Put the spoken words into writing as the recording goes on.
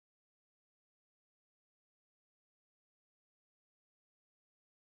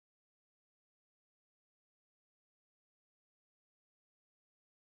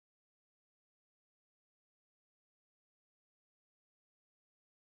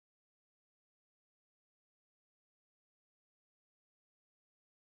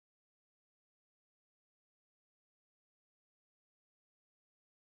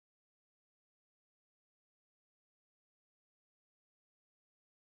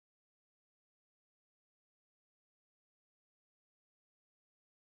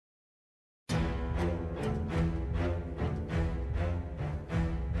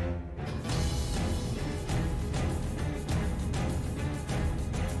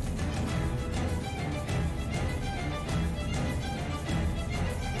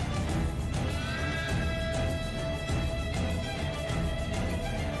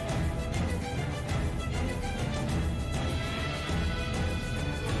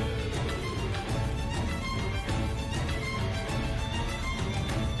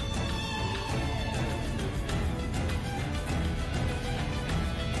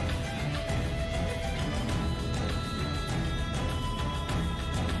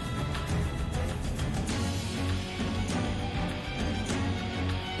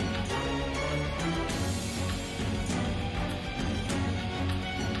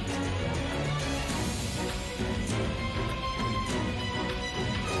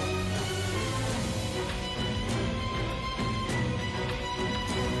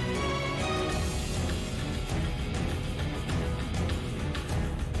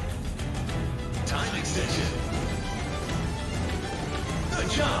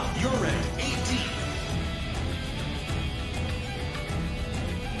Come, you're ranked 18.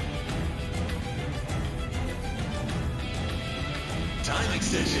 Time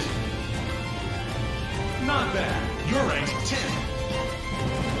extension. Not bad. You're ranked 10.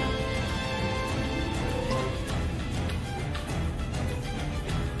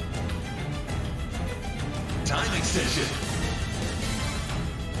 Time extension.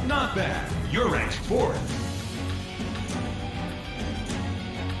 Not bad. You're ranked 4th.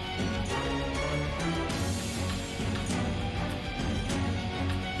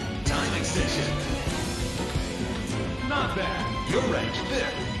 Time extension. Not bad. You're ranked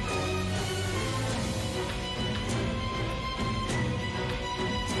 5th.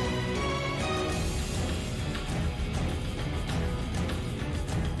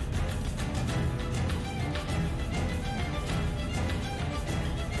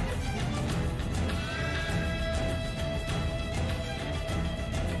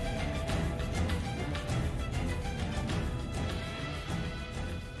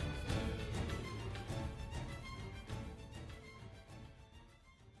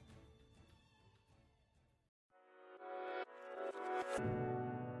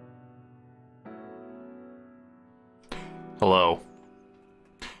 Hello.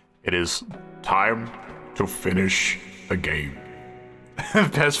 It is time to finish the game.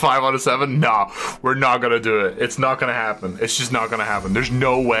 Best 5 out of 7? No, we're not gonna do it. It's not gonna happen. It's just not gonna happen. There's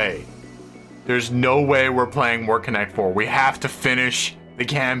no way. There's no way we're playing War Connect 4. We have to finish the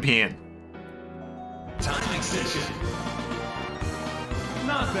campaign. Time extension.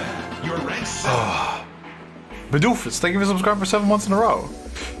 Not bad. You're ranked 7. Badoofus, thank you for subscribing for 7 months in a row.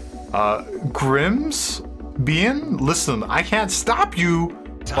 Grims? Bean? Listen, I can't stop you,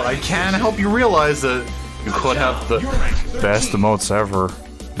 but I can help you realize that you could have the best emotes ever.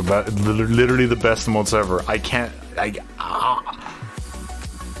 Literally the best emotes ever. I can't...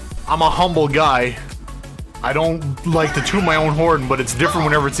 I'm a humble guy. I don't like to toot my own horn, but it's different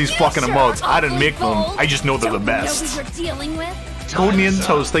whenever it's these fucking emotes. I didn't make them. I just know they're the best. Codename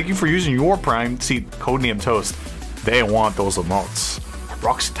Toast, thank you for using your Prime. See, Codename Toast, they want those emotes.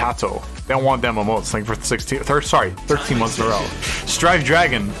 Roxy Tato, they want them emotes. Thank you for 13 months in a row. Strive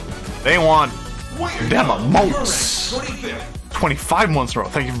Dragon, they want them emotes. 25 months in a row.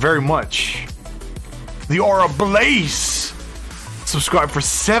 Thank you very much. The Aura Blaze, subscribe for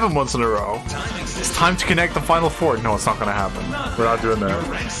 7 months in a row. It's time to connect the final 4. No, it's not gonna happen. We're not doing that.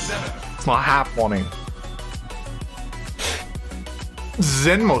 It's not happening.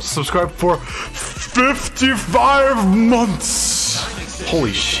 Zenmos, subscribe for 55 months.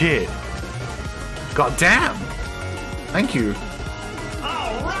 Holy shit. God damn. Thank you.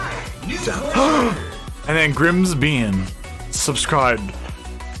 Damn. And then Grims Bean, subscribed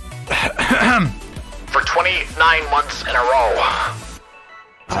for 29 months in a row.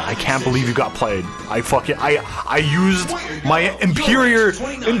 I can't believe you got played. I used my inferior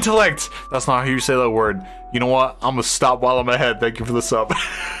intellect. That's not how you say that word. You know what? I'm gonna stop while I'm ahead. Thank you for the sub.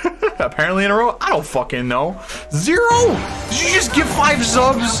 Apparently in a row? I don't fucking know. 0? Did you just give 5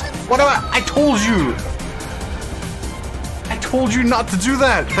 subs? What about? I told you. I told you not to do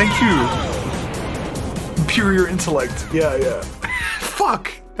that. Thank you. Inferior intellect. Yeah.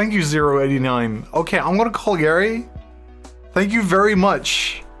 Fuck. Thank you, 089. Okay, I'm gonna call Gary. Thank you very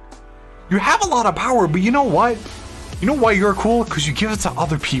much. You have a lot of power, but you know what? You know why you're cool? Because you give it to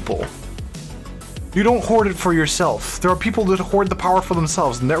other people. You don't hoard it for yourself. There are people that hoard the power for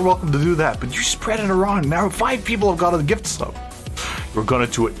themselves, and they're welcome to do that, but you spread it around. Now 5 people have got a gift sub. We're gonna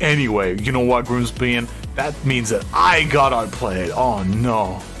do it anyway. You know what, Groomsbean? That means that I got outplayed. Oh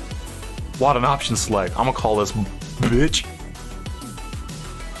no. What an option select. I'm gonna call this bitch.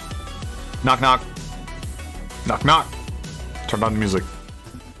 Knock knock. Knock knock. Turn on the music.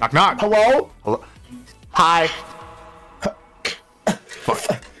 Knock knock. Hello? Hello. Hi. Fuck.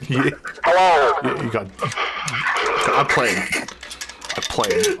 Yeah. Hello? Yeah, you got. I played.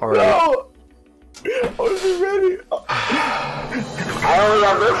 Alright. No! I wasn't ready. I only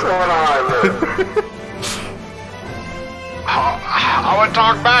got this one on. I would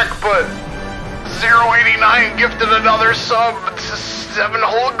talk back, but 089 gifted another sub to 7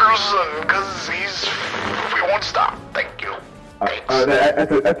 Holgerson because we won't stop. Thank you.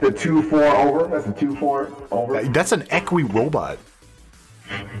 That's a 2-4 over. That's a 2-4 over. That's an equi robot.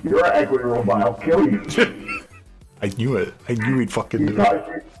 You're an equity robot. I'll kill you. I knew it. I knew he'd fucking do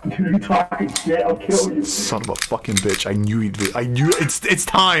it. You talking shit? I'll kill you. Son of a fucking bitch. I knew he'd do it. I knew it's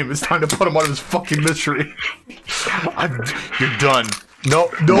time. It's time to put him out of his fucking misery. You're done. No.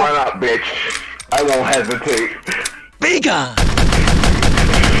 Why not, bitch? I won't hesitate. Bigger!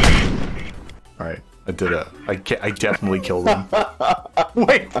 Alright. I did it. I definitely killed him.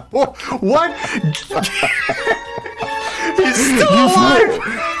 Wait, what? He's still alive!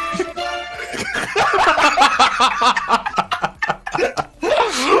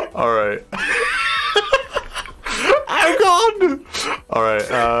 Alright. I'm gone!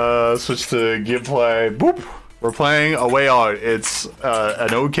 Alright, switch to gameplay. Boop! We're playing A Way Out. It's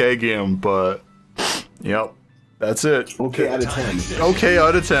an okay game, but yep, that's it. Okay out of 10. Okay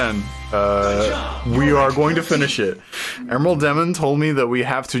out of 10. We are going to finish it. Emerald Demon told me that we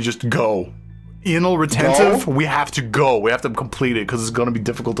have to just go. Enel Retentive, we have to go. We have to complete it because it's going to be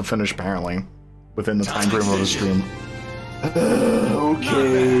difficult to finish apparently within the time frame of the stream.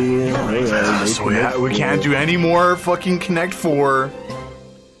 Okay. So we can't do any more fucking Connect 4.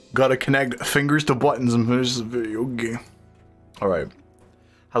 Gotta connect fingers to buttons and finish the video game. Alright.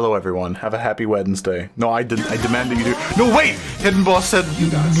 Hello everyone. Have a happy Wednesday. No, I demand that you do. No, wait! Hidden Boss said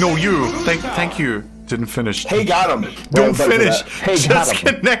no, you. Thank you. Didn't finish. Hey, got him. Don't finish. Hey, just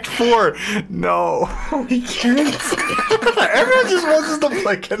Connect 4. No. He can't. Everyone just wants us to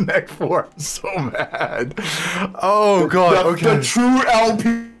play Connect 4. I'm so mad. Oh god. Okay. The true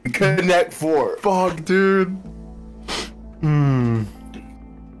LP Connect 4. Fuck, dude.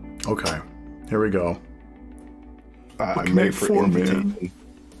 Okay. Here we go. I'm ready for invitation.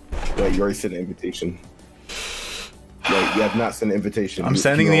 Wait, you already sent an invitation. Wait, you have not sent an invitation. I'm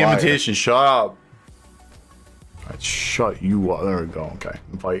sending the invitation. Shut up. Alright, shut you up. There we go. Okay.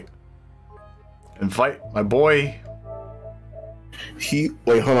 Invite. Invite my boy.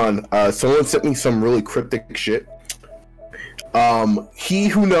 Wait, hold on. Someone sent me some really cryptic shit. He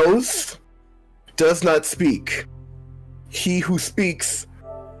who knows does not speak. He who speaks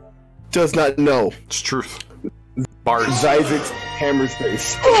does not know. It's truth. Bars. Zyzix hammers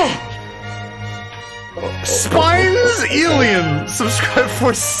face. Spines Alien subscribed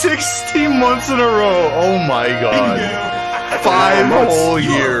for 60 months in a row. Oh my god. 5 whole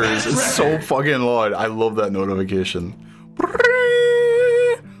years. It's so fucking long. I love that notification.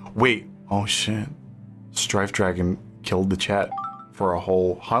 Wait. Oh shit. Strife Dragon killed the chat for a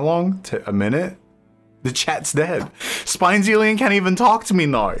whole... How long? A minute? The chat's dead. Spines Alien can't even talk to me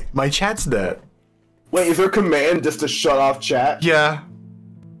now. My chat's dead. Wait, is there a command just to shut off chat? Yeah.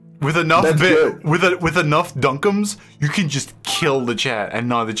 With enough with enough dunkums, you can just kill the chat, and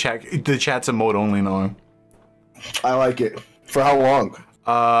now the chat's a mode only now. I like it. For how long?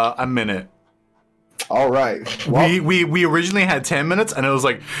 A minute. All right. Well, we originally had 10 minutes, and it was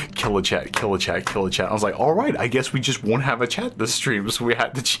like kill a chat, kill a chat, kill a chat. I was like, all right, I guess we just won't have a chat this stream, so we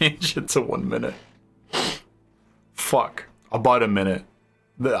had to change it to 1 minute. Fuck. About a minute.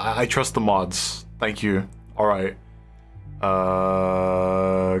 I trust the mods. Thank you. All right.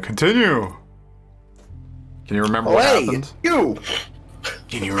 Continue. Can you remember what happened? You.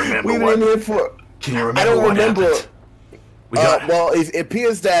 Can you remember We've what? been here for. Can you remember I don't what remember. happened? Well, it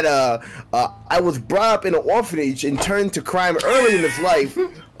appears that I was brought up in an orphanage and turned to crime early in his life.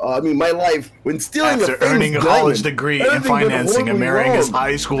 I mean, my life when stealing after earning a college degree in financing and marrying his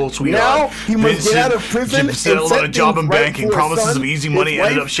high school sweetheart. Now he must get out of prison and settled on a job in banking. Promises of easy money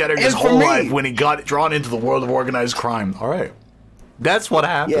ended up shattering his whole life when he got drawn into the world of organized crime. All right, that's what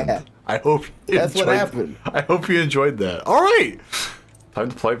happened. Yeah, I hope you that's what happened. I hope you enjoyed that. All right, time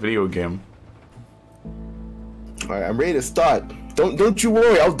to play a video game. All right, I'm ready to start. Don't you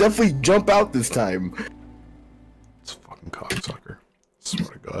worry, I'll definitely jump out this time. It's a fucking cocksucker. Swear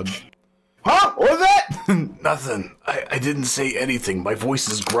to God. Huh? What was that? Nothing. I didn't say anything. My voice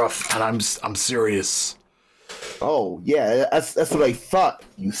is gruff, and I'm serious. Oh yeah, that's what I thought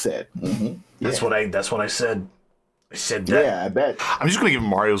you said. Yeah. That's what I said. I said that. Yeah, I bet. I'm just gonna give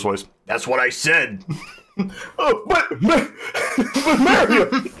Mario's voice. That's what I said. Oh, but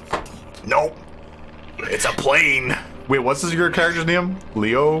Mario. Nope. It's a plane. Wait, what's your character's name?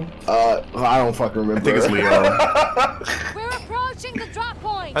 Leo? I don't fucking remember. I think it's Leo. We're approaching the drop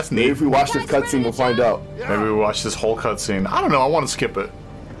point. That's neat. Maybe if we watch this cutscene, we'll find out. Maybe we watch this whole cutscene. I don't know. I want to skip it.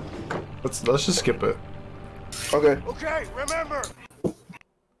 Let's just skip it. Okay. Okay, remember.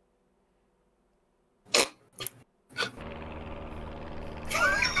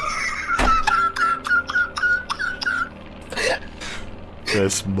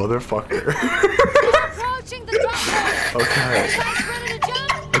 This motherfucker. Approaching the drop point. Okay.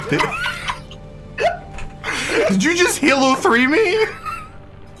 Did you just Halo 3 me?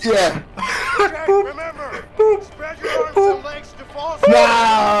 Yeah. Okay, remember. Spread your arms and legs to fall.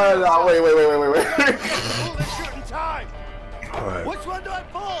 No, wait. Pull the shooting time. All right. Which one do I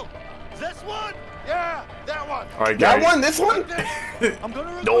pull? This one? Yeah, that one. All right, guys. That one? This one? I'm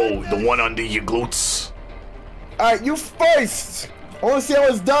gonna No, the one under your glutes. Alright, you first! I want to see how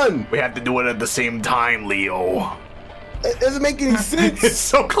it's done. We have to do it at the same time, Leo. It doesn't make any sense. It's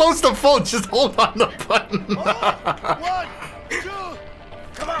so close to full. Just hold on the button. 1, 2,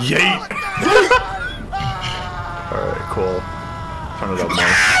 come on. Yay. Alright, cool. Turn it up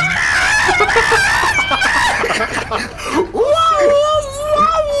more.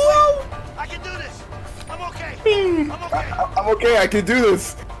 I can do this. I'm okay. I'm okay. I'm okay. I can do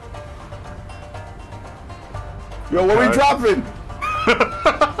this. Yo, what are we dropping?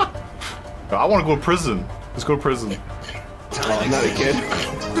 I want to go to prison. Let's go to prison. Oh, not again.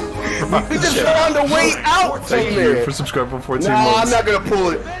 We just found a way out Thank from you there. for subscribing for 14 Nah, months. I'm not gonna pull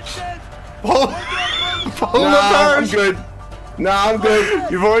it. Pull Nah, the I'm bars. good. Nah, I'm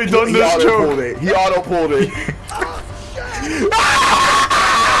good. You've already done He this auto joke. pulled it. He auto pulled it.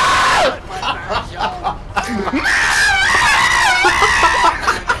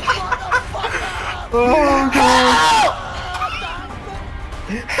 Oh god.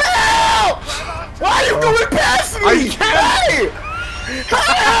 Help! Why are you going past me? I can't. Hey!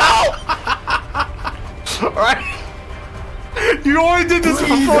 Alright. You already did this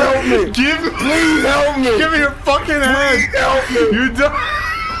Please before. help me. Please help me. Give me your fucking hand. Please help me. You done.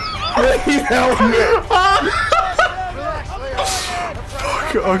 Please help me.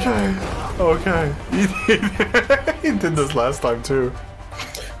 Okay. Okay. He did this last time too.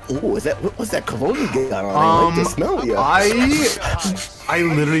 Ooh, what was that cologne you got on? I like the smell, yeah. I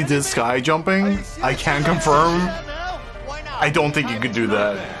literally did sky jumping. I can confirm. I don't think you could do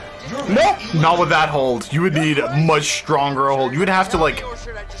that. Nope. Not with that hold. You would need a much stronger hold. You would have to like. Or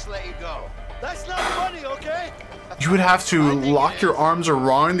should I just let you go? That's not funny, okay? You would have to lock your arms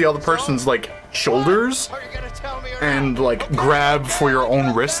around the other person's like shoulders Are you gonna tell me or and like grab for your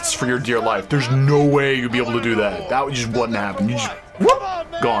own wrists for your dear life. There's no way you'd be able to do that. That would just wouldn't happen. You just whoop,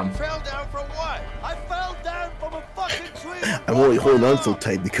 gone. Fell down from what? I fell down from a fucking tree. I'm only holding on so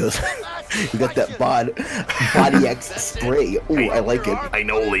tight because you got that Body X spray. Ooh, I like it. I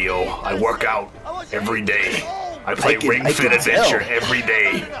know, Leo. I work out every day. I play I can- Ring I Fit can Adventure tell. every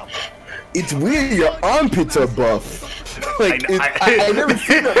day. It's weird your armpits are buff. Like, I never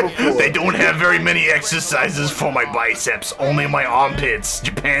seen that before. They don't have very many exercises for my biceps, only my armpits.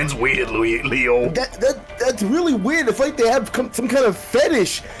 Japan's weird, Leo. That's really weird. It's like they have some kind of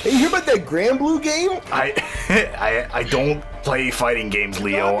fetish. Hey, you hear about that Grand Blue game? I don't play fighting games,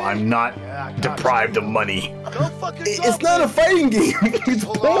 Leo. I'm not deprived of money. It's not a fighting game. It's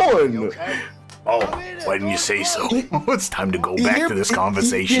porn. Oh, why didn't you say so? It's time to go back to this You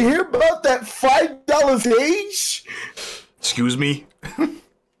conversation. hear about that $5 stage? Excuse me?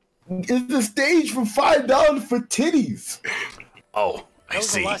 It's the stage for $5 for titties. Oh, I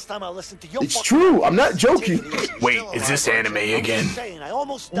see. Time I listened to your It's true. I'm not joking. Wait, is this anime again? I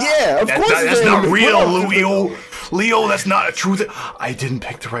almost died. Yeah, of course. That's it not is. real, What else is Leo. there? Leo, that's not a true thing. I didn't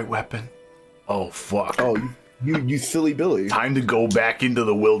pick the right weapon. Oh, fuck. Oh, you silly Billy. Time to go back into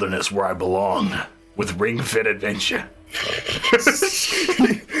the wilderness where I belong. With Ring Fit Adventure. You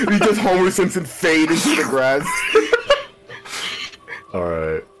just Homer Simpson fade into the grass.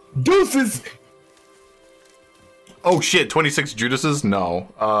 Alright. Deuces. Oh shit, 26 Judases? No.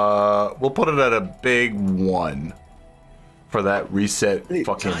 We'll put it at a big 1. For that reset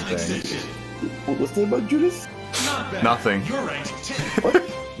fucking thing. What's the name about Judas? Nothing.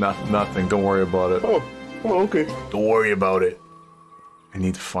 Nothing. Don't worry about it. Oh, okay. Don't worry about it. I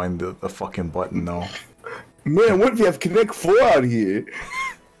need to find the fucking button though. Man, what if you have Connect 4 out here?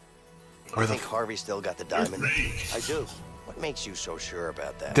 Where I the think Harvey still got the diamond. I do. What makes you so sure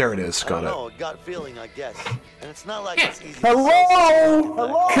about that? There it is, I don't got know, it. a gut feeling, I guess. And it's not like it's easy.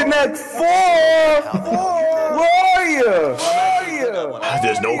 Hello? Connect 4! Where are you?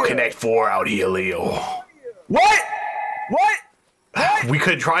 There's no Connect 4 out here, Leo. What? We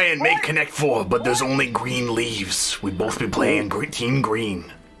could try and make Connect 4, but there's only green leaves. We'd both be playing Team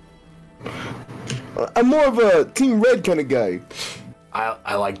Green. I'm more of a Team Red kind of guy.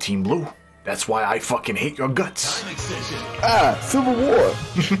 I like Team Blue. That's why I fucking hate your guts. Civil War.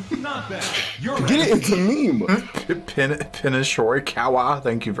 Get it into meme. Pinashori Kawa,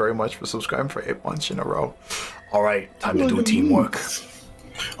 thank you very much for subscribing for 8 months in a row. Alright, time to do teamwork.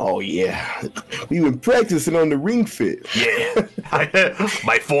 Oh yeah, we've been practicing on the Ring Fit. Yeah,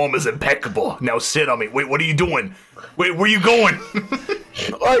 my form is impeccable. Now sit on me. Wait, what are you doing? Wait, where you going?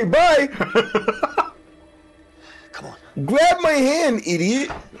 All right, bye. Come on. Grab my hand, idiot.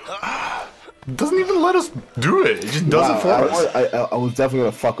 It doesn't even let us do it. It just does it for us. I was definitely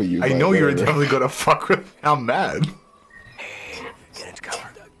gonna fuck with you. I but know you were whatever. definitely gonna fuck with me. I'm mad. Get into cover.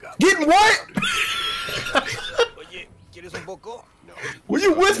 Getting what? What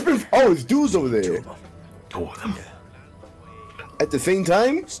you whispering? Oh, it's dudes over there. Two of them. at the same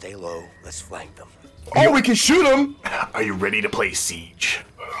time? Stay low. Let's flank them. Or we can shoot them. Are you ready to play Siege?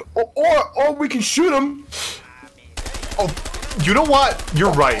 Or we can shoot them. Oh, you know what?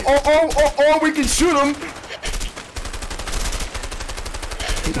 You're right. Or we can shoot them.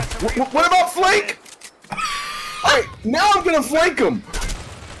 What about flank? Alright, now I'm gonna flank him.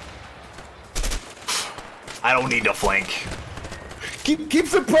 I don't need to flank. Keep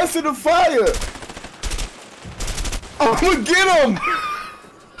suppressing the fire. I'm gonna get him.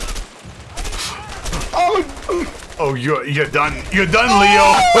 Oh, you're done. You're done,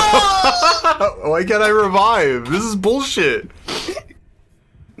 Leo. Why can't I revive? This is bullshit.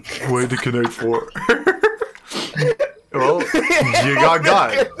 Wait to connect for. Well, you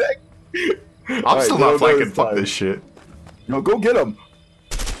got. I'm still not flanking. Fuck this shit. No, go get him.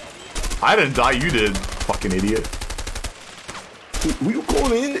 I didn't die. You did. Fucking idiot. We were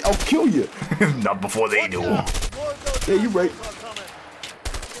going in. I'll kill you. Not before they do. Yeah, you're right.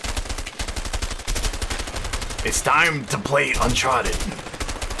 It's time to play Uncharted.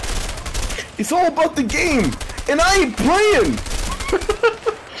 It's all about the game, and I ain't playing.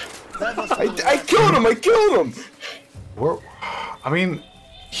 I killed him. I killed him. I mean,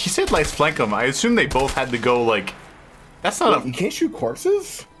 he said let's flank him. I assume they both had to go like. That's not You can't shoot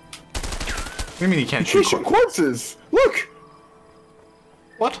corpses. What do you mean you can't You shoot can't shoot corpses. Look.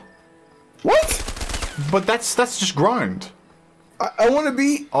 What? What? But that's just grind. I want to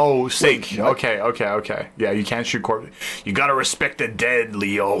be. Oh, sake. What? Okay. Yeah, you can't shoot corpses. You gotta respect the dead,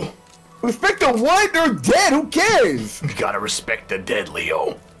 Leo. Respect the what? They're dead. Who cares? You gotta respect the dead,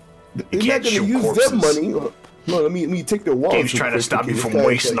 Leo. They're can't not gonna shoot use corpses. their money. No, let me take their walls. Game's trying to stop you from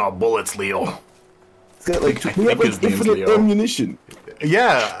wasting our bullets, Leo. It's got like I we have think his like name's infinite Leo. ammunition.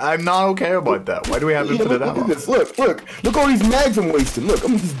 Yeah, I'm not okay about that. Why do we have Yeah, infinite look ammo? at this. Look all these mags I'm wasting. Look,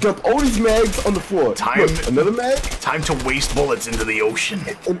 I'm gonna just dump all these mags on the floor. Time- Look, another mag. Time to waste bullets into the ocean.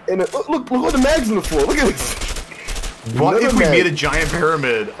 And look all the mags on the floor. Look at this. What Another if we mag. made a giant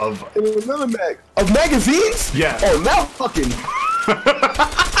pyramid of... And another mag of magazines. Yeah. Oh, now fucking.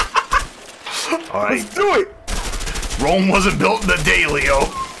 Alright, Let's do it. Rome wasn't built in a day, Leo.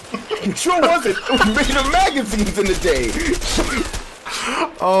 It sure wasn't. It was made of magazines in the day.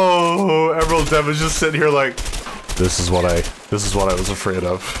 Oh, Emerald Dev is just sitting here like, this is what I was afraid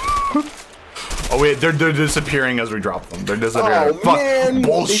of. Oh wait, they're disappearing as we drop them. They're disappearing. Oh, Fuck, man.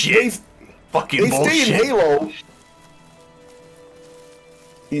 bullshit. Fucking They bullshit. stay in Halo.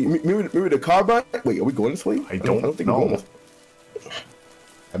 Maybe the carbine? Wait, are we going this way? I don't think know. we're going this.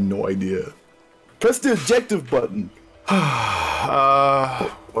 I have no idea. Press the objective button.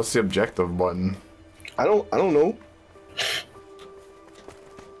 What's the objective button? I don't know.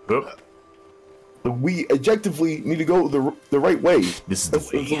 Oop. We objectively need to go the right way. This is the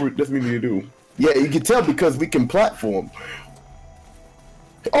way. That's what we need to do. Yeah, you can tell because we can platform.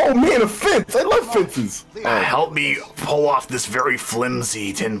 Oh man, a fence! I love fences. Help me pull off this very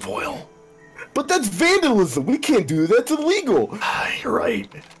flimsy tinfoil. But that's vandalism. We can't do that. It's illegal. You're right.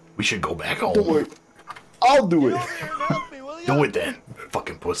 We should go back home. Don't worry. I'll do it. Do it then,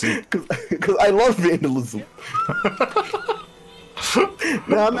 fucking pussy. Because I love vandalism.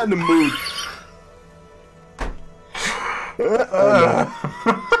 Nah, I'm not in the mood. A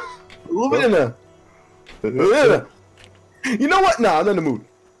little bit in there. You know what? Nah, I'm not in the mood.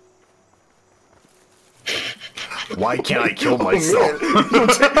 Why can't I kill myself? Oh,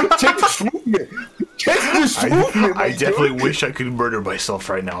 man. Check this movement. Check this movement. I definitely wish I could murder myself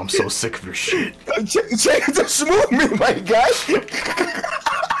right now. I'm so sick of your shit. Check this movement, my guy.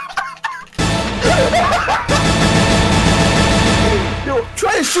 Yo,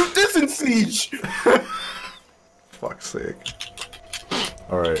 try to shoot this in Siege. Fuck's sake.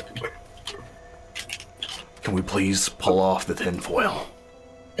 Alright. Can we please pull off the tinfoil?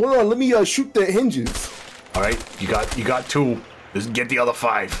 Hold on, let me shoot the hinges. Alright, you got two. Just get the other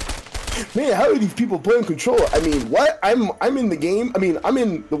 5. Man, how are these people playing controller? I mean, what? I'm in the game. I mean, I'm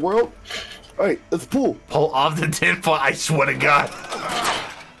in the world. All right, let's pull. Pull off the tinfoil, I swear to God.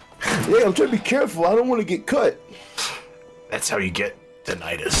 Yeah, I'm trying to be careful. I don't want to get cut. That's how you get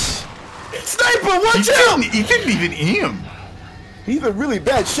tinnitus. Sniper, watch out! He didn't even aim. He's a really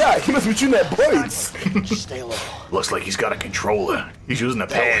bad shot. He must be shooting at birds. Just stay low. Looks like he's got a controller. He's using a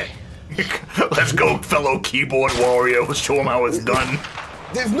pad. Let's go, fellow keyboard warrior. Let's show him how it's done.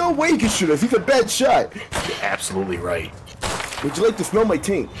 There's no way he can shoot us. He's a bad shot. You're absolutely right. Would you like to smell my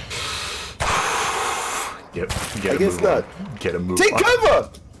taint? Yep. I guess not. Get a move. Take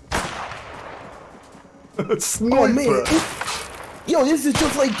cover! Sniper. Oh man, yo, this is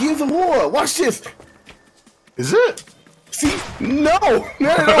just like Gears of War. Watch this. Is it? See? No,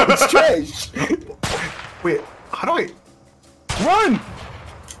 it's trash. Wait, how do I? Run!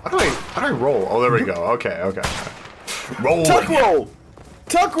 How do I roll? Oh, there we go. Okay. Roll. Tuck roll!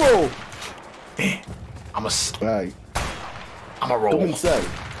 Tuck roll! I'm a Alright, come roll. inside.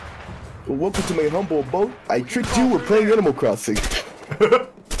 Well, welcome to my humble abode. I tricked you, we're playing Animal Crossing.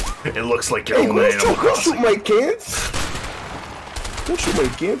 It looks like you're Hey, on Animal go shoot Crossing. my cans! Go shoot my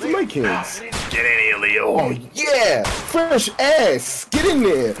cans and my cans. Get in here, Leo. Oh yeah! Fresh ass! Get in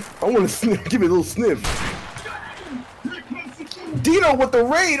there! I wanna sniff, give me a little sniff. Dino with the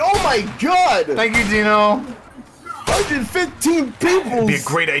raid! Oh my god! Thank you, Dino. 115 people! It'd be a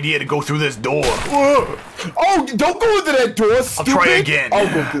great idea to go through this door. Oh, don't go into that door, stupid! try again.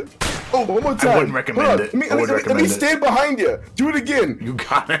 I'll go through. Oh, one more time. I wouldn't recommend Hold on. it. Let I would me recommend it. stand behind you. Do it again. You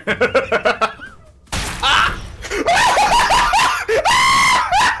got it.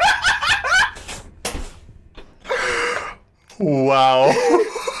 Wow.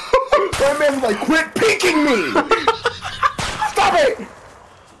 That man's like, quit peeking me! Stop it!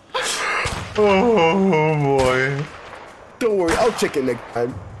 Oh boy. Don't worry, I'll check it next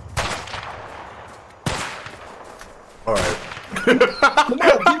time. All right.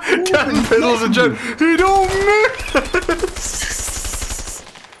 Captain Piddles and Jen. He don't miss.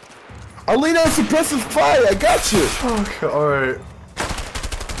 I'll lay down suppressive fire. I got you. Okay. All right.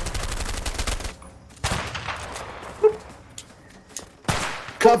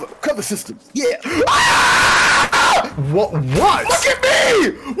 Cover systems. Yeah. What? What? Look at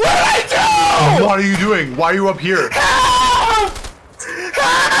me! What did I do? What are you doing? Why are you up here? Help!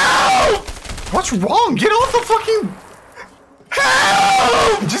 Help! What's wrong? Get off the fucking.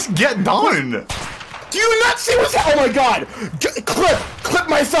 Help! Just get done. Do you not see what's Oh my god! Clip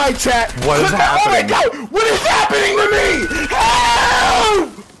my side chat! What is happening? Oh my god! What is happening to me? Help!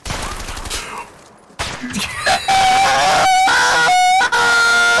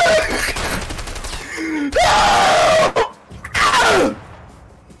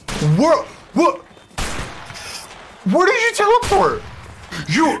 What? Where did you teleport?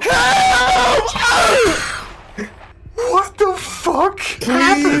 You. Help! What the fuck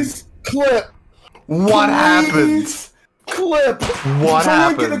happened? Please clip. What happened? Please clip. What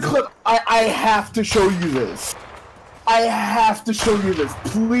Someone get a happened? clip. I have to show you this. I have to show you this.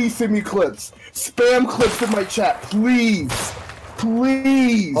 Please send me clips. Spam clips in my chat, please.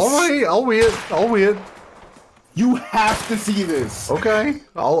 Please. All right, I'll wait. You have to see this. Okay,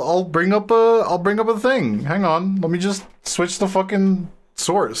 I'll bring up a thing. Hang on, let me just switch the fucking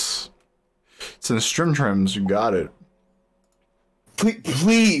source. It's in Stream Trims. You got it.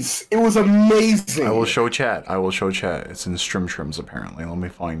 Please. It was amazing. I will show chat. It's in Stream Trims apparently. Let me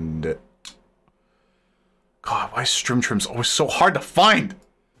find it. God, why is Stream Trims always so hard to find?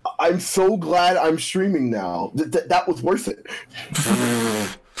 I'm so glad I'm streaming now. That was worth it.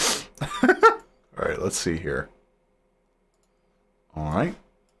 All right, let's see here. All right.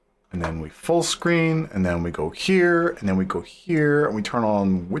 And then we full screen, and then we go here, and then we go here, and we turn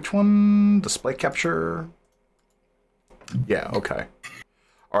on which one? Display capture? Yeah, okay.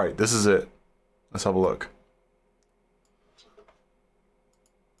 All right, this is it. Let's have a look.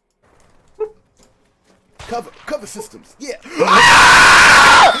 Cover systems. Yeah.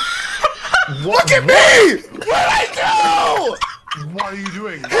 What? Look at me! What did I do? What are you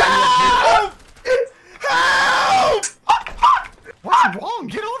doing? Why are you up here? Help! What's wrong?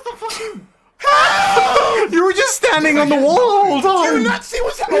 Get off the fucking... Help! You were just standing on the wall the whole Do you time! not see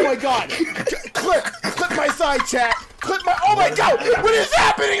what's happening? Oh my god! Clip my side chat! Clip my- Oh my god! What is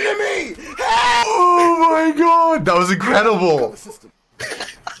happening to me? Help! Oh my god! That was incredible! System.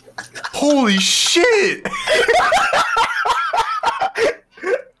 Holy shit!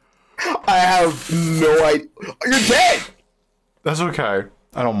 I have no idea. You're dead! That's okay.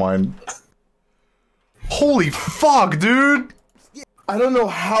 I don't mind. Holy fuck, dude! I don't know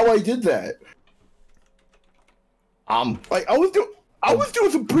how I did that. Like I was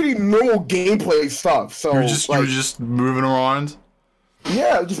doing some pretty normal gameplay stuff. So You were just moving around.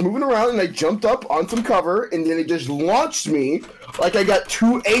 yeah, just moving around, and I jumped up on some cover, and then it just launched me like I got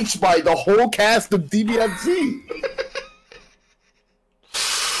 2H by the whole cast of DBFZ.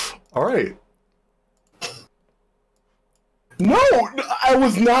 All right. No, I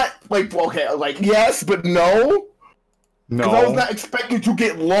was not like okay, like yes, but no. Because I was No. not expecting to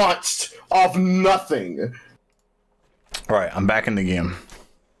get launched off nothing. All right, I'm back in the game.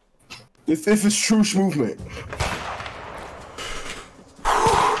 This is true movement.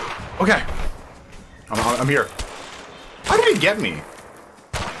 Okay. I'm here. How did he get me?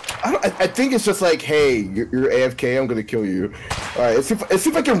 I think it's just like, hey, you're AFK. I'm gonna kill you. All right, let's see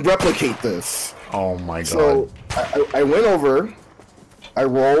if I can replicate this. Oh my god. So I went over, I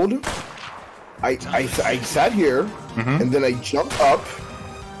rolled, I sat here, and then I jumped up.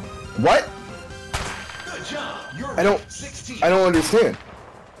 What? I don't understand.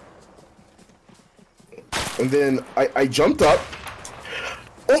 And then I jumped up.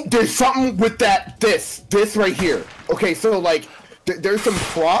 Oh, there's something with this right here. Okay, so like, there's some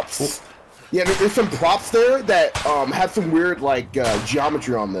props. Yeah, there's some props there that have some weird like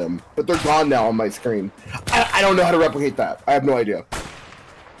geometry on them, but they're gone now on my screen. I don't know how to replicate that. I have no idea.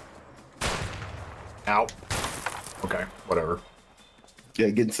 Ow. Okay, whatever. Yeah,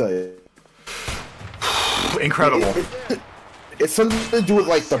 get inside. Incredible. It's something to do with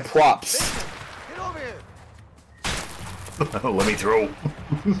like the props. Get over here. Let me throw.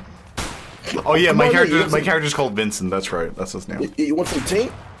 Oh yeah, my character's called Vincent. That's right. That's his name. You want some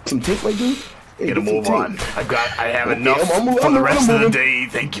tape? Some tape, my dude? Hey, Get a move on. I have enough for the rest of the day.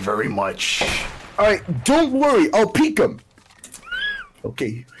 Thank you very much. All right, don't worry. I'll peek him.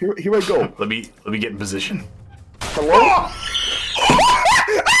 Okay, here I go. Let me get in position. Hello?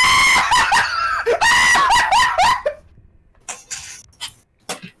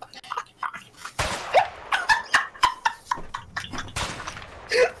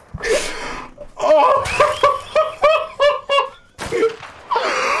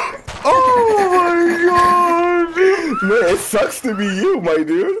 Man, it sucks to be you, my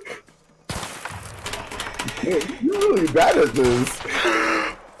dude. Man, you're really bad at this.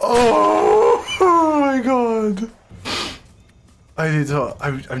 Oh my god. I need to.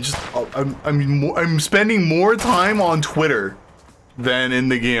 I'm spending more time on Twitter than in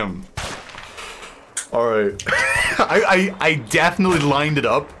the game. All right. I definitely lined it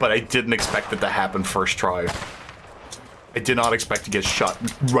up, but I didn't expect it to happen first try. I did not expect to get shot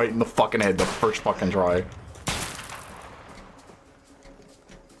right in the fucking head the first fucking try.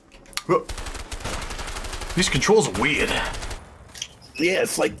 These controls are weird. Yeah,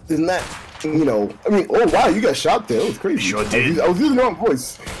 it's like, isn't that, you know, I mean, oh wow, you got shot there. That was crazy. Sure did. I was using the wrong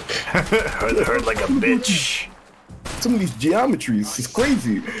voice. Heard like a bitch. Some of these geometries, it's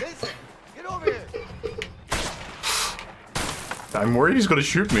crazy. Get over here. I'm worried he's gonna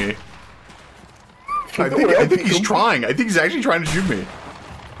shoot me. I think he's trying. I think he's actually trying to shoot me.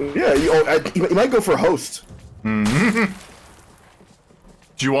 Yeah, you might go for host. Mm-hmm.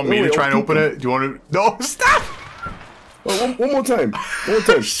 Do you want me to try and open it? Do you want to? No, stop! Oh, one more time. One more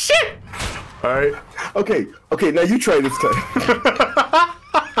time. Shit! Alright. Okay, now you try this time.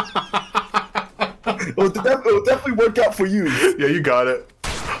 It'll definitely work out for you. Yeah, you got it.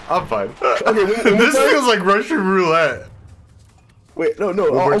 I'm fine. Okay, this feels like Russian roulette. Wait, no.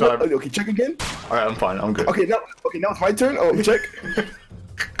 One more time. Okay, check again. Alright, I'm fine. I'm good. Okay, now it's my turn. Oh, check.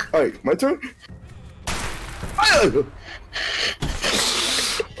 Alright, my turn.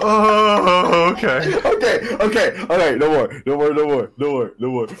 Oh, okay. Okay. All right, no more. Oh, no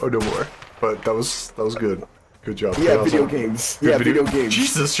more. But that was good. Good job. Yeah, video games. Video games.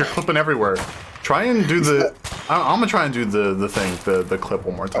 Jesus, you're clipping everywhere. Try and do the. I'm gonna try and do the thing, the clip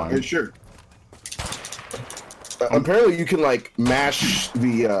one more time. Okay, sure. Apparently, you can like mash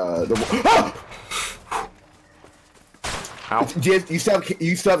the. Ow. Do you still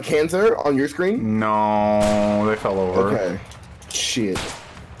have cans there on your screen? No, they fell over. Okay. Shit.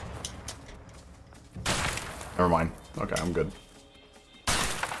 Never mind. Okay, I'm good.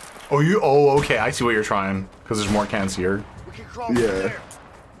 Oh, okay. I see what you're trying. Because there's more cans here. We can crawl through Yeah. there.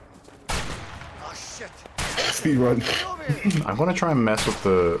 Oh shit. Speed run. Get over here. I'm gonna try and mess with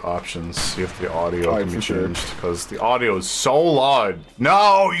the options, see if the audio Alright, can be for sure. changed. Because the audio is so loud.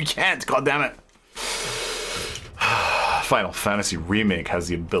 No, you can't. God damn it. Final Fantasy Remake has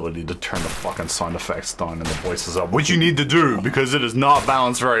the ability to turn the fucking sound effects down and the voices up, which you need to do because it is not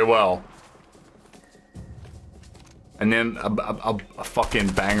balanced very well. And then a fucking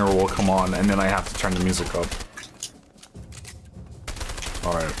banger will come on, and then I have to turn the music up.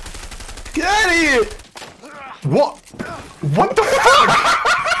 Alright. Get out of here! What? What the fuck?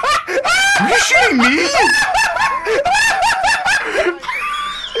 Are you shooting me?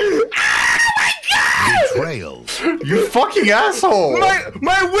 Betrayal. You fucking asshole!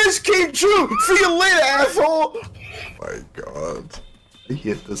 My wish came true! See you later, asshole! Oh my god. I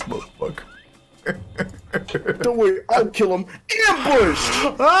hit this motherfucker. Don't worry, I'll kill him. Ambushed!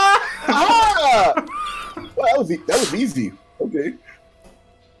 Ah! Well, that was easy. Okay.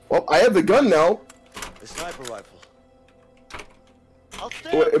 Well, I have the gun now. The sniper rifle. I'll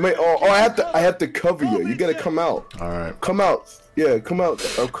stay. Wait, I have to cover you. You gotta come out. Alright. Come out. Yeah, come out.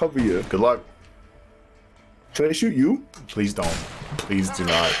 I'll cover you. Good luck. Can I shoot you? Please don't. Please do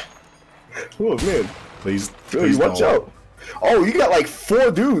not. Oh man. Please, Yo, please watch don't. out. Oh, you got like 4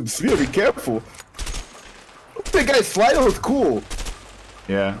 dudes. You gotta be careful. That guy Slido was cool.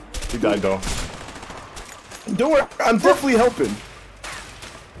 Yeah, he died though. Don't worry, I'm definitely helping.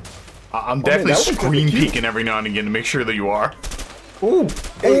 I'm definitely that was screen kinda cute. peeking every now and again to make sure that you are. Ooh, He's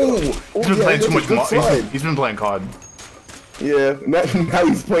been yeah, playing too that's a much. good slide. He's been playing COD. Yeah, now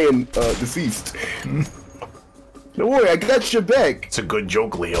he's playing Deceased. Don't worry, I got your back. It's a good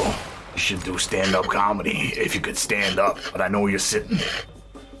joke, Leo. You should do stand-up comedy if you could stand up, but I know you're sitting.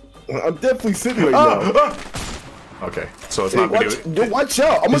 I'm definitely sitting right now. Okay, so it's Hey, not video. watch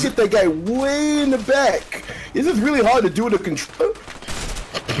out! I'm gonna get that guy way in the back. This is really hard to do with a controller.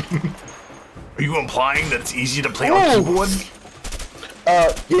 Are you implying that it's easy to play Oh. on keyboard?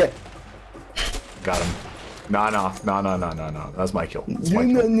 Yeah. Got him. No. That's my kill. That's my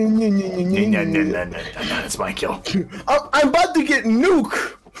No, kill. no. That's my kill. I'm about to get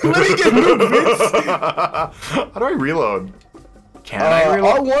nuke. Let me get nuke, Vince. How do I reload? Can I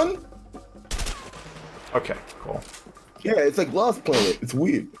reload? R1? Okay, cool. Yeah, it's like Lost Planet. It's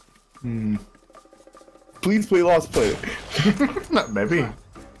weird. Please play Lost Planet. Maybe.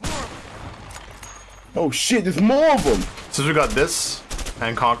 Oh shit, there's more of them. Since we got this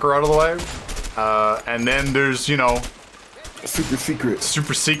and Conquer out of the way, and then there's, you know, Super secret.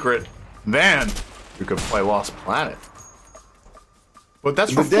 super secret, then we could play Lost Planet. But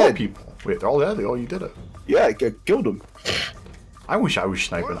that's for They're 4 dead. people. Wait, they're all dead? Oh, you did it. Yeah, I killed him. I wish I was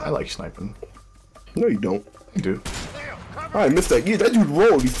sniping. I like sniping. No, you don't. You do. I missed that. Yeah, that dude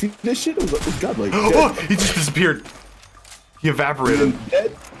rolled. You see that shit? It was godlike. Oh, Dead. he just disappeared. He And evaporated. then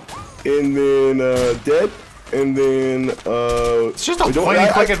dead. And then dead. And then It's just a wait, don't- point and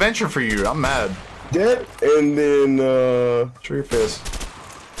I- click adventure for you. I'm mad. dead. And then Show your face.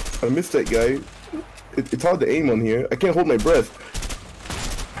 I missed that guy. It's hard to aim on here. I can't hold my breath.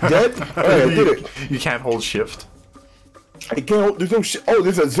 Dead? Alright, I did it. You can't hold shift. I can't hold, there's no shit. Oh,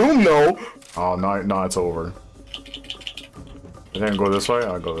 there's a zoom though. Oh, no, it's over. I didn't go this way.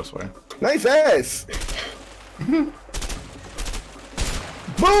 I'll go this way. Nice ass. Boom!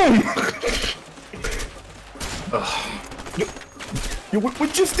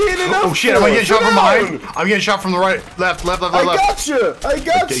 What you standing up Oh shit! for? Am I getting Sit shot from down. behind? I'm getting shot from the right, left. I gotcha! I Okay,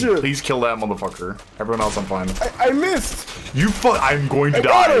 gotcha! please kill that motherfucker. Everyone else, I'm fine. I missed! You I'm going to I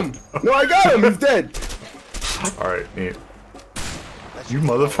die. got him! No, I got him! He's dead! Alright, neat. You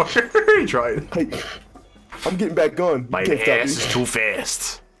motherfucker! He tried. I'm getting back on. My You can't stop ass me. is too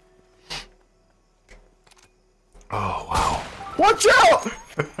fast. Oh, wow. Watch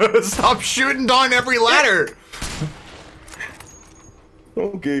out! Stop shooting down every ladder!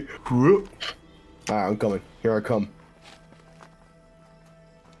 Okay. Whoop. Alright, I'm coming. Here I come.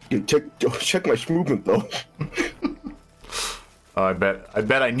 Yeah, check my movement though. Oh, I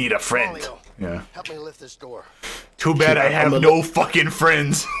bet I need a friend. Leo, Yeah. help me lift this door. Too bad I have I'm a- no fucking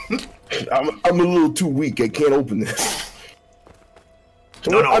friends. I'm a little too weak. I can't open this.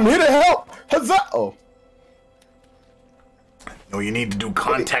 No. I'm here to help. Huzzah! Oh. No, you need to do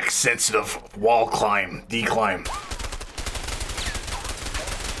context sensitive wall climb, declimb.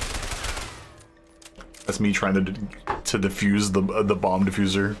 That's me trying to defuse the bomb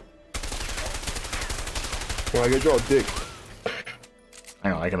diffuser. Well, I gotta draw a dick.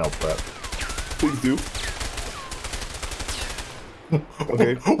 Hang on, I can help that. Please do.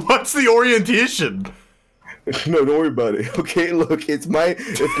 Okay. What's the orientation? No, don't worry about it. Okay, look, it's my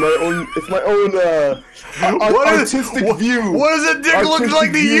own artistic view. What does a dick look Artistic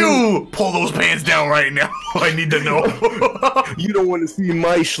like to view. you? Pull those pants down right now. I need to know. You don't want to see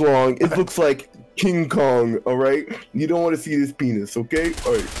my schlong. It looks like King Kong. All right. You don't want to see this penis. Okay.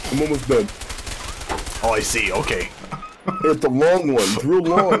 All right. I'm almost done. Oh, I see. Okay. It's a long one. It's real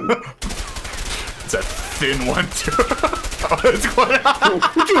long. It's a thin one too. Oh, it's going out.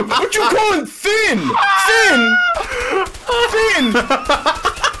 What you calling thin? Thin.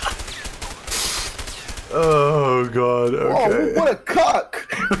 Oh god. Okay. Oh, what a cock.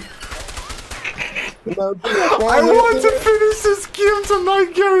 I want to finish this game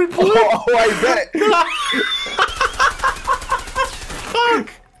tonight, Gary. Please. Oh, I bet.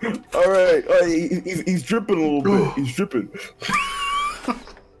 All right. He's dripping a little bit. He's dripping.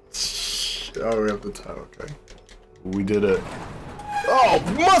 Oh, we have the time. Okay. We did it. Oh,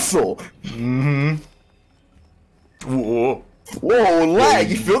 muscle. Whoa. Whoa, lag.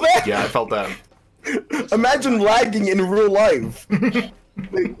 You feel that? Yeah, I felt that. Imagine lagging in real life. You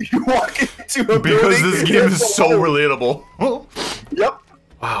walk into a Because building, this game there's is a so hole. relatable. Yep.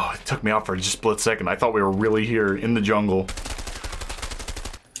 Wow, it took me out for just a split second. I thought we were really here in the jungle.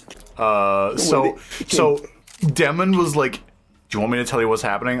 So Demon was like, "Do you want me to tell you what's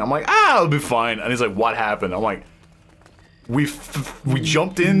happening?" I'm like, "It'll be fine." And he's like, "What happened?" I'm like, We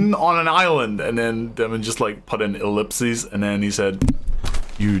jumped in on an island," and then Demon just like put in ellipses, and then he said,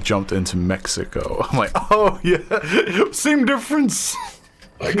 You jumped into Mexico. I'm like, oh yeah, same difference.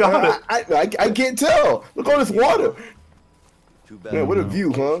 I got it. I can't tell. Look at this water. Too bad. Man, what a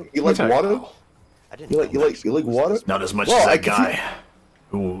view, huh? You like water? I didn't You like water? Not as much Well, as I that can guy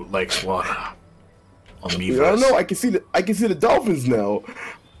who likes water. On Miiverse. I don't know. I can see the dolphins now.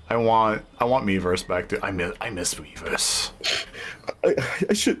 I want Miiverse back. I miss Miiverse.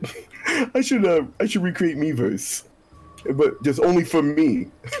 I should recreate Miiverse, but just only for me.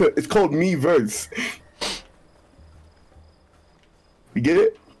 It's called Miiverse. You get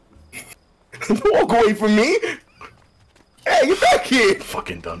it? Walk away from me! Hey, get back here!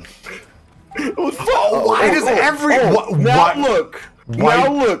 Fucking done. It was fun. Why does now look? Why,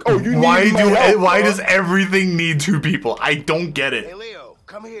 now look. Oh, you need why help, does everything need 2 people? I don't get Hey, it. Leo,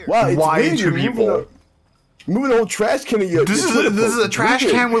 come here. Wow, it's Why weird. 2 You're people? Moving the whole trash can of your. This is a trash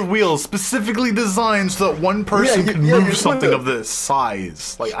can with wheels, specifically designed so that one person can move something of this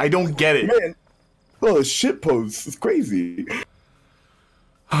size. Like, I don't get it. Man, oh, the shit post. It's crazy.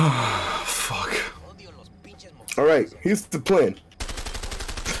 Fuck. All right, here's the plan.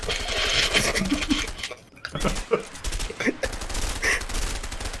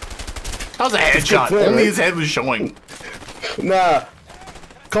 That was a headshot. plan, Only right? his head was showing. Nah,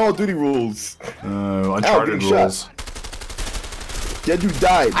 Call of Duty rules. Uncharted getting rules. That dude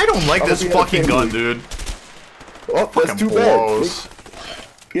died. I don't like I this hope he had a fucking gun, family. dude. Oh, that's Fucking too blows. bad.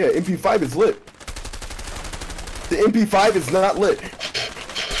 Yeah, MP5 is lit. The MP5 is not lit.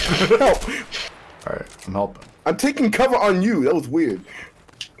 Help! Alright, I'm helping. I'm taking cover on you. That was weird.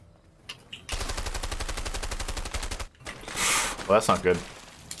 Well, that's not good.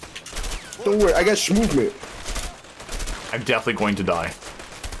 Don't worry, I got movement. I'm definitely going to die.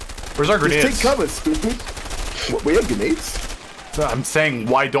 Where's our Just grenades? take cover, stupid. What, we have grenades? I'm saying,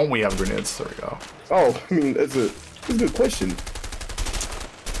 why don't we have grenades? There we go. Oh, I mean, that's a good question.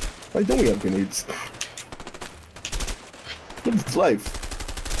 Why don't we have grenades? What is life?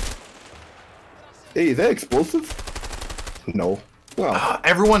 Hey, is that explosive? No. Wow.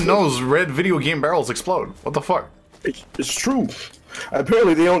 Everyone knows red video game barrels explode. What the fuck? It's true.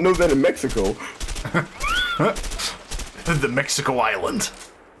 Apparently, they don't know that in Mexico. The Mexico Island.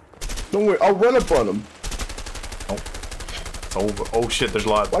 Don't worry, I'll run up on them. Oh, it's over. Oh shit, there's a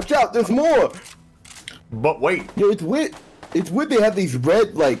lot. Watch out, there's more! But wait. Yo, it's weird. It's weird they have these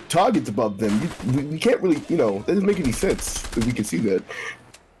red, like, targets above them. We can't really, you know, that doesn't make any sense if we can see that.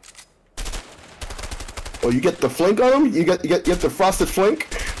 Oh, you get the flank on them? You get the frosted flank?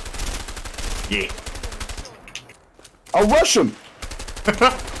 Yeah. I'll rush him!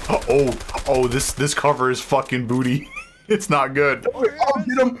 Oh, this cover is fucking booty. It's not good. Don't worry, I'll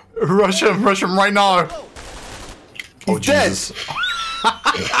get him! Rush him right now. He's dead. Jesus.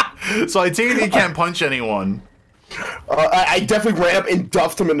 So I take it he can't punch anyone. I definitely ran up and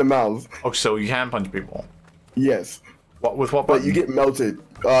duffed him in the mouth. Oh, so you can punch people. Yes. What with what But button? you get melted.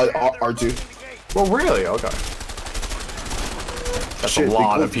 R2. Well, really? Okay. That's Shit, a they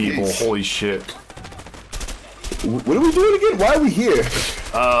lot closed of people. the gates. Holy shit. What are we doing again? Why are we here?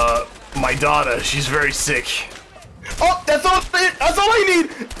 My daughter, she's very sick. Oh, that's all I need!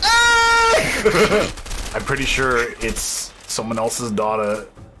 Ah! I'm pretty sure it's someone else's daughter.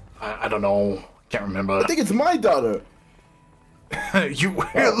 I don't know. Can't remember. I think it's my daughter. you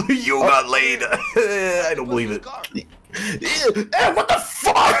got laid. I don't believe it. What the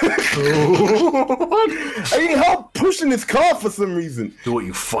fuck? I need help pushing this car for some reason. Do it,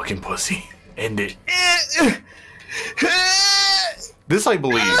 you fucking pussy. End it. This I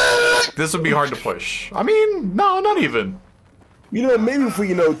believe. This would be hard to push. I mean, no, not even. You know, maybe if we,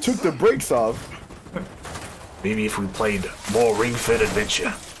 you know, took the brakes off. Maybe if we played more Ring Fit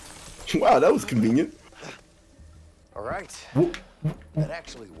Adventure. Wow, that was convenient. All right. That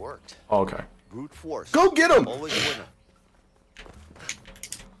actually worked. Oh, okay. Brute force. Go get him! Always a winner.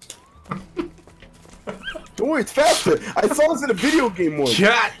 Don't worry, it's faster. I saw this in a video game once.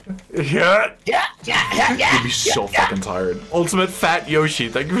 Cat! You'd be so fucking tired. Ultimate Fat Yoshi,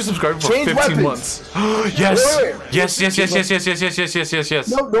 thank you for subscribing for Change 15 weapons. months. Yes! Wait. Yes.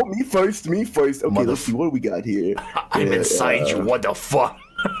 No, me first. Okay, let's see what we got here. I'm inside you, what the fuck?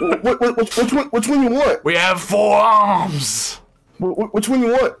 Which one you want? We have 4 arms! Which one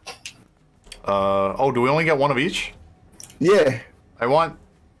you want? Oh, do we only get one of each? Yeah. I want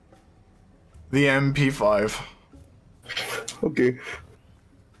the MP5. Okay.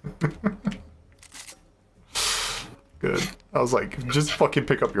 Good. I was like, just fucking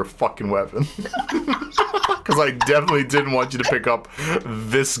pick up your fucking weapon. Because I definitely didn't want you to pick up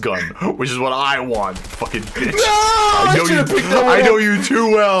this gun, which is what I want, fucking bitch. I know you too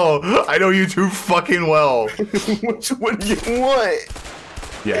well. I know you too fucking well. Which one do you want?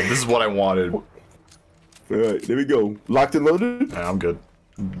 Yeah, this is what I wanted. Alright, there we go. Locked and loaded? Yeah, I'm good.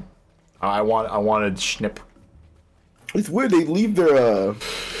 I wanted Schnip. It's weird they leave their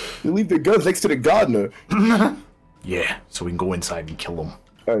guns next to the gardener. Yeah, so we can go inside and kill them.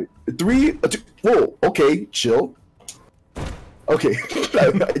 Alright. 3, 2. Whoa, okay, chill. Okay.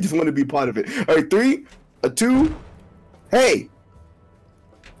 I just want to be part of it. Alright, 3, 2. Hey!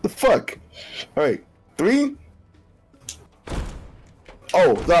 The fuck? Alright. 3.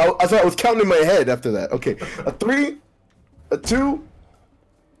 Oh, no, I thought I was counting in my head after that. Okay. A 3, a 2,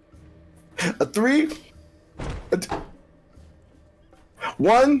 a 3, a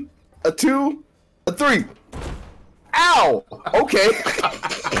 1, a 2, a 3. Ow! Okay.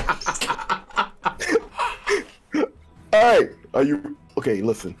 Alright. Are you okay,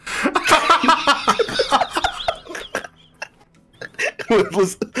 listen.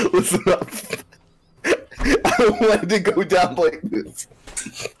 listen up. I don't want it to go down like this.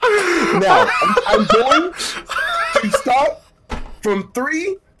 Now, I'm going to stop from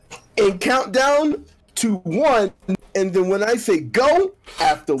 3 and count down to 1, and then when I say go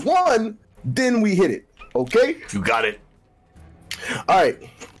after 1, then we hit it. Okay? You got it. Alright.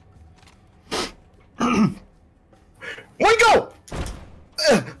 1 go!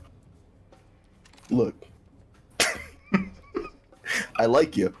 Look. I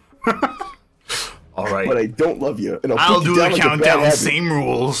like you. Alright. But I don't love you. And I'll do the like countdown. Same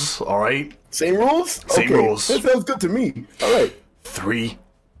rules. Alright? Same rules? Same okay. rules. That sounds good to me. Alright. 3,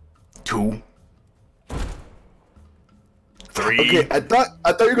 2, 3. Okay, I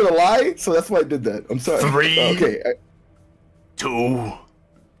thought you were gonna lie, so that's why I did that. I'm sorry. 3. Okay. 2,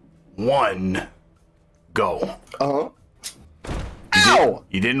 1, go. Uh-huh. Ow!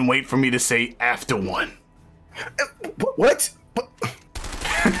 You didn't wait for me to say after 1. What?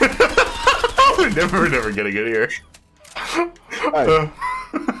 We're never gonna get here. Right.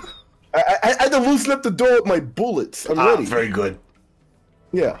 I had to loosen up the door with my bullets. I'm ready. Very good.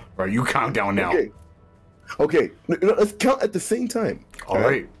 Yeah. Alright, you count down now. Okay. Okay. No, let's count at the same time.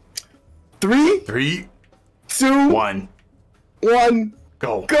 Alright. 3, 3, 2, 1,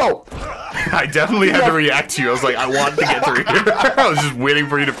 go. go. I definitely had to react to you. I was like, I wanted to get through here. I was just waiting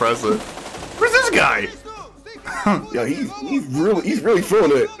for you to press it. Where's this guy? Yeah, he's really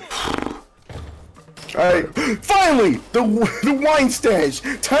feeling it. Alright, finally! The wine stash!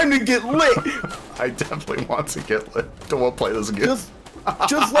 Time to get lit! I definitely want to get lit. Don't want to play this again.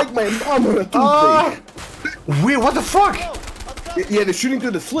 Just like my mom on a Tuesday. Wait, what the fuck? Yeah, they're shooting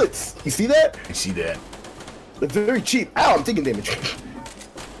through the slits. You see that? I see that. They're very cheap. Ow, I'm taking damage.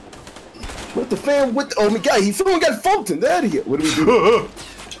 What the fan? What? Oh my god, someone got Fulton out of here. What do we do?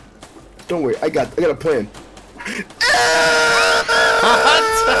 Don't worry, I got a plan.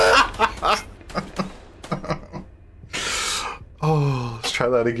 Oh, let's try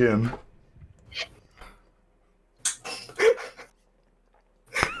that again.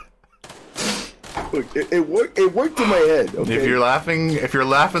 Look, it worked in my head. Okay? If you're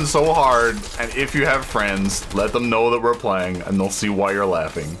laughing so hard, and if you have friends, let them know that we're playing, and they'll see why you're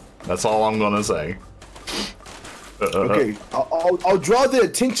laughing. That's all I'm gonna say. Okay, I'll draw their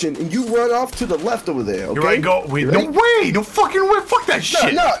attention, and you run off to the left over there. Okay? You're right. Go. Wait, no way. No fucking way. Fuck that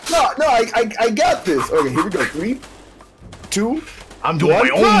shit. No. I got this. Okay, here we go. 3, 2. I'm doing my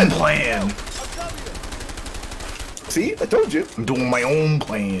own plan. See, I told you. I'm doing my own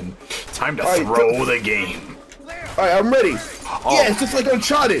plan. Time to throw the game. All right, I'm ready. Oh. Yeah, it's just like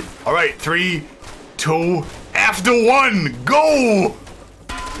Uncharted. All right, 3, 2, after 1, go.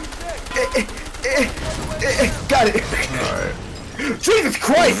 Got it. All right. Jesus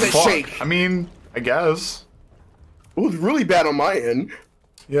Christ, that shake. I mean, I guess. It was really bad on my end.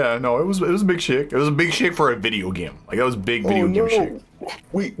 Yeah, no, it was a big shake. It was a big shake for a video game. Like that was big video game shake.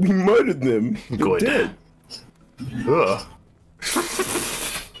 We murdered them. Good. Dead. Ugh.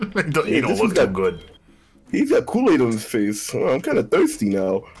 You don't look too good. He's got Kool-Aid on his face. Oh, I'm kind of thirsty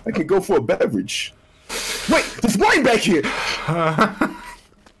now. I can go for a beverage. Wait, there's wine back here.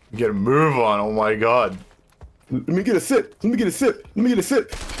 Get a move on. Oh my god. Let me get a sip.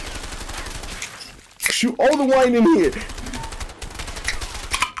 Shoot all the wine in here.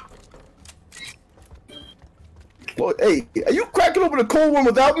 Well, hey, are you cracking open a cold one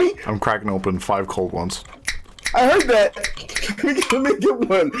without me? I'm cracking open 5 cold ones. I heard that. Let me get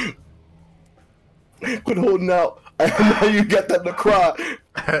one. Quit holding out. I know you got that LaCroix.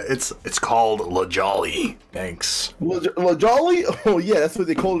 It's called La Jolly. Thanks. La Jolly? Oh yeah, that's what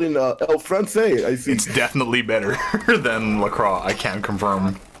they call it in El Francais. I see. It's definitely better than LaCroix. I can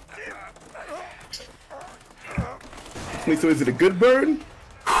confirm. Wait, so is it a good burn?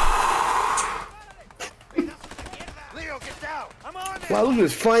 Leo, get down! I'm on it! Wow, look at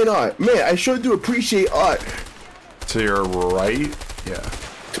this fine art. Man, I sure do appreciate art. To your right? Yeah.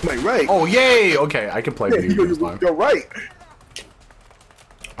 To my right. Oh, yay! Okay, I can play yeah, video games now. you're right.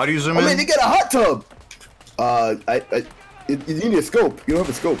 How do you zoom Oh in? man, they got a hot tub. You need a scope. You don't have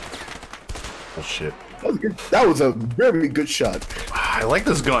a scope. Oh shit. That was good. That was a very good shot. I like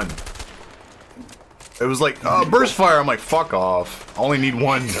this gun. It was like, burst fire. I'm like, fuck off. I only need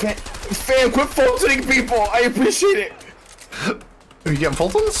one. Fam, quit Fultoning people. I appreciate it. Are you getting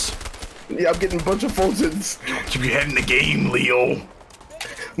Fultons? Yeah, I'm getting a bunch of Fultons. Keep your head in the game, Leo.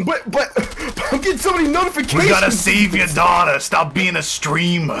 But I'm getting so many notifications. We gotta save your daughter. Stop being a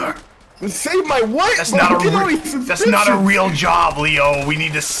streamer. Save my what? That's not a real job, Leo. We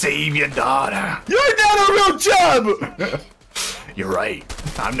need to save your daughter. You're not a real job. You're right.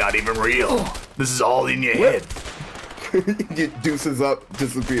 I'm not even real. This is all in your head. Get deuces up,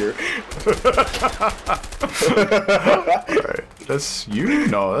 disappear. Alright. That's you?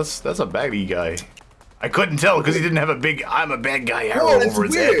 No, that's a baggy guy. I couldn't tell because he didn't have a big I'm a bad guy arrow that's over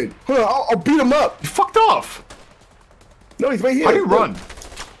his weird. head. Hold on, I'll beat him up. He fucked off. No, he's right here. How do you run?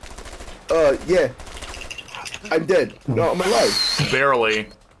 Yeah. I'm dead. No, I'm alive. Barely.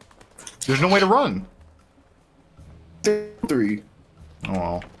 There's no way to run. 3. Oh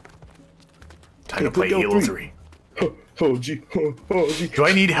well. Time to play Halo 3. Oh gee. Oh gee. Do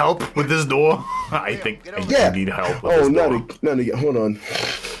I need help with this door? I think I do need help with this door. not again. Hold on.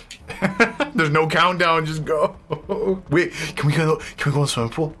 There's no countdown, just go. Wait, can we go in the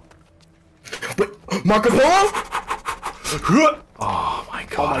swimming pool? But Marco Polo? Oh my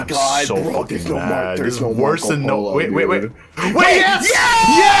god, God, I'm so bro, fucking mad. there's This is no worse Marco than no. Polo, Wait, dude. yes!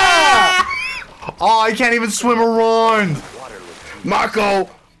 Yeah! Oh, I can't even swim around. Marco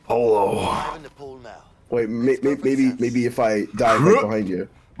Polo. In the pool now. Wait, maybe if I dive right behind you,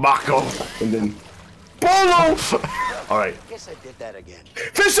 Marco. and then Polo! Alright, Guess I did that again.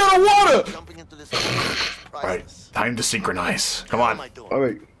 Fish out of water! Jumping into this. alright. Time to synchronize. Come What on. am I doing? All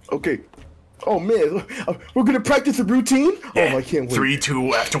right, okay. Oh man, we're gonna practice a routine. Yeah. Oh, I can't wait. 3,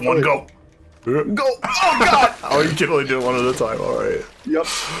 2, after 1, go. Go! Oh god! Oh, you can only do it one at a time. Alright. Yep.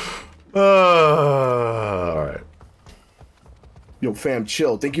 Alright. Yo, fam,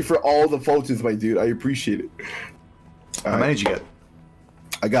 chill. Thank you for all the photos, my dude. I appreciate it. How many did you get?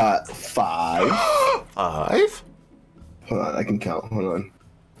 I got 5. 5? Hold on, I can count. Hold on.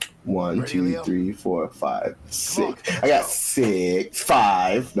 1, 2, Leo? 3, 4, 5, 6. I got 6,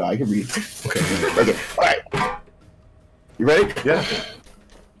 5. No, I can read. Okay. All right. You ready? Yeah.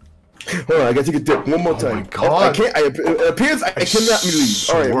 Hold on, I gotta take a dip one more time. my God. I can't. It appears I cannot leave.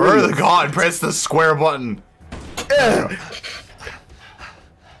 All right. Swear ready? to God, press the square button. Yeah.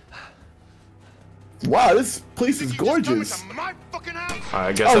 Wow, this place is gorgeous. My fucking house,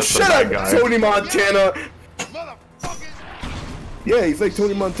 I guess Oh, that's the shut bad up, guy. Tony Montana. motherfuckers! Yeah, he's like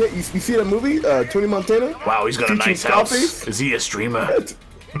Tony Montana. You see that movie, Tony Montana? Wow, he's got a Teaching nice house. Scarface? Is he a streamer?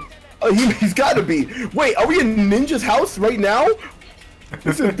 He's got to be. Wait, are we in Ninja's house right now?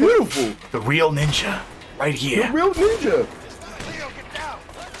 This is beautiful. The real ninja. Right here. Real ninja. Leo, get down!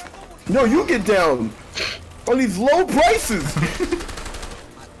 No, you get down on these low prices.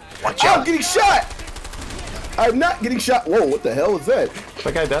 Watch I'm out. getting shot. I'm not getting shot. Whoa, what the hell is that?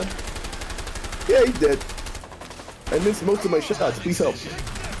 That guy dead? Yeah, he's dead. I missed most of my shots. Please help.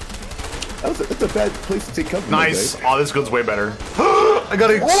 That's a bad place to take cover. Nice. Okay? Oh, this gun's way better. I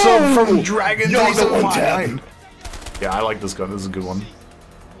got a sub from Dragon Yo, the 379. Yeah, I like this gun. This is a good one.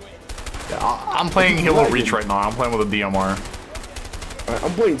 Yeah, I'm playing Halo Reach right now. I'm playing with a DMR. Alright,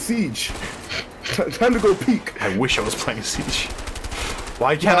 I'm playing Siege. Time to go peek. I wish I was playing Siege.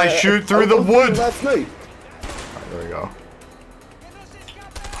 Why can't I shoot through the I was playing wood? last night. There we go.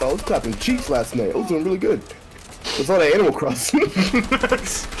 I was clapping cheeks last night. I was doing really good. That's all that Animal Crossing.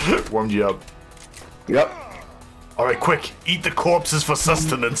 Warmed you up. Yep. Alright, quick. Eat the corpses for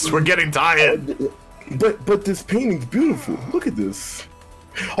sustenance. We're getting tired. But this painting's beautiful. Look at this.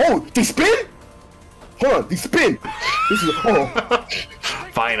 Oh, they spin? Hold on, they spin. This is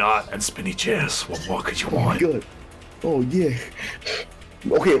Fine art and spinny chairs. What more could you my want? god. Oh yeah.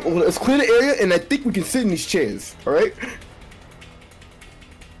 Okay, well, let's clear the area, and I think we can sit in these chairs. All right.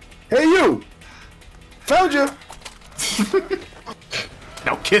 Hey you. Found you.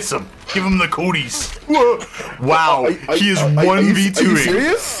 Now kiss him. Give him the cooties. Wow, he is Are you 1v2ing.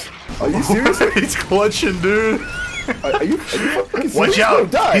 serious? Are you serious? He's clutching, dude. Are you fucking serious? Watch You're out. gonna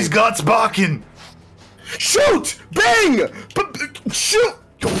die. He's God's barking. Shoot! Bang! Shoot!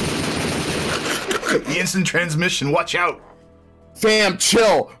 The instant transmission. Watch out. Fam,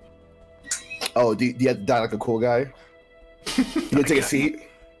 chill. Oh, do you have to die like a cool guy? You gonna take a seat?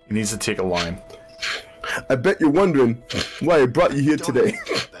 He needs to take a line. I bet you're wondering why I brought you here today.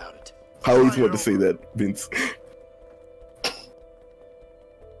 About it. I always wanted to say that, Vince.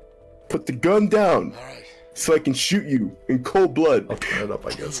 Put the gun down All right. so I can shoot you in cold blood. I'll turn it up,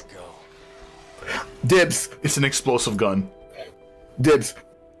 I guess. Go. Dibs. It's an explosive gun. Dibs.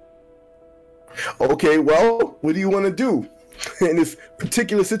 Okay, well, what do you want to do in this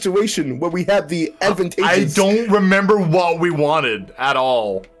particular situation where we have the I advantageous... don't remember what we wanted at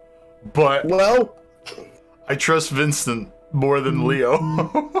all, but Well, I trust Vincent more than Leo.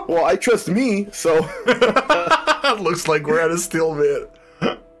 well, I trust me, so... Looks like we're at a stalemate.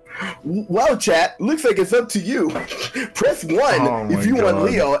 Well, chat, looks like it's up to you. Press 1 Oh if my you want God.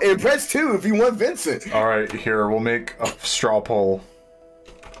 Leo, and press 2 if you want Vincent. All right, here we'll make a straw poll.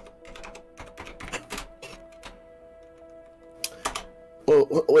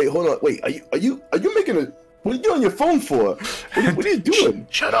 Oh, wait, hold on. Wait, are you making a... What are you on your phone for? What are you doing?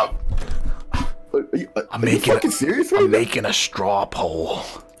 Shut up! Are you fucking serious right now? making a straw poll.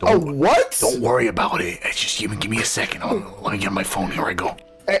 Oh, what? Don't worry about it. It's just give me a second. Let me get my phone. Here I go.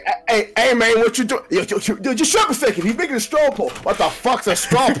 Hey, man, what you doing? Yo, just shut up a second. He's making a straw poll. What the fuck's a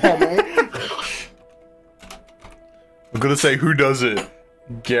straw poll, man? I'm gonna say who does it,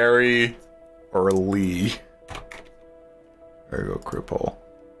 Gary or Lee. There you go, crew poll.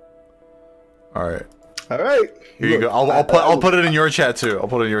 All right, All right. here you go. I'll put it in your chat too. I'll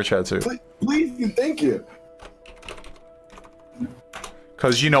put it in your chat too. Please and thank you.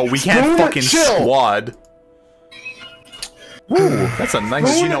 Cause you know we can't Spoon, fucking chill. squad. Ooh, that's a nice.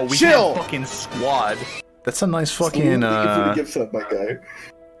 Spoon, You know we chill. can't fucking squad. That's a nice fucking Thank you for the gifts up, my guy.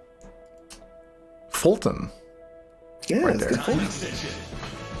 Fulton. Yeah, Right it's there. good fun.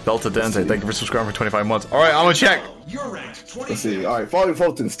 Delta Dente, thank you for subscribing for 25 months. All right, I'm gonna check. Let's see. All right, following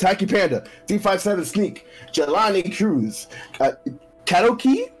Fultons: Tacky Panda, D57 Sneak, Jelani Cruz,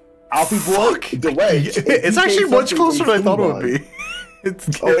 Kadoki, Alfie Boy, The Wedge. It's actually much closer than I thought it would be.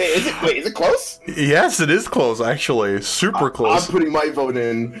 It's, Oh, wait, is it close? yes, it is close actually. Super I'm close. putting my vote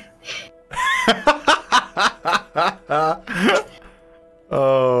in.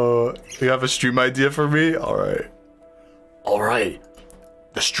 Oh, you have a stream idea for me? All right. All right.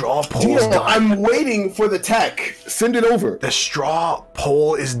 The straw poll is Dino, done. I'm waiting for the tech. Send it over. The straw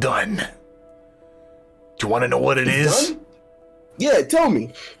poll is done. Do you want to know what it is? Done? Yeah, tell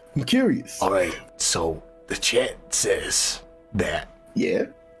me. I'm curious. All right. So the chat says that Yeah,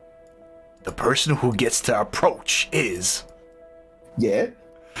 the person who gets to approach is yeah.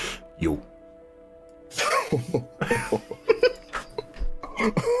 you.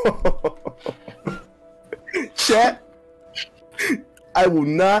 Chat, I will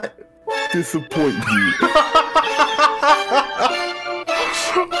not disappoint you.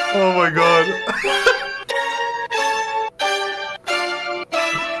 Oh my god.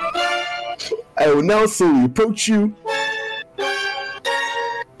 I will now slowly approach you.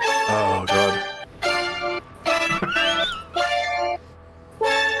 Oh god.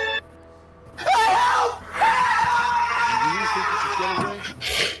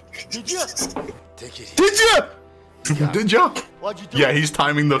 Did you? Take it. Did you? Did ya? Why'd you do Yeah, it? he's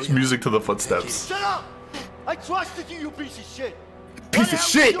timing the music to the footsteps. Shut up! I trusted you, you piece of shit. Piece Why of the hell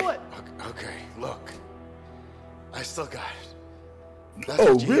shit. did you do it? Okay, look. I still got it. That's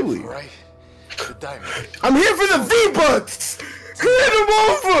Oh, what you're here really? for, right? The diamond. I'm here for the V-Bucks! Hand them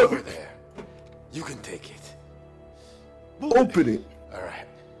Over over! there. You can take it. Open it. Alright.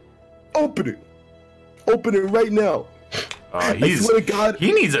 Open it. Open it right now. I swear to God.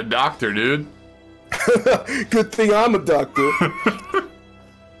 He needs a doctor, dude. Good thing I'm a doctor.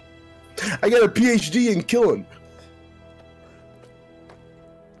 I got a PhD in killing.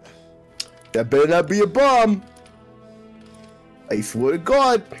 That better not be a bomb. I swear to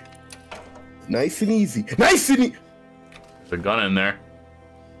God. Nice and easy. Nice and easy. There's a gun in there.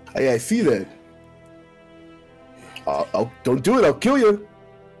 Hey, I see that. Don't do it. I'll kill you.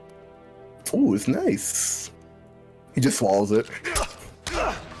 Ooh, it's nice. He just swallows it.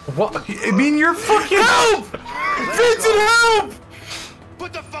 What? I mean, you're fucking Help! Vincent, help!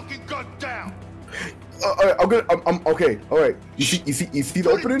 Put the fucking gun down! Alright, I'm okay. All right. You see the Put it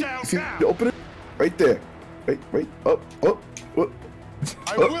opening? down You see now. the opening? Right there. Right. Up.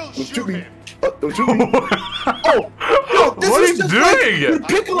 I will shoot him. Don't shoot me. Oh, no, this What is are you just doing? Like when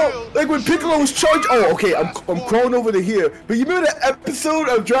Piccolo, when Piccolo was charged. Oh, okay. I'm crawling over to here. But you remember that episode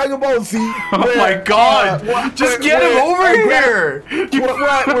of Dragon Ball Z? Oh my god! Just get him over here!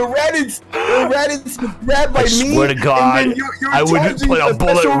 Where Raditz was grabbed by me. Swear to God, and then you're I would charging put a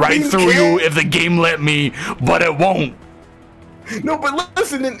bullet special right beam through cannon. you if the game let me, but it won't. No, but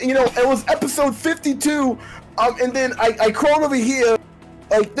listen, you know, it was episode 52, and then I crawled over here,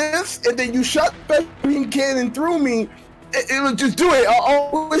 like this, and then you shot the green cannon through me. It was just do it. I'll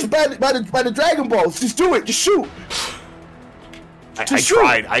always by the Dragon Balls. Just do it. Just shoot. I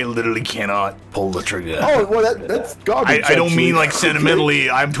tried. I literally cannot pull the trigger. Oh, well, that's garbage. I don't mean like sentimentally.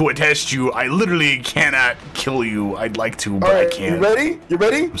 I'm to attest you. I literally cannot kill you. I'd like to, but I can't. You ready? You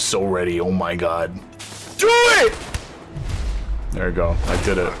ready? I'm so ready. Oh my god. Do it! There you go. I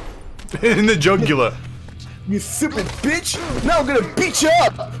did it. In the jugular. You stupid bitch! Now I'm gonna beat you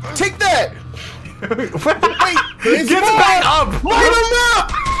up! Take that! Wait! Get back up! Light him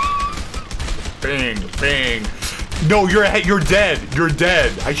up! Bang, bang. No, you're dead. You're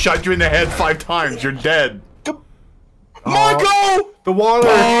dead. I shot you in the head 5 times. You're dead. Marco! The water.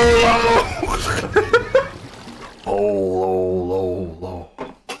 Low.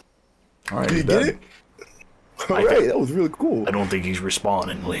 All right, Did you get it? All right, that was really cool. I don't think he's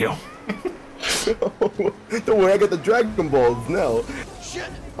respawning, Leo. Don't worry, I got the Dragon Balls now. Shit!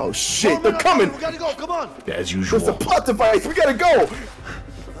 Oh shit, they're coming! We gotta go, come on! As usual. There's a plot device, we gotta go!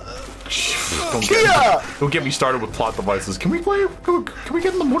 Don't get me started with plot devices. Can we play? Can we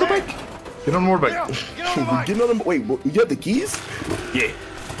get on the motorbike? Get on the motorbike. Get on the line. Get on the, wait, you have the keys? Yeah.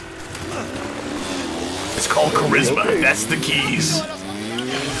 It's called charisma. Okay. That's the keys.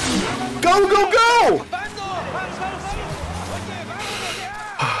 Go, go, go!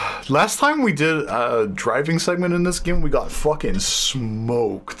 Last time we did a driving segment in this game, we got fucking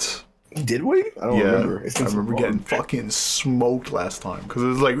smoked. Did we? I don't remember. I remember getting fucking smoked last time because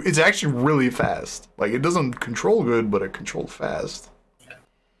it's like it's actually really fast. Like it doesn't control good, but it controlled fast.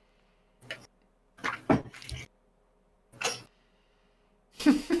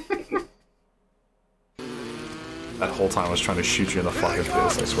 That whole time I was trying to shoot you in the fucking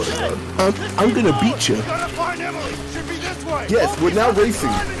face. I swear to God. I'm gonna beat you. Gotta find Emily. Should be this way. Yes, we're now racing.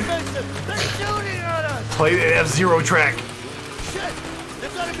 They're shooting at us. Play the F-Zero track. Shit.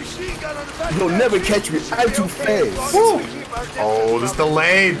 They've got a machine gun on the back. You'll never catch me. I'm too fast. Oh, this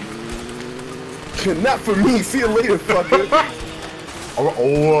delayed. Not for me. See you later, fucker.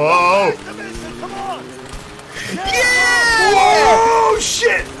 Oh, Come on. Yeah! whoa,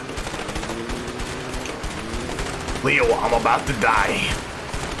 shit. Leo, I'm about to die.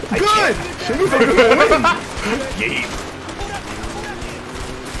 Good! That means I'm gonna win. Yeah.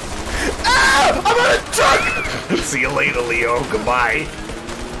 Ah! I'm on a truck! See you later, Leo. Goodbye.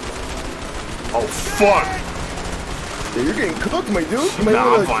 Oh, fuck. Yeah, you're getting cooked, my dude. You might Nah,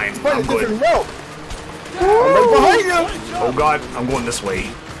 wanna I'm fine. find I'm a good. different route. I'm right behind you. Oh, God. I'm going this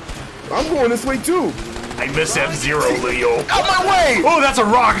way. I'm going this way, too. I miss F-Zero, Leo. Out my way! Oh, that's a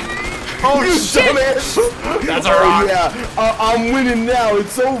rock. Oh, You shit. dumbass! That's a rock. Oh, yeah. I'm winning now.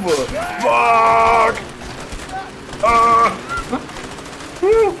 It's over. Fuck.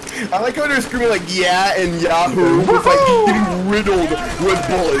 I like how they're screaming like yeah and Yahoo with like getting riddled with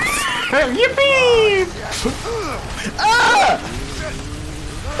bullets. Yippee! Ah!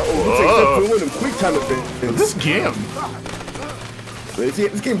 Oh, looks like they're doing them quick time events. This game.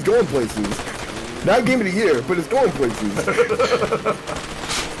 This game's going places. Not game of the year, but it's going places.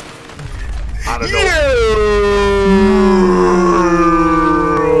 I don't Yeah!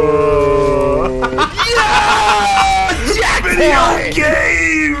 Video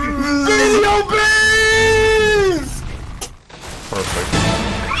game! Video games! Perfect.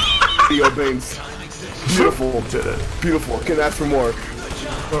 Video games. Beautiful. Did it. Beautiful. Can't ask for more.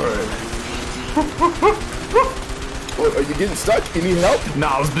 Alright. Oh, are you getting stuck? You need help?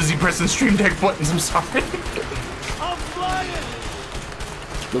 Nah, I was busy pressing stream deck buttons. I'm sorry. I'm flying.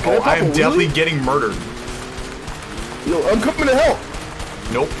 Yo, can Oh, pop I a am wheelie? definitely getting murdered. Yo, I'm coming to help.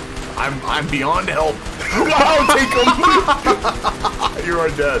 Nope. I'm beyond help. I'll take him. You are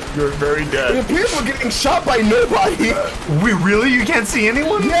dead. You're very It dead. appears we're getting shot by nobody. We really? You can't see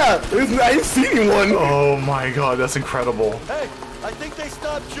anyone? Yeah, I didn't see anyone. Oh my god, that's incredible. Hey, I think they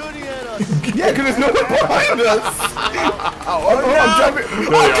stopped shooting at us. Yeah, because there's no one behind us. Oh, no. I'm driving.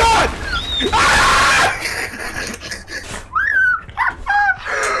 There Oh, you God!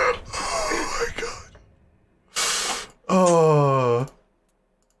 Oh.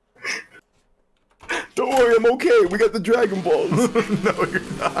 Don't worry, I'm okay. We got the Dragon Balls. No, you're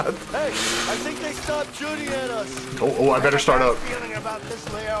not. Hey, I think they stopped shooting at us. Oh, I better start up. Feeling about this,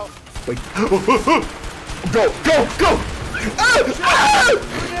 Leo. Go, go, go! Ah! Ah!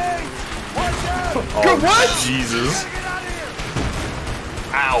 Grenade. Watch out. Oh, Go, what? Jesus. Get out of here.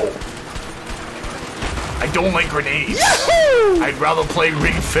 Ow. I don't like grenades. Yahoo! I'd rather play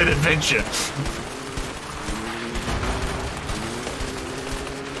Ring Fit Adventure.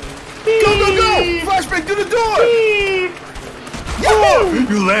 Go, go, go! Flashback to the door! Yahoo!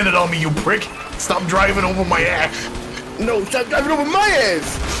 You landed on me, you prick. Stop driving over my ass. No, stop driving over my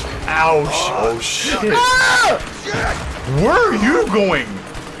ass! Ouch! Oh shit! Ah! Where are you going?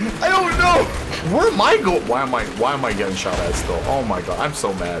 I don't know! Where am I going? Why am I getting shot at still? Oh my god, I'm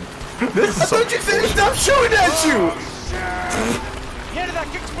so mad. This is I thought you said stop shooting at you!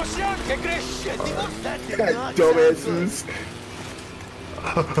 God, dumbasses.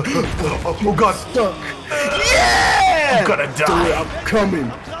 Oh god. Stuck. Yeah! I'm gonna die. I'm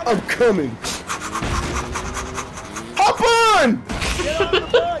coming. I'm coming. Hop on!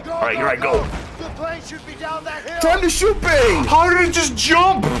 Alright, here I go. The plane should be down that hill. Time to shoot bang! How did it just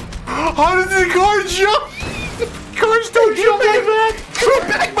jump? How did the car jump? Cars don't jump like that. Shoot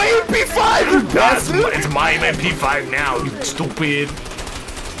back my MP5, you bastard! It's my MP5 now, you stupid.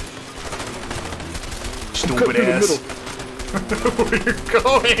 Stupid ass. Where you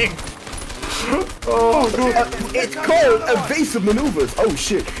going? Oh, It's called evasive maneuvers. Oh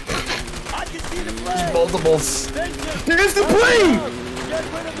shit. multiples. There's the plane!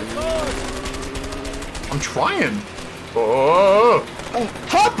 I'm trying. Oh.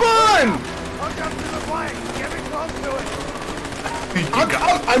 Hop on! Hook up to the plane. Get me close to it.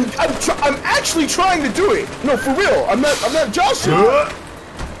 I'm actually trying to do it. No, for real. I'm not joshing.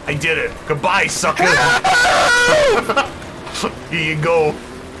 I did it. Goodbye, sucker. Here you go.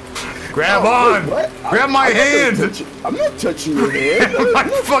 Grab on. What? Grab my hand. I'm not touching your hand. My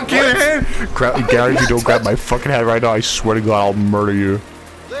fucking hand. Gary, if you don't grab my fucking hand right now, I swear to God, I'll murder you.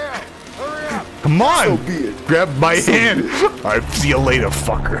 There. Hurry up. Come on. So be it. Grab my hand. All right, see you later,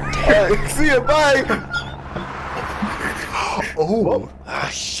 fucker. Alright, see you, bye. Oh. Ah,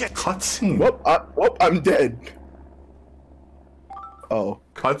 shit. Cutscene. Whoop, I'm dead. Oh.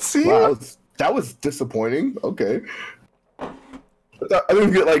 Cutscene? Wow, that was disappointing. Okay. I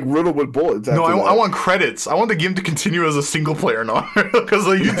didn't get like riddled with bullets. No, after I that. want credits. I want the game to continue as a single player now. Because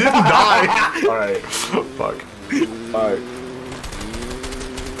like, you didn't die. Alright. Fuck. Alright.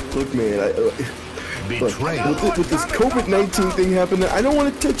 Look, man. Betrayal. With this COVID-19 thing happening, I don't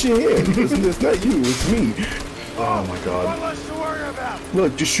want to touch your hand. It's not you, it's me. Oh my god. One less to worry about.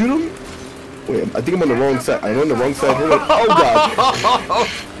 Look, just shoot him. Wait, I think I'm on the wrong side. I'm on the wrong side here. Oh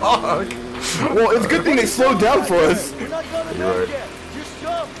god. Well, it's a good thing they slowed down for us. We're not gonna You're know right. yet. Just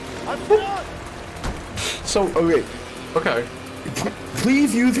jump. I'm done. So, Okay, okay.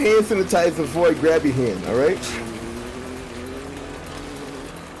 please use hand sanitizer before I grab your hand, alright?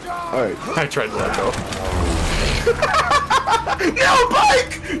 Alright. I tried to let go. No,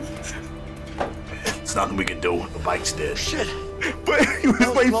 bike! There's nothing we can do. The bike's dead. Shit. But he was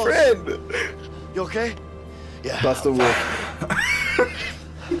my close. friend. You okay? Yeah. Buster Wolf.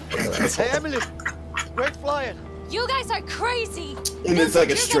 Hey, Emily. Great flying. You guys are crazy. And it's like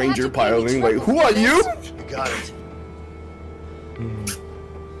a stranger piloting. Like, who are you? You got it.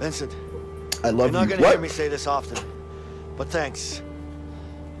 Vincent, I you're love not you. gonna hear What? me say this often, but thanks.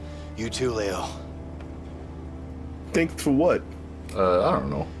 You too, Leo. Thanks for what? I don't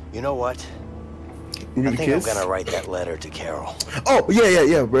know. You know what? We're I gonna think kiss? I'm gonna write that letter to Carol. Oh,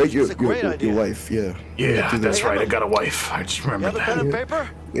 yeah, right? Your, It's a great your, idea. your wife, yeah. Yeah, do that. that's right. I got a wife. I just You remembered have a pen that. and paper?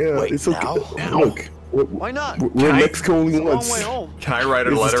 Yeah, Wait, it's okay. now? Look, Why not? we're Can in I- Mexico only It's a long once. way home. Can I write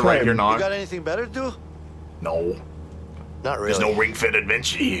a This is letter right time. here, You Nog? got anything better to do? No. Not really. There's no Ring Fit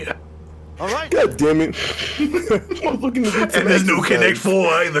Adventure here. All right. God damn it. I'm looking to get some And there's no exercise. Connect 4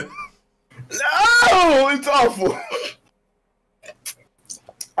 either. No, it's awful.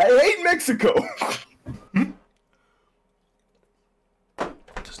 I hate Mexico.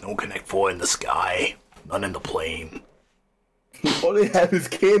 There's no Connect 4 in the sky. None in the plane. All they have is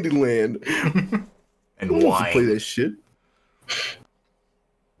Candyland. And Who wants to play wine. that shit?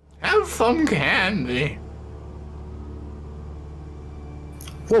 Have some candy.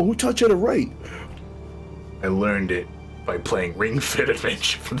 Whoa, who taught you how to write? I learned it by playing Ring Fit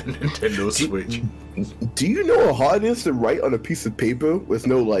Adventure for the Nintendo Switch. Do you know how hard it is to write on a piece of paper with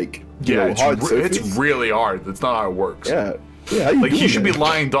no, like, you know, hard surface? it's really hard. That's not how it works. Yeah. Yeah, how you Like, he doing should be that?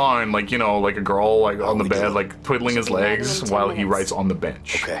 lying down, like, you know, like a girl, like, on the we bed, doing? like, twiddling his legs in 10 while he minutes. writes on the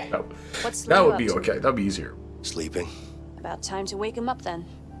bench. Okay. What's That Leo would be up to? okay. That'd be easier. Sleeping? About time to wake him up then.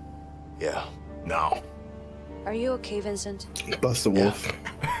 Yeah. No. Are you okay, Vincent? Buster Wolf.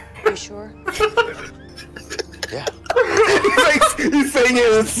 You sure? Yeah. He's saying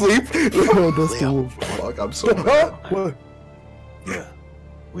it in his sleep. Oh, Buster Leo. Wolf. Fuck, I'm so Huh? mad. What? Yeah.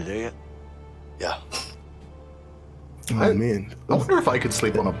 We there yet? Yeah. Oh, man. I wonder if I could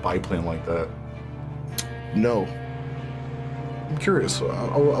sleep on a biplane like that. No. I'm curious.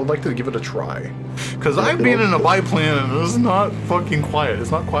 I would like to give it a try. Because I've been in a biplane and it's not fucking quiet.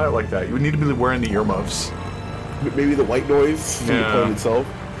 It's not quiet like that. You would need to be wearing the earmuffs. Maybe the white noise from the Yeah. plane itself.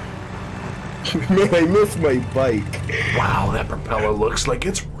 Man, I missed my bike. Wow, that propeller looks like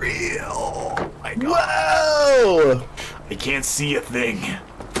it's real. Oh my God. Wow! I can't see a thing.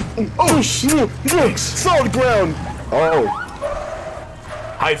 Oh, shit! Solid ground! Oh.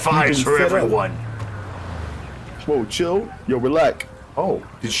 High fives You for can set up. everyone. Whoa, chill. Yo, relax. Oh,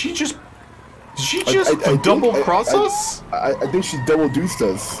 did she just I think- double cross us? I think she double deuced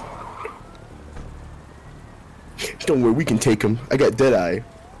us. Don't worry, we can take him. I got Deadeye.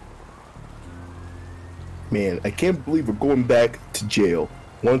 Man, I can't believe we're going back to jail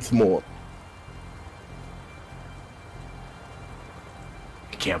once more.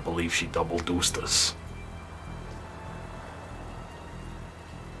 I can't believe she double deuced us.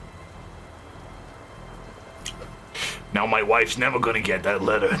 Now my wife's never gonna get that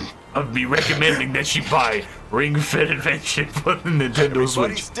letter of me recommending that she buy Ring Fit Adventure for the Nintendo Everybody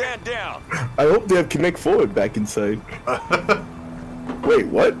Switch. stand down. I hope they have Connect Forward back inside. Wait,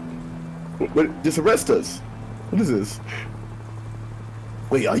 what? What? Just arrest us. What is this?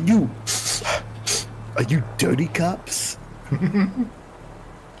 Wait, are you dirty cops? I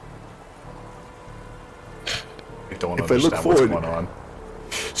don't If I look understand what's forward- going on.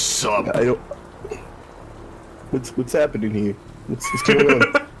 Sup? I don't. What's happening here? What's going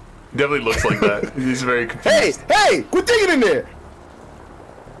on? Definitely looks like that. He's very confused. Hey! Quit digging in there!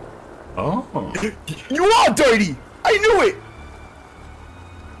 Oh. You are dirty! I knew it!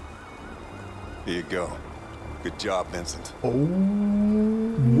 Here you go. Good job, Vincent.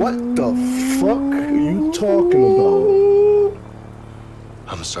 What the fuck are you talking about?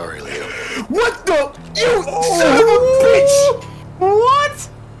 I'm sorry, Leo. What the? You son of a bitch! What?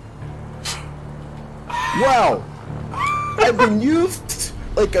 Wow. I've been used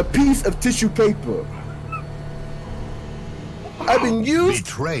like a piece of tissue paper. I've been used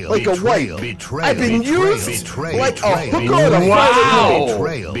Betrayal. like a Betrayal. wipe. Betrayal. I've been Betrayal. used Betrayal. like a Betrayal. hooker on a Wow. private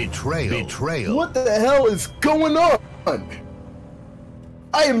road. Betrayal. Betrayal. What the hell is going on?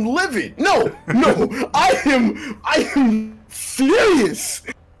 I am livid. No, I am furious.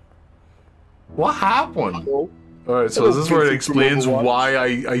 What happened? Alright, so is this where it explains why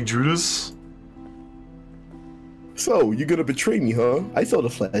I drew this? So, you're gonna betray me, huh? I saw the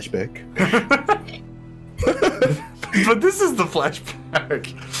flashback. But this is the flashback.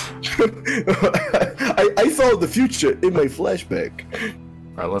 I saw the future in my flashback.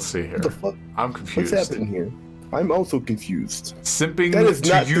 Alright, let's see here. What the fuck? I'm confused. What's happening here? I'm also confused. Simping That is to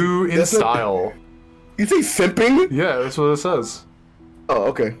not you the- in that's not- style. You say simping? Yeah, that's what it says. Oh,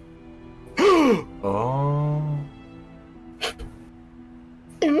 okay. Oh.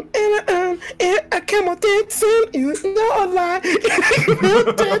 I come on dancing, it's not a lie.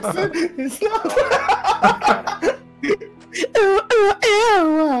 Dancing, it's not a lie.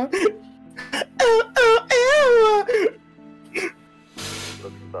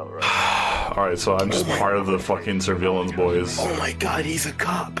 Alright, so I'm just part of the fucking surveillance boys. Oh my god, he's a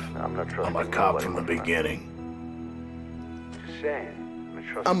cop. I'm a cop from the beginning.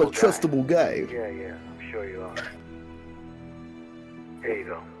 I'm a trustable guy. Yeah, I'm sure you are. Here you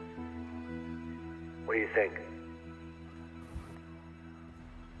go. What do you think?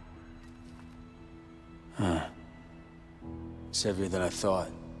 It's heavier than I thought.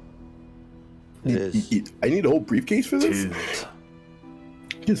 I need a whole briefcase for this? Dude.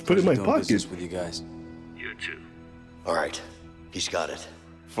 Just put it in my Doing pocket. business with you guys. You too. All right, he's got it.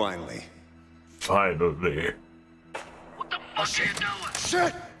 Finally. Finally. What the fuck are you doing?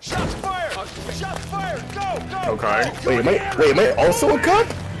 Shit! Shots fired! Shots fired! Go! Okay. Wait, am I also a cop?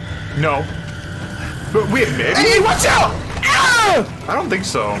 No. But wait, maybe? Hey, watch out! Ah! I don't think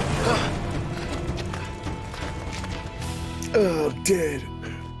so. Oh, I'm dead.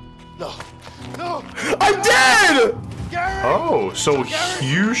 No! I'm dead! Gary! Oh, so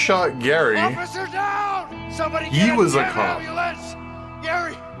you shot Gary. Officer down! Somebody He get a was a damn cop. ambulance!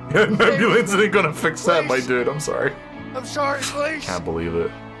 Gary! An ambulance ain't gonna fix that, my Please. dude. I'm sorry. I'm sorry, please! Can't believe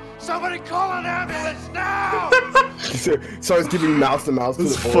it. Somebody call an ambulance now! Starts giving mouth to mouth to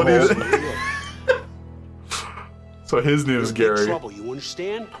It's the funny whole- that- So his name is Gary. Trouble, you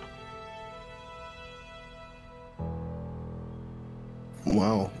understand?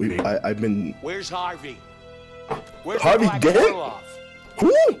 Wow, I've been. Where's Harvey? Where's Harvey the Black Dent? Orloff?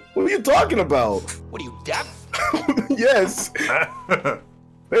 Who? What are you talking about? What are you, deaf? Yes.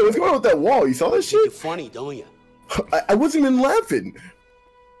 Hey, what's going on with that wall? You saw that You're shit? funny, don't you? I wasn't even laughing.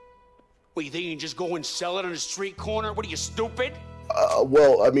 What, you think you can just go and sell it on a street corner? What are you, stupid?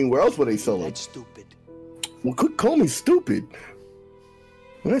 Well, I mean, where else would they sell it? That's stupid. Well, quit calling me stupid.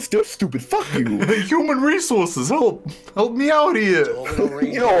 Well, that's still stupid. Fuck you. Human resources, help me out here. Over the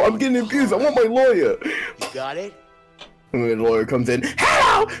ring. Yo, I'm getting abused. I want my lawyer. You got it? And the lawyer comes in.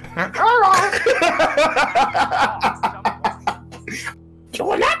 Hello! You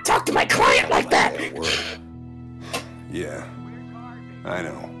will not talk to my client like that! Yeah, I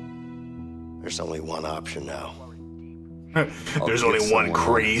know. There's only one option now. There's only one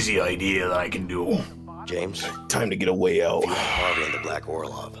crazy idea that I can do. James, time to get a way out. Harvey and the Black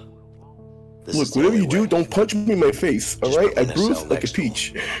Orlov. Look, whatever you do, don't punch me in my face, alright? I bruise like a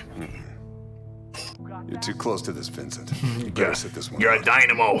peach. You're too close to this, Vincent. You better sit this one. You're a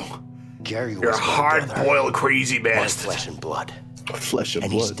dynamo. Gary You're a was my hard-boiled, crazy brother. My bastard. flesh and blood. Flesh and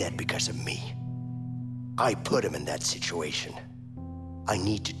And blood. he's dead because of me. I put him in that situation. I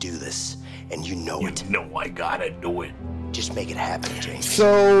need to do this, and you know it. No, I gotta do it. Just make it happen, James.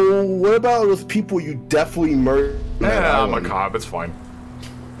 So, what about those people you definitely murdered? Yeah, I'm a cop. It's fine.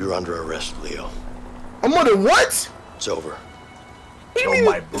 You're under arrest, Leo. I'm under what? It's over. What do you Oh, mean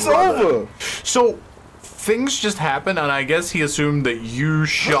my it's brother. over? So, things just happened, and I guess he assumed that you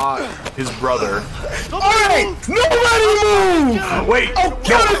shot his brother. Alright! Nobody move! Wait! Oh,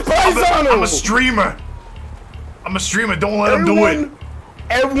 kill this paisano! I'm a streamer! I'm a streamer, don't let him do it!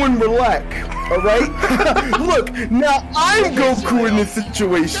 Everyone relax, alright? Look, now I'm Goku in this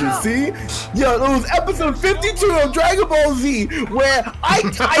situation, see? Yo, it was episode 52 of Dragon Ball Z where I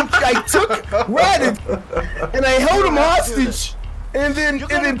took Raditz and I held him hostage and then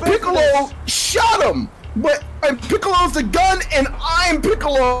Piccolo shot him. But Piccolo's the gun and I'm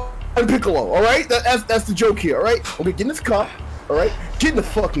Piccolo. I'm Piccolo, alright? That's the joke here, alright? Okay, get in this car, alright? Get in the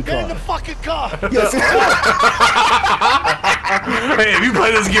fucking car. Get in the fucking car! Yes. Hey, have you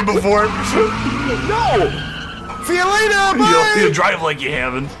played this game before? No! See you later, bye! You drive like you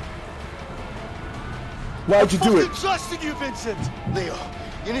haven't. Why'd you do it? I'm trusting you, Vincent! Leo,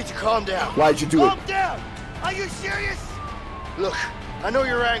 you need to calm down. Why'd you do it? Calm down! Are you serious? Look, I know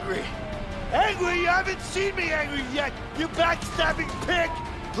you're angry. Angry? You haven't seen me angry yet, you backstabbing pig!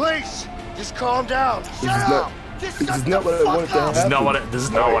 Please, just calm down. Shut is up! not- Just This shut is the not what I fuck wanted to up! happen. This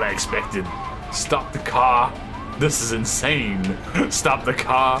is not what I expected. Stop the car. This is insane. Stop the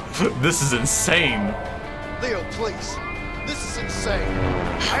car. This is insane. Leo, please. This is insane.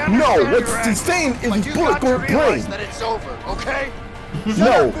 I No, understand what's you're angry, insane is but his you bullet got to going realize brain. that it's over, okay?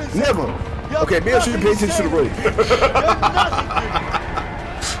 No, never. Okay, maybe I should pay attention to the road.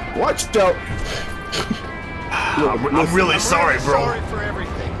 Watch out. I'm really sorry, bro. Sorry for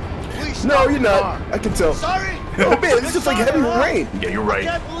everything. Please No, stop you're the not. car. I can tell. Sorry? Oh man, it's just like heavy rain. Yeah, you're I right.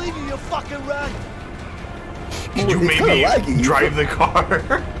 can't believe you, you're fucking right. Could you It's kinda maybe laggy. drive the car?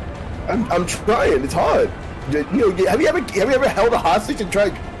 I'm trying. It's hard. You know, have you ever held a hostage and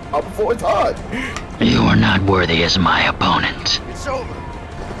tried out before? It's hard. You are not worthy as my opponent. It's over.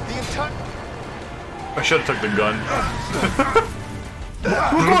 The entire... I should have took the gun.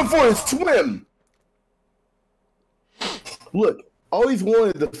 We're going for a swim. Look, always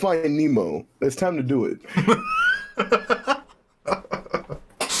wanted to find Nemo. It's time to do it.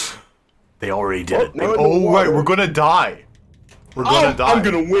 They already did it. now in the Oh, right, water. we're gonna die. We're gonna die. I'm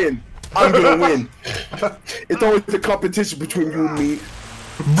gonna win. I'm gonna win. It's always a competition between you and me.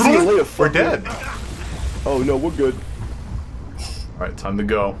 See you later, We're fucker. dead. Oh no, we're good. Alright, time to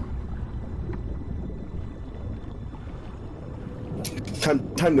go.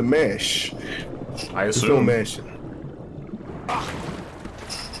 Time to mash. I There's no assume. mashing.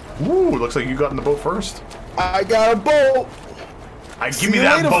 Ooh, looks like you got in the boat first. I got a boat. Give See me you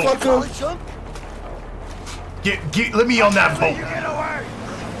that later, boat. fucker. Let me on that boat.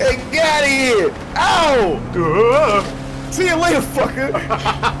 Hey, get out of here! Ow! See you later, fucker.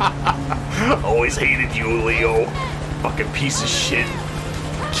 Always hated you, Leo. Fucking piece of shit.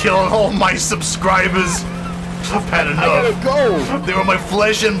 Killing all my subscribers. I've had I gotta enough. go. They were my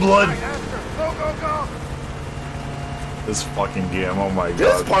flesh and blood. Go, go, go! This fucking game, oh my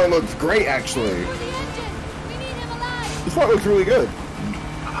This god. part looks great, actually. This part looks really good.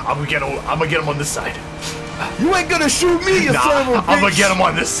 I'm gonna get him on this side. You ain't gonna shoot me, you son of a bitch. I'm gonna get him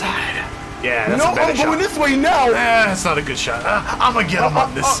on this side. Yeah, that's No, a better I'm shot. going this way now. That's not a good shot. I'm gonna get him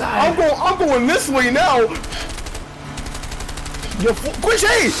on this side. I'm going this way now. Yo, quit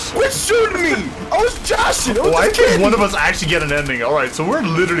shooting me! I was joshing. I was Why just can't kidding. one of us actually get an ending? Alright, so we're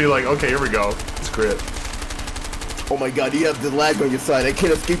literally like, okay, here we go. It's great. Oh my god, you have the lag on your side. I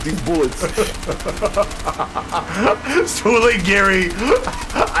can't escape these bullets. It's too late, Gary.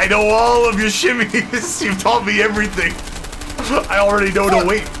 I know all of your shimmies. You've taught me everything. I already know to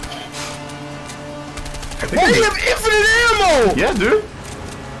wait. Why do you have infinite ammo? Yeah, dude.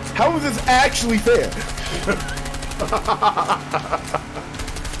 How is this actually fair?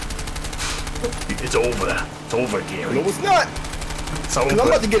 It's over. It's over, Gary. No, it's not. So I'm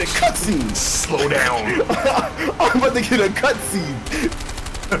about to get a cutscene. Slow down. I'm about to get a cutscene.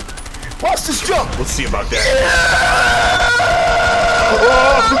 Watch this jump. Let's see about that.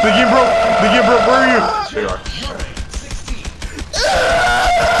 Oh, the game broke. The game broke. Where are you? There you are.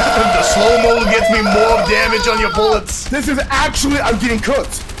 The slow-mo gets me more damage on your bullets. This is actually, I'm getting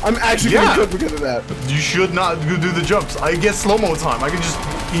cooked. I'm actually getting cooked because of that. You should not do the jumps. I get slow-mo time. I can just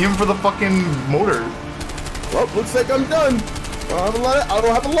aim for the fucking motor. Well, looks like I'm done. I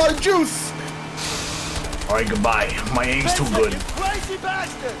don't have a lot of juice. Alright, goodbye. My aim's too good. Crazy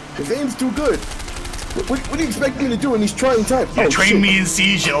bastard! His aim's too good. What do you expect me to do in these trying times? You train me in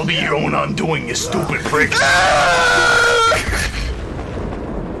Siege, and I'll be your own undoing, you stupid prick.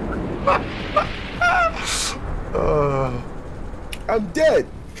 I'm dead.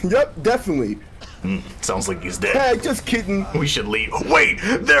 Yep, definitely. Sounds like he's dead. Hey, just kidding. We should leave. Wait,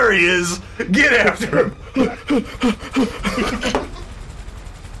 there he is. Get after him.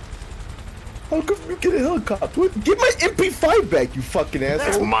 How come you get a helicopter? Get my MP5 back, you fucking asshole.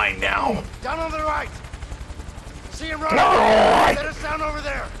 That's mine now. Down on the right. See him running. Set us down over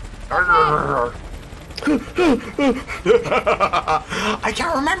there. I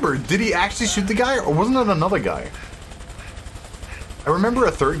can't remember. Did he actually shoot the guy, or wasn't it another guy? I remember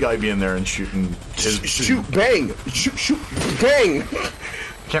a third guy being there and shooting. Shoot, bang! Shoot, bang!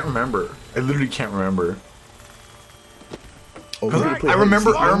 Can't remember. I literally can't remember. Oh, I remember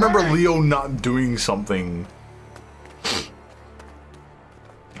Leo not doing something.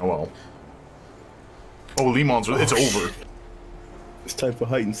 Oh well. Oh, Lemon's. It's over. It's time for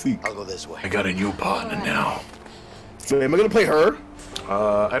hide and seek. I'll go this way. I got a new partner now. So am I gonna play her?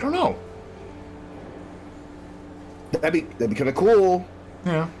 I don't know. That'd be kind of cool.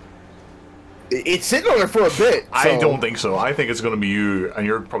 Yeah. It's sitting on her for a bit. So. I don't think so. I think it's gonna be you, and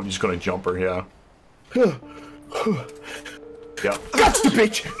you're probably just gonna jump her. Yeah. Yeah. Gotcha,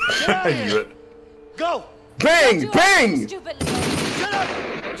 bitch. I knew it. Go. Bang! Bang! Stupid. Get up.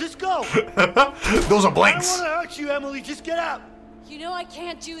 Just go. Those are I blanks. don't want to hurt you, Emily. Just get out. You know I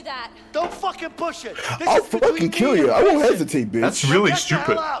can't do that. Don't fucking push it. This I'll is between fucking me kill and you. I won't Vincent. hesitate, bitch. That's really Get the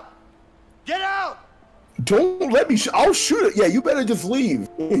stupid. hell out. Get out. Don't let me. I'll shoot it. Yeah, you better just leave.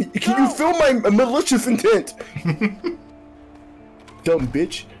 Can you feel my malicious intent? Dumb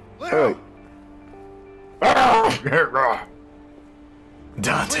bitch. All right.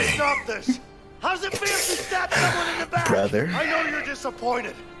 Dante. Please stop this. How's it feel to stab someone in the back? Brother. I know you're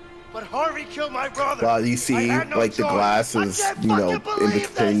disappointed, but Harvey killed my brother. Wow, you see, I had no like the choice. glasses, I can't you know, fucking in believe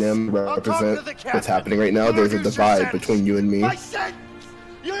between this. them I'll talk to represent the captain. what's happening right now. You There's a reduce your divide sentence. between you and me. My sentence.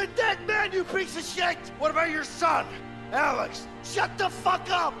 You're a dead man, you piece of shit. What about your son, Alex? Shut the fuck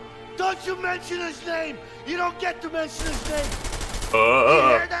up. Don't you mention his name. You don't get to mention his name. You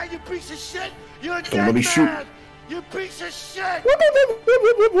hear that, you piece of shit? You're a dead let me man. shoot. You piece of shit.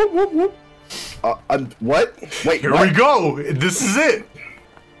 What? Wait, Here what? we go. This is it.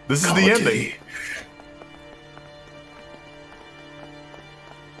 This is the ending.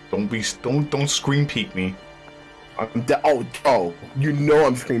 Don't scream peek me. Oh, you know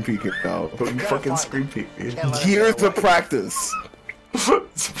I'm screen peeking now. Don't fucking scream peek me. Years of practice.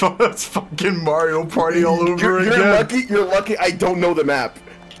 It's fucking Mario Party all over You're again. You're lucky I don't know the map.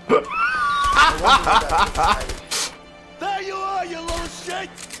 There you are, you little shit.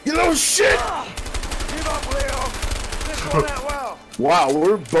 You little shit! Give up, Leo. This won't end well. Wow,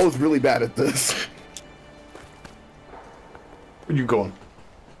 we're both really bad at this. Where you going?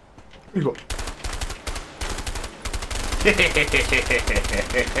 Where you going?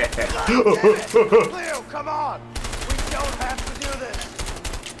 Leo, come on. We don't have to do this.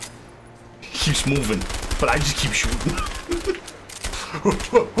 He keeps moving, but I just keep shooting.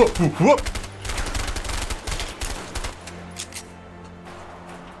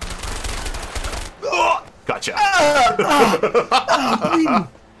 Gotcha.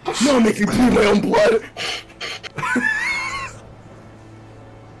 No, make me bleed my own blood.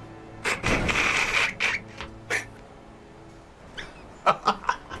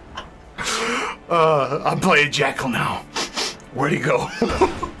 I'm playing Jackal now. Where'd he go?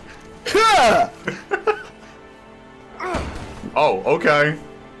 Oh, okay.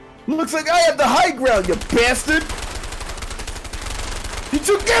 Looks like I have the high ground, you bastard! You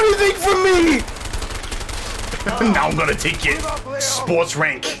took everything from me! Now I'm gonna take it. Sports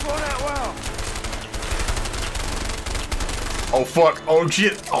rank. This won't end well. Oh fuck. Oh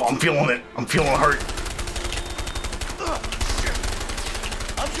shit. Oh, I'm feeling it. I'm feeling hurt.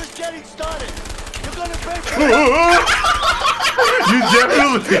 I'm just getting started. You're gonna pay for You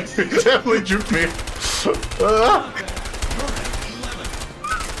definitely juked me.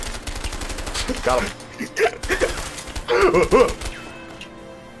 Got him.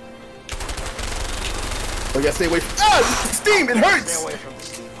 Oh, yeah, stay away from. Ah! Steam! It hurts! Stay away from the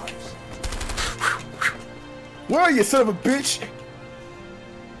steam pipes. Where are you, son of a bitch?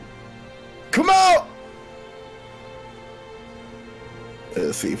 Come out!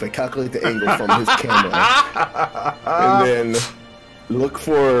 Let's see if I calculate the angle from his camera. And then look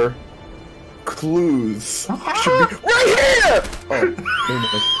for clues. Should be right here! Oh,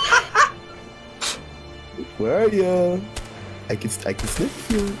 where are you? I can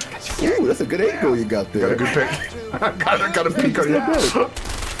sniff you. Ooh, that's a good angle you got there. Got a good pick. got a peek on your head.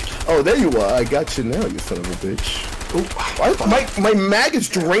 Oh, there you are. I got you now, you son of a bitch. Ooh, my mag is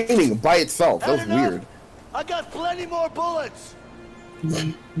draining by itself. That was weird. I got plenty more bullets.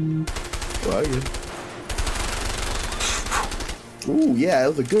 Where are you? Ooh, yeah, that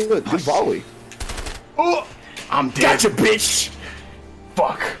was a good volley. Oh, I'm dead. Gotcha, bitch.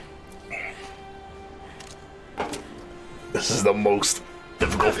 Fuck. This is the most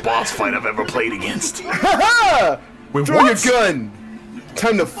difficult boss fight I've ever played against. Haha! Draw your gun.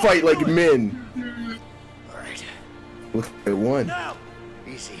 Time to fight like men. Alright. Look, I won. Now!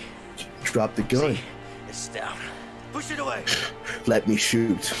 Easy. Drop the gun. It's down. Push it away. Let me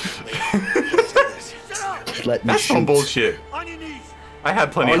shoot. Shut up! Let me That's shoot. some bullshit. On your knees. I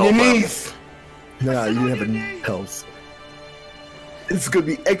had plenty On of your health knees. Nah, you didn't have any health. This is gonna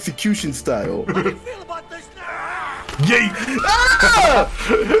be execution style. How do you feel about this now? Yay! Ah!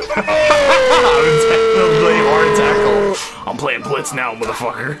 Hard tackle. I'm playing Blitz now,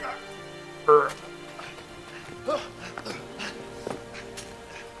 motherfucker.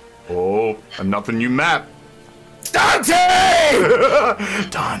 Oh, I'm nothing you map. Dante!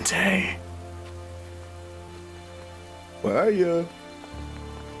 Dante. Where are you?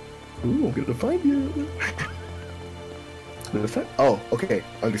 Ooh, I'm gonna find you. Oh, okay,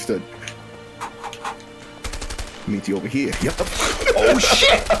 understood. Meet you over here. Yep. Oh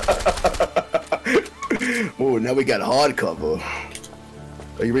shit! Oh, now we got hardcover.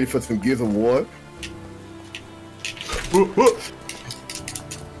 Are you ready for some Gears of War? You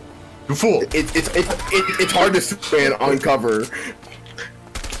fool! It's hard to stand on cover.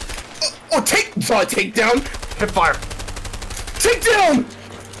 Oh, saw a takedown. Hip fire. Takedown.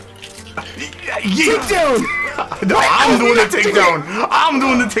 Yeah. Takedown. No, I'm doing the takedown. I'm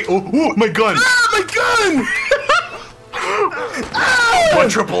doing the take. Oh, my gun. Ah, my gun. But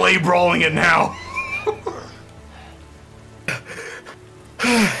AAA brawling it now.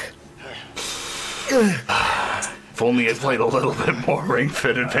 If only I played a little bit more Ring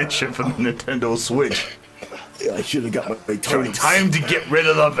Fit Adventure for the Nintendo Switch. Yeah, I should have got my Tony. Time to get rid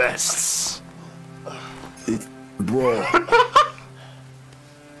of the vests. Bro.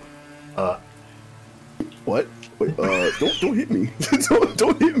 What? Wait, don't hit me.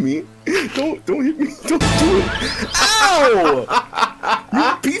 don't hit me. Don't hit me. Don't do it. Ow!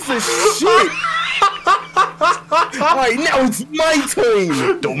 You piece of shit! Alright, now it's my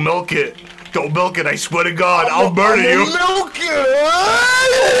turn! Don't milk it. Don't milk it, I swear to God, I'll murder you. Milk it!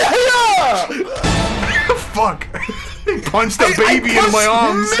 Fuck. He punched a baby in my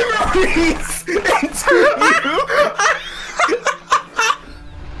arms. Memories into you.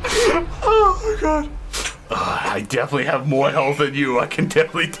 Oh my God. I definitely have more health than you. I can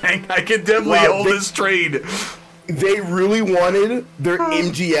definitely hold this trade. They really wanted their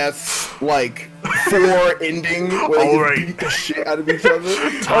MGS like 4 ending where they beat the shit out of each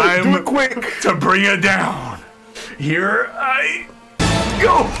other. Time do it quick to bring it down. Here I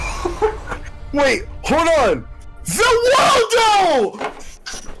go. Wait, hold on. Zawaldo!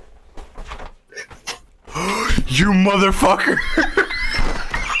 You motherfucker.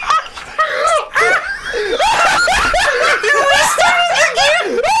 You restarted the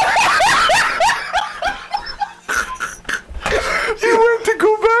game! You went to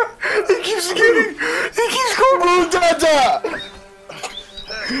go back. He keeps going. Moondada!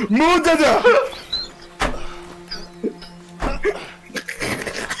 Moondada!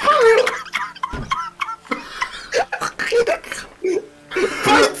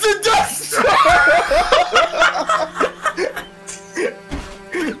 Fight the dust!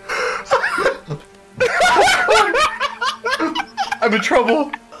 I'm in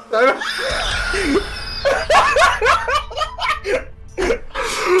trouble.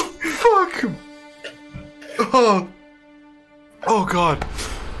 Fuck. Oh God.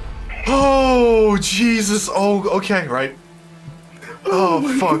 Oh Jesus. Oh, okay, right. Oh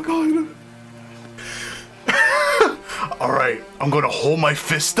fuck. All right, I'm gonna hold my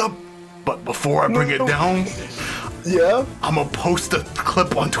fist up, but before I bring it down, yeah, I'm gonna post a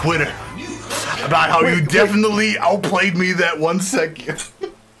clip on Twitter about how you definitely outplayed me that 1 second.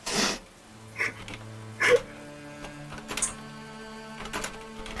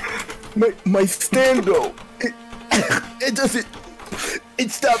 My stand-o. It doesn't...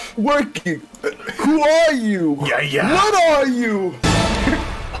 It stopped working. Who are you? Yeah. What are you?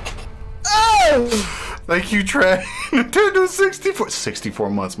 Oh! Thank you, Trey. Nintendo 64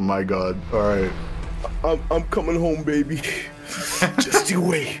 months, my god. Alright. I'm coming home, baby. Just you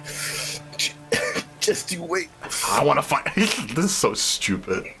wait. Just you wait. I wanna find... This is so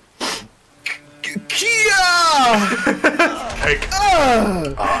stupid. Kia! Like,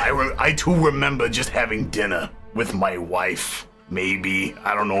 I too remember just having dinner with my wife. Maybe.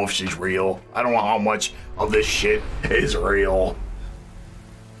 I don't know if she's real. I don't know how much of this shit is real.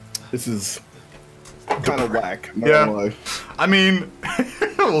 This is kind of whack. Yeah. I mean,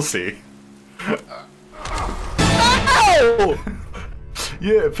 we'll see. Ow!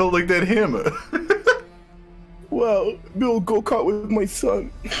 Yeah, it felt like that hammer. Well, Bill go-kart with my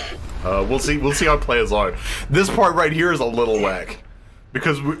son. We'll see how players are. This part right here is a little whack.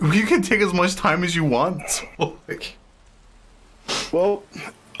 Because you can take as much time as you want. So, like... Well,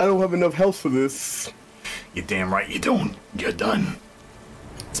 I don't have enough health for this. You're damn right you don't. You're done.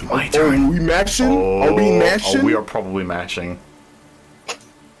 It's my turn. Are we mashing? Are we mashing? Oh, we are probably mashing.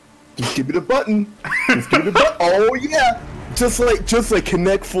 Just give me the button. Just give me the button. Oh yeah. Just like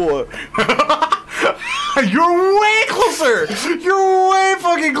Connect 4. You're way closer. You're way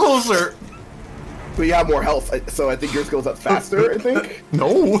fucking closer. But you have more health, so I think yours goes up faster. I think.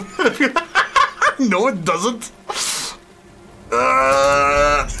 No. No, it doesn't.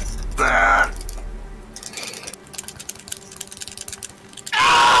 Oh,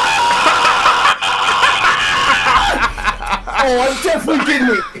 I'm definitely getting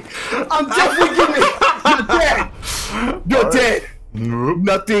it. I'm definitely getting it. You're dead. You're dead. Nope.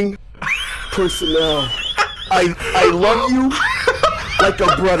 Nothing personnel. I love you like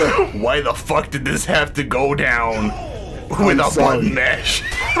a brother. Why the fuck did this have to go down with a button mash?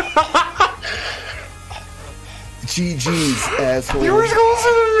 GG's, asshole. You were closer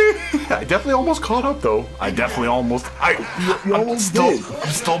than me. I definitely almost caught up though. I'm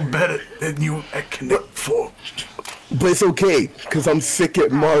still better than you at Connect 4. But it's okay, because I'm sick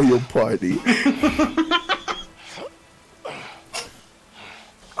at Mario Party.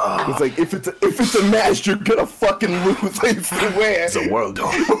 It's like, if it's a match, you're gonna fucking lose, I swear. It's a world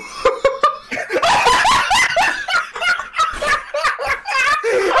dog.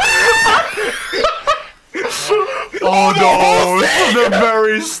 Oh no, from the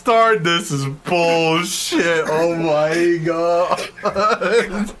very start, this is bullshit. Oh my god.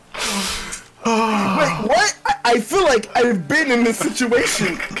 Wait, what? I feel like I've been in this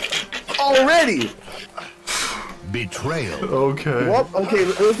situation already. Betrayal. Okay. Well, okay,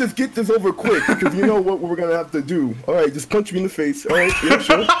 let's just get this over quick, because you know what we're gonna have to do. Alright, just punch me in the face. Alright, yeah,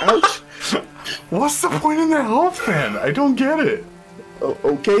 sure. Ouch. What's the point in the health then? I don't get it. Oh,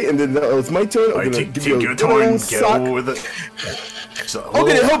 okay, and then it's my turn. I'm gonna give you a good old sock. With it. So, I'm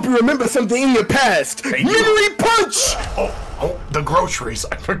gonna help you remember something in your past. Melee punch! Oh, the groceries.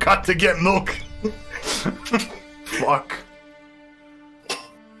 I forgot to get milk. Fuck.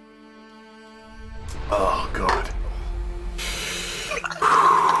 Oh, God.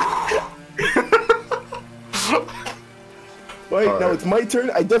 Right, now it's my turn.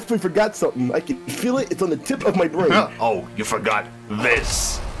 I definitely forgot something. I can feel it. It's on the tip of my brain. Oh, you forgot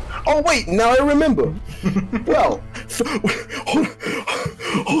this. Oh, wait, now I remember. Well, so,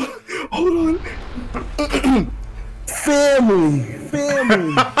 hold on. Family.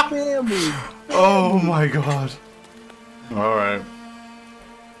 Oh, my God. All right.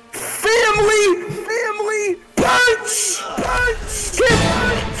 Family, punch,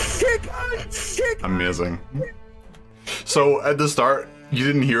 kick. Amazing. So at the start, you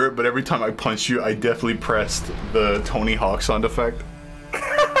didn't hear it, but every time I punched you, I definitely pressed the Tony Hawk sound effect.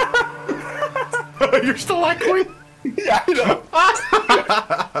 You're still echoing? Yeah, I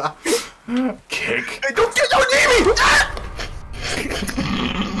know. Kick. Hey, don't need me!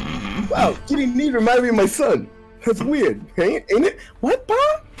 Wow, getting knee reminded me of my son. That's weird, ain't it? What,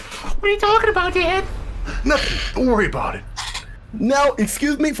 Pa? What are you talking about, Dad? Nothing. Don't worry about it. Now,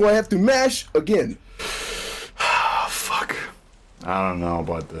 excuse me before I have to mash again. Fuck. I don't know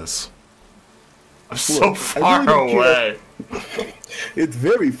about this. I'm so far away. It's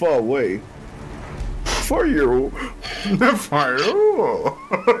very far away. For you. For you.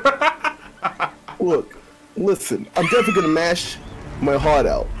 Look, listen, I'm definitely gonna mash my heart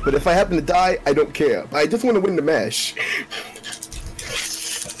out. But if I happen to die, I don't care. I just want to win the mash.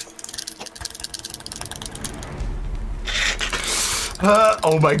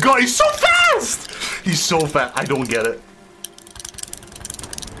 Oh my god, he's so fast! He's so fast. I don't get it.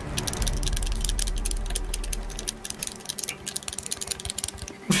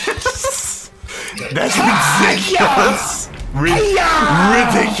 That's ridiculous.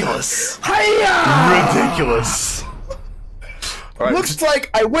 Ridiculous. Ridiculous. Right. Looks like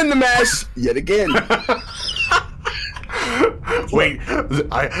I win the match yet again. Wait,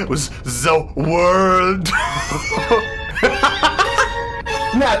 I was the world.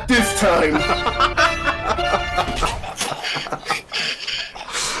 Not this time.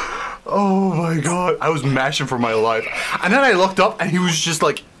 Oh my god, I was mashing for my life. And then I looked up and he was just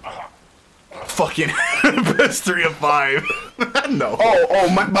like, fucking best 3 of 5. No. Oh,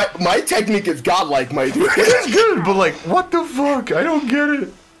 my technique is godlike, my dude. It's good, but like, what the fuck? I don't get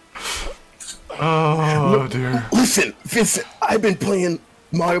it. Oh, dear. Listen, Vincent, I've been playing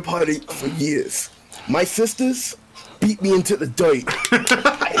Mario Party for years. My sisters beat me into the dirt.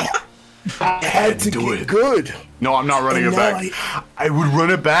 I had to get good. No, I'm not running And it back. I would run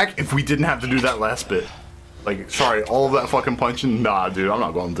it back if we didn't have to do that last bit. Like, sorry, all of that fucking punching? Nah, dude, I'm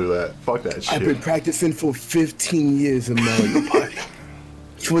not going through that. Fuck that shit. I've been practicing for 15 years in Mario Party.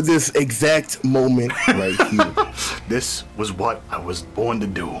 For this exact moment right here. This was what I was born to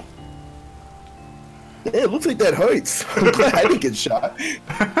do. Yeah, it looks like that hurts. I'm glad I didn't get shot.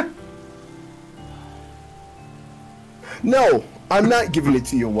 No, I'm not giving it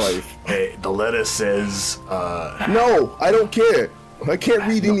to your wife. Hey, the letter says, No, I don't care. I can't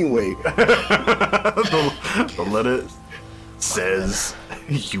read anyway. the letter says,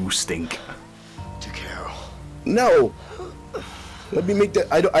 you stink. To Carol. No. Let me make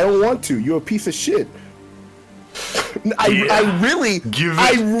that. I don't want to. You're a piece of shit. I really give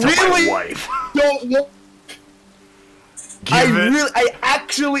it to my wife. Don't want. I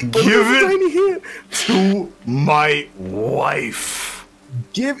actually give it to my wife.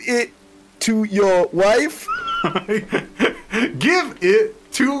 Give it to your wife. Give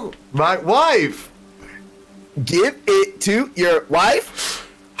it to my wife. Give it to your wife.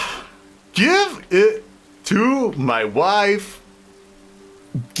 Give it to my wife.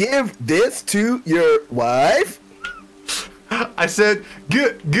 Give this to your wife. I said,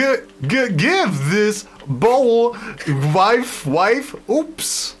 give this bowl, wife.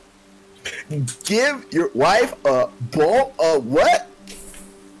 Oops. Give your wife a bowl of what?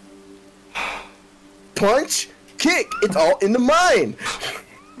 Punch, kick. It's all in the mind.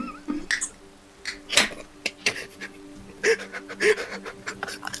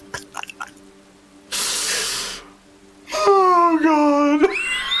 Oh God.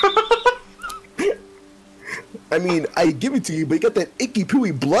 I mean, I give it to you, but you got that icky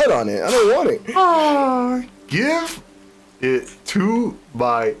pooey blood on it. I don't want it. Give it to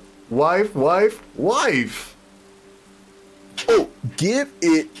my wife. Oh, give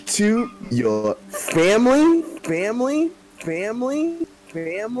it to your family.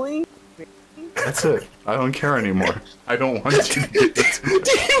 That's it. I don't care anymore. I don't want to. Do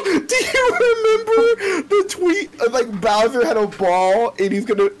you remember the tweet of like Bowser had a ball and he's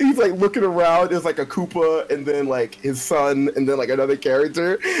like looking around, there's like a Koopa and then like his son and then like another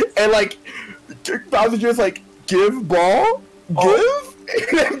character and like Bowser just like give ball? Give?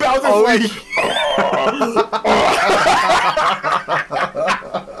 And then Bowser's like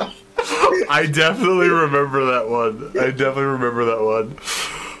I definitely remember that one.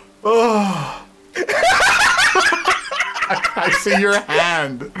 Oh. I see your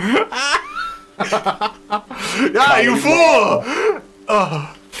hand. Yeah, you fool!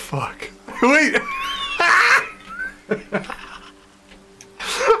 Oh, fuck. Wait.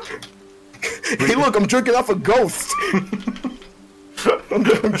 Hey, look, I'm drinking off a ghost. I'm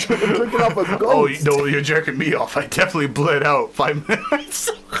drinking off a ghost. Oh, no, you're jerking me off. I definitely bled out 5 minutes.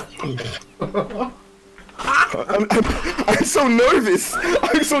 I'm so nervous.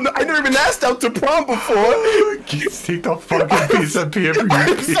 I never been asked out to prom before. Take the fucking piece of paper.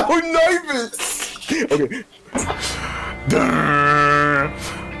 I'm so nervous. Okay.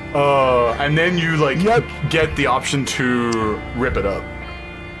 And then you like get the option to rip it up.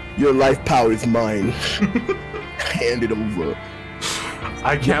 Your life power is mine. Hand it over.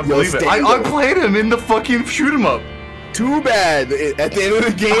 I can't believe it. I played him in the fucking shoot 'em up. Too bad. At the end of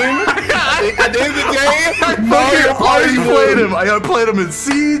the game, Mario Party played him. I played him in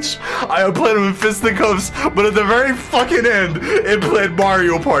Siege. I played him in Fisticuffs. But at the very fucking end, it played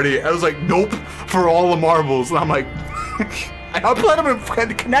Mario Party. I was like, nope, for all the marbles. And I'm like, I played him in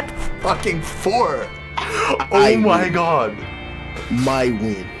Connect fucking 4. Oh my God. My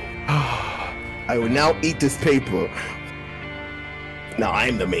win. I will now eat this paper. Now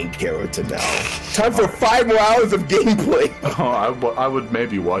I'm the main character now. Time for 5 more hours of gameplay. Oh, I would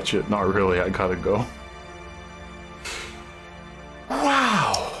maybe watch it. Not really. I gotta go.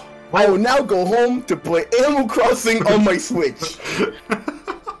 Wow. I will now go home to play Animal Crossing on my Switch.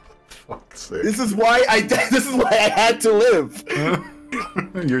 Fuck's sick. This is why I had to live.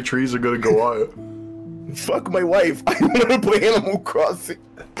 Your trees are gonna go out. Fuck my wife. I want to play Animal Crossing.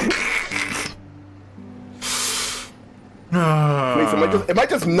 Wait, so am I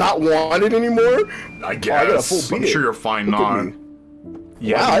just not wanted anymore? I guess. I'm sure you're fine not.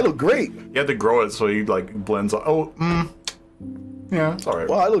 Yeah, wow, I look great. You had to grow it so he like blends. Oh, yeah, it's alright.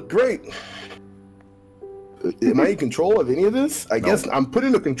 Wow, I look great. Am I in control of any of this? I guess I'm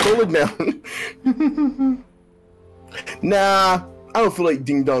putting the controller down. Nah, I don't feel like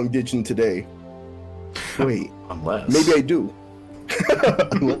ding dong ditching today. Wait, unless maybe I do.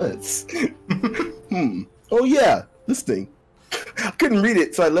 Unless. Oh yeah, this thing. I couldn't read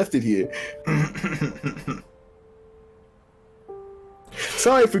it, so I left it here.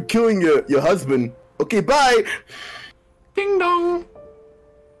 Sorry for killing your husband. Okay, bye. Ding dong.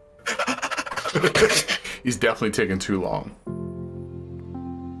 He's definitely taking too long.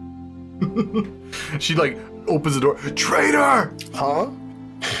 She like opens the door. Traitor! Huh?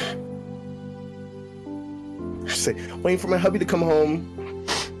 Say, waiting for my hubby to come home.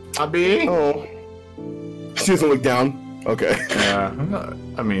 Hubby? Oh. She doesn't look down. Okay. Yeah.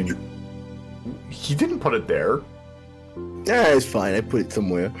 I mean, he didn't put it there. Yeah, it's fine. I put it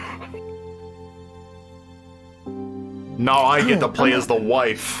somewhere. Now I get to play as the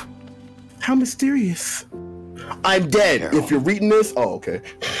wife. How mysterious. I'm dead. Carol. If you're reading this, oh, okay.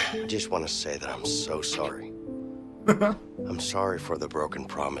 I just want to say that I'm so sorry. I'm sorry for the broken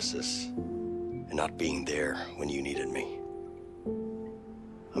promises and not being there when you needed me.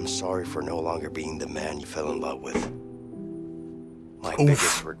 I'm sorry for no longer being the man you fell in love with. My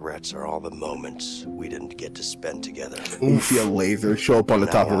biggest regrets are all the moments we didn't get to spend together. You see a laser show up on the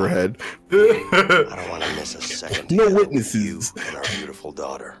top of her head. I don't want to miss a second. No witnesses. You and our beautiful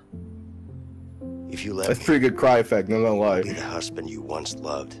daughter. If you let That's pretty good cry effect, not gonna lie. Be the husband you once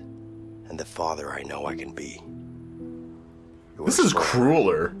loved, and the father I know I can be. This is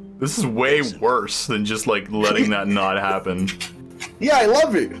crueler. This is way worse than just like letting that not happen. Yeah, I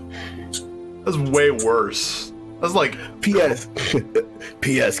love it. That's way worse. That's like P.S.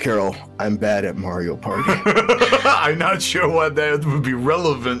 P.S. Carol, I'm bad at Mario Party. I'm not sure why that would be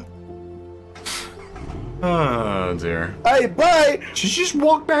relevant. Oh dear. Hey, bye. She just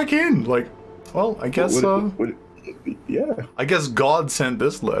walked back in. Like, well, I guess. Yeah. I guess God sent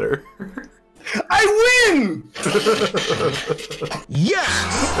this letter. I win.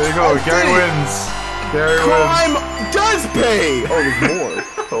 Yes. There you go. Gary wins. Gary Crime wins. does pay. Oh, there's more.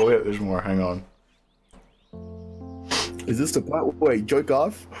 Oh wait, there's more. Hang on. Is this the part where I joke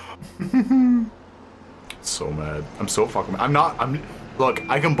off? So mad. I'm so fucking mad. Look,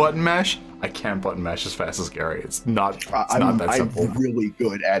 I can button mash. I can't button mash as fast as Gary. It's not that simple. I'm really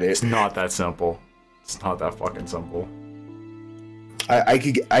good at it. It's not that simple. It's not that fucking simple. I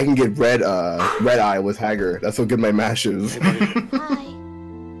can get red eye with Hager. That's how good my mash is. Hi.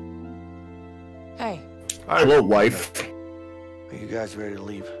 Hey. Hello, wife. Are you guys ready to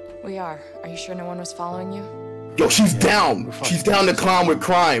leave? We are. Are you sure no one was following you? Yo, she's down. She's down to clown with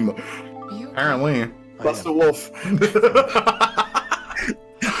crime. Are you? Apparently. Buster Wolf.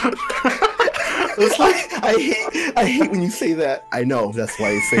 It's like, I hate when you say that. I know, that's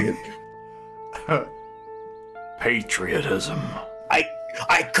why I say it. Patriotism.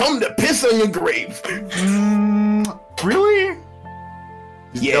 I come to piss on your grave. Really?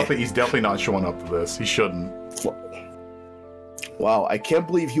 Yeah. He's definitely not showing up to this. He shouldn't. Wow, I can't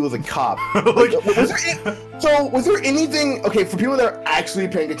believe he was a cop. Was there anything, okay, for people that are actually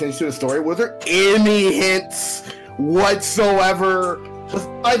paying attention to the story, was there any hints whatsoever?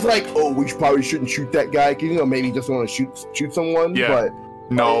 Besides like, oh, we probably shouldn't shoot that guy, because, you know, maybe just want to shoot someone, yeah. But...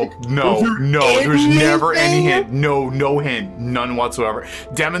 No, there's never any hint. No hint. None whatsoever.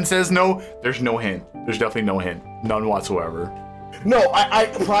 Demon says no, there's no hint. There's definitely no hint. None whatsoever. No,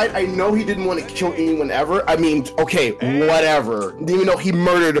 Pride, I know he didn't want to kill anyone ever. I mean, okay, whatever. Even though he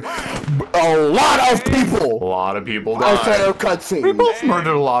murdered a lot of people. A lot of people died. Outside of cutscenes. We both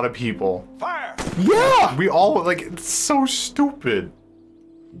murdered a lot of people. Fire! Yeah! We all, like, it's so stupid.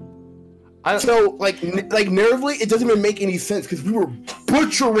 So, like narratively, it doesn't even make any sense, because we were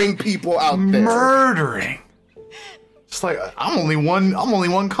butchering people out there. Murdering. Just like, I'm only one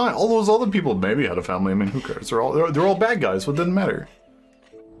kind. All those other people maybe had a family. I mean, who cares? They're all bad guys, so it doesn't matter.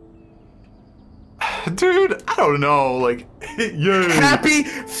 Dude, I don't know. Like, yay. Happy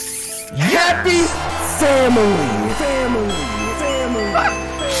family.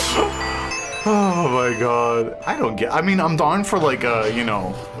 Oh my god. I mean, I'm down for like, you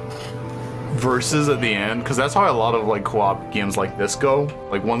know, verses at the end, because that's how a lot of like co-op games like this go.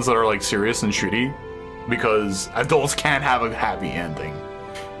 Like ones that are like serious and shitty. Because adults can't have a happy ending.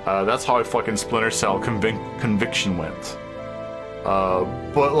 That's how fucking Splinter Cell Conviction went.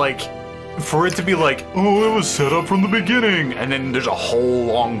 But like, for it to be like, oh, it was set up from the beginning, and then there's a whole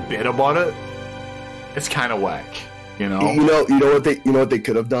long bit about it, it's kind of whack, you know. You know what they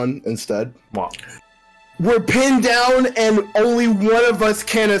could have done instead? What? We're pinned down, and only one of us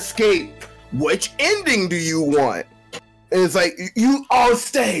can escape. Which ending do you want? And it's like, you all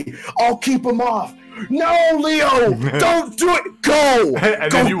stay. I'll keep them off. No, Leo, don't do it. Go.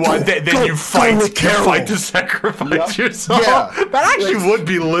 And go, then you want, then you fight to sacrifice yourself. Yeah. That actually would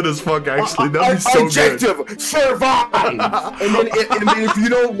be lit as fuck. Actually, that'd be so objective, good. Survive. and then if you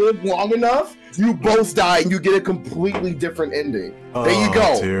don't live long enough, you both die and you get a completely different ending. There you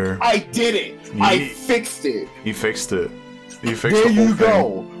go. Dear. I did it. I fixed it. He fixed it. He fixed there the whole you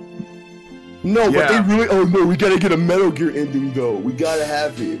go. thing. No, yeah. But they really. Oh no, we gotta get a Metal Gear ending though. We gotta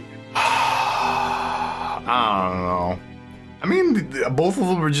have it. I don't know. I mean, both of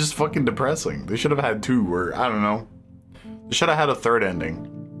them were just fucking depressing. They should have had two, or I don't know. They should have had a third ending.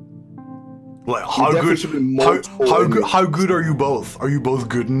 Like, how good are you both? Are you both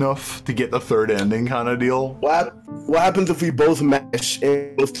good enough to get the third ending kind of deal? What happens if we both mesh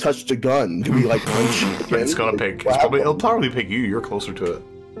and both touch the gun? Do we like punch again? It's gonna pick. It'll probably pick you. You're closer to it.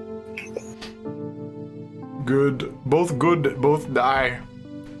 Good. Both good. Both die.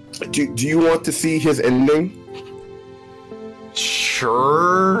 Do you want to see his ending?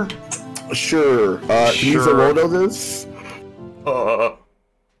 Sure. Sure. He's a load of this.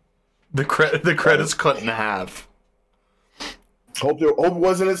 The credits cut in half. Hope it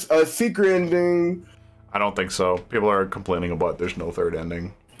wasn't a secret ending. I don't think so. People are complaining about there's no third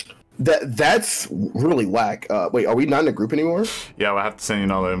ending. That's really whack. Wait, are we not in a group anymore? Yeah, I have to send you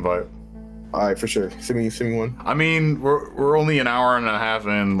another invite. All right, for sure. Send me one. I mean, we're only an hour and a half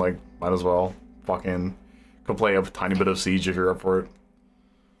in. Like, might as well fucking go play a tiny bit of Siege if you're up for it.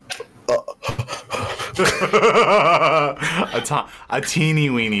 A teeny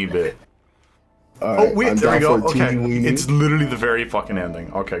weeny bit. Right, oh wait, there we go. Okay, it's literally the very fucking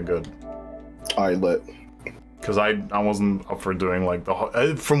ending. Okay, good. All right, lit. Because I wasn't up for doing like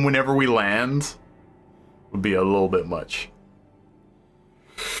the from whenever we land would be a little bit much.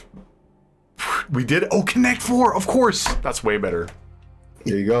 We did. Oh, Connect 4, of course. That's way better.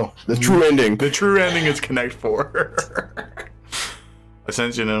 There you go. The true ending. The true ending is Connect 4.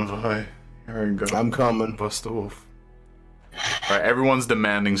 Ascension invite. Here we go. I'm coming. Bust the wolf. Alright, everyone's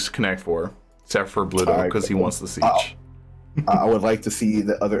demanding Connect 4. Except for Bluto, because he wants the Siege. I would like to see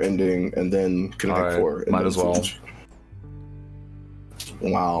the other ending and then Connect 4. Might as well. Siege.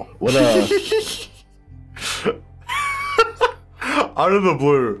 Wow. What a... Out of the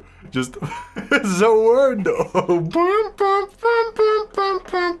blue. Just... Zoardo.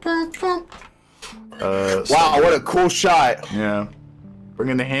 Wow, what a cool shot. Yeah.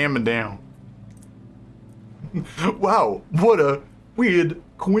 Bringing the hammer down. Wow, what a weird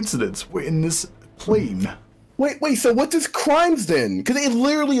coincidence. We're in this plane. Wait, so what does crimes then? Because it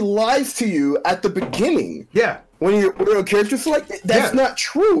literally lies to you at the beginning. Yeah. When you're a character select, that's not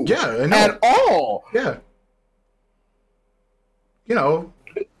true. Yeah, I know. At all. Yeah. You know.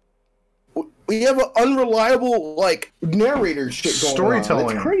 We have an unreliable, like, narrator shit going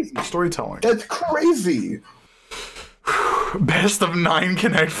Storytelling. on. That's crazy. Storytelling. That's crazy. Best of 9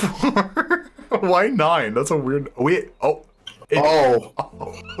 Connect 4. Why 9? That's a weird... Wait, oh.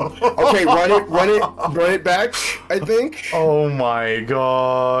 Okay, run it back, I think. Oh my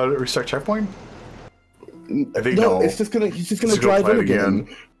god. Restart checkpoint? I think no. He's just gonna drive in again.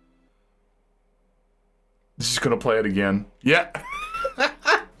 He's just gonna play it again. Yeah.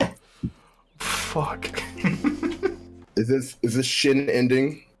 Fuck. Is this Shin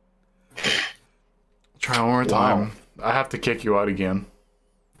ending? Try one more time. I have to kick you out again.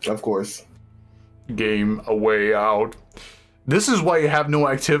 Of course. Game a way out. This is why you have no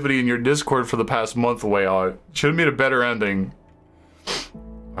activity in your Discord for the past month. Way out. Should have made a better ending.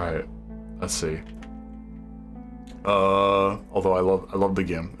 Alright. Let's see. Although I love the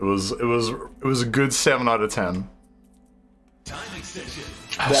game. It was a good 7 out of 10.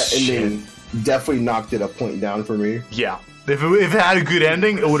 That ending definitely knocked it a point down for me. Yeah. If it had a good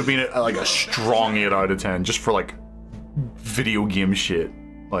ending, it would have been like a strong 8 out of 10 just for like video game shit.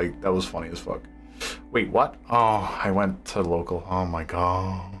 Like, that was funny as fuck. Wait, what? Oh, I went to local. Oh my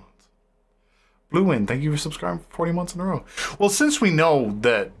god. Blue Wind, thank you for subscribing for 40 months in a row. Well, since we know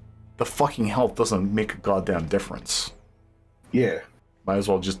that the fucking health doesn't make a goddamn difference. Yeah. Might as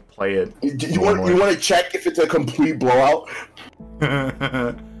well just play it. You want to check if it's a complete blowout?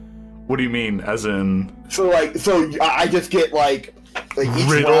 What do you mean? As in? So I just get like Like each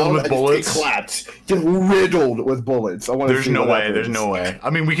Riddled round, with I just bullets? get clapped. Just riddled with bullets. I want to There's see no what way. happens. There's no way. I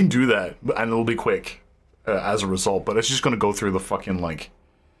mean, we can do that, and it'll be quick as a result. But it's just gonna go through the fucking like.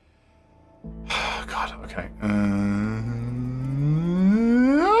 God. Okay.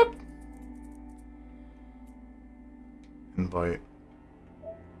 Invite.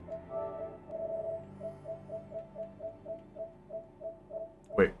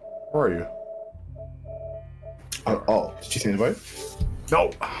 Wait. Where are you? Oh, did you see invite?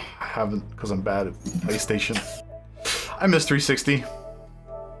 No, I haven't because I'm bad at PlayStation. I miss 360.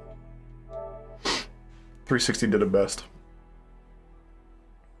 360 did it best.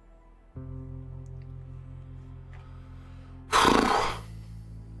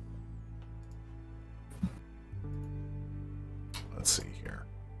 Let's see here.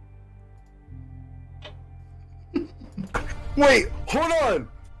 Wait, hold on.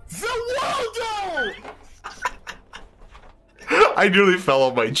 Zawaldo! I nearly fell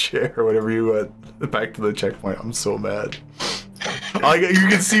off my chair whenever you went back to the checkpoint. I'm so mad. Like, you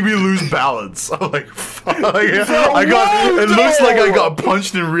can see me lose balance. I'm like, fuck. I got. It looks like I got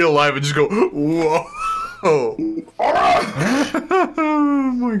punched in real life and just go, whoa. Oh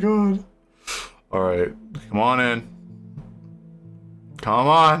my god. Alright, come on in. Come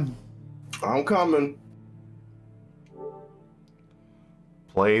on. I'm coming.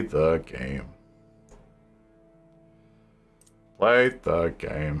 Play the game. Play the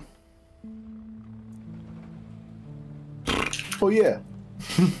game. Oh yeah.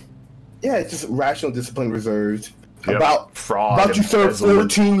 Yeah, it's just rational discipline reserved. Yep. About fraud. About you served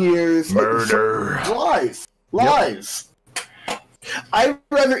 14 years. Murder. Lies. Lies. I'd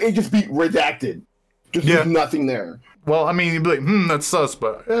rather it just be redacted. Just with nothing there. Well, I mean, you'd be like, that's sus,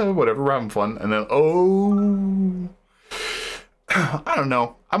 but whatever, we're having fun. And then, oh. I don't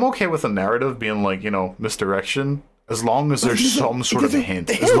know. I'm okay with a narrative being like, misdirection. As long as there's some sort of hint.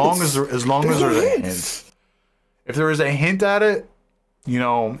 As long as there's a hint. If there is a hint at it,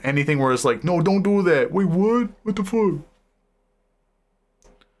 anything where it's like, no, don't do that. Wait, what? What the fuck?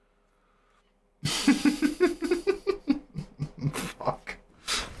 Fuck.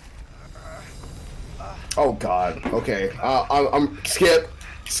 Oh god. Okay. I'm skip.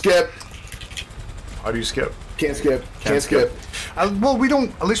 How do you skip? Can't skip. Can't skip. Well, we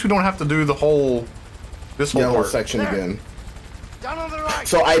don't. At least we don't have to do the whole. This whole part. Section again. Down on the right.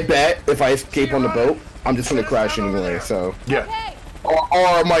 So I bet if I escape on the boat, I'm just gonna crash anyway. So yeah.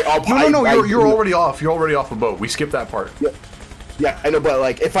 Or my No. You're already off. You're already off the boat. We skipped that part. Yeah, I know, but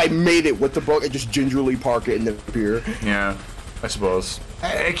like if I made it with the boat, I just gingerly park it in the pier. Yeah, I suppose.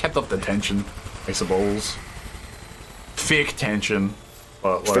 It kept up the tension. I suppose. Fake tension,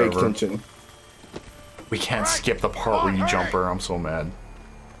 but whatever. Fake tension. We can't skip the part where you jump her. I'm so mad.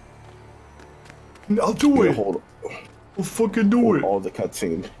 I'll do it. I'll fucking do it. All the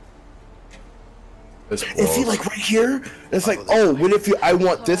cutscene. And see, like right here, it's like, oh, what if I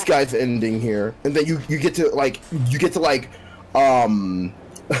want this guy's ending here, and then you get to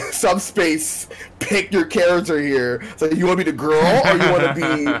subspace pick your character here. So you want to be the girl, or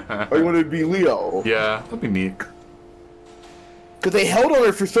you want to be Leo? Yeah, that'd be neat. Because they held on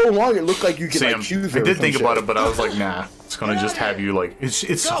her for so long, it looked like you could like choose her. I did think about it, but I was like, nah. It's gonna just have you like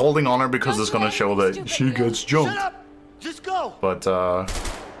it's holding on her because it's gonna show that she gets jumped. Shut up! Just go! But I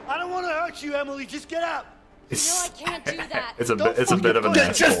don't want to hurt you, Emily. Just get out. It's, I can't do that. it's a bit of a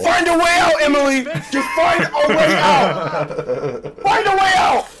just find a way out, Emily. Just find a way out. Find a way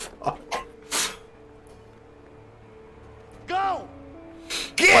out. Go.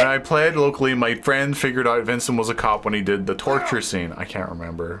 When I played locally, my friend figured out Vincent was a cop when he did the torture scene. I can't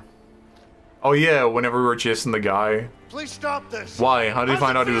remember. Oh yeah, whenever we were chasing the guy. Please stop this. Why? How did he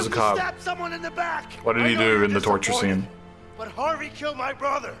find out he was a cop? Stab someone in the back. What did he do in the torture scene? But Harvey killed my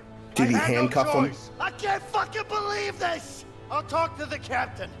brother. Did he handcuff him? I can't fucking believe this. I'll talk to the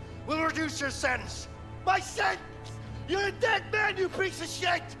captain. We'll reduce your sentence. My sentence? You're a dead man, you piece of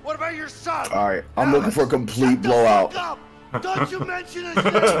shit. What about your son? All right, I'm looking for a complete blowout. Don't you mention his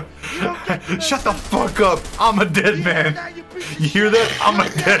name. You don't get to Shut the fuck up! I'm a dead man. You hear that? I'm a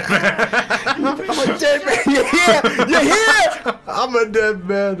dead man. I'm a dead man. You're here. You're here. I'm a dead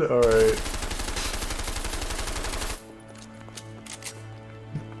man. All right.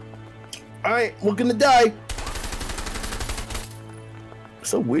 All right, we're gonna die.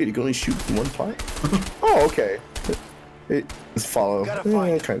 So weird. You can only shoot in one part. Oh, okay. It's follow.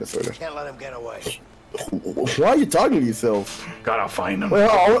 Yeah, kind of, sort of. Can't let him get away. Why are you talking to yourself? Gotta find him.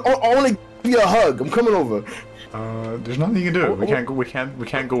 Well, I want to give you a hug. I'm coming over. There's nothing you can do. We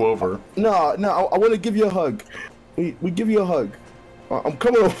can't go over. No. I want to give you a hug. We give you a hug. I'm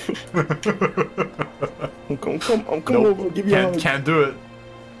coming over. I'm coming over. Give you a hug. Can't do it.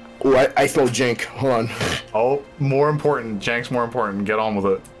 Oh, I smell jank. Hold on. Oh, more important. Jank's more important. Get on with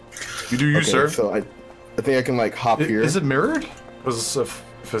it. You do you, Okay, sir. So I think I can like hop here. Is it mirrored? Because if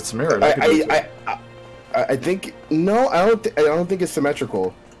it's mirrored, I think no. I don't think it's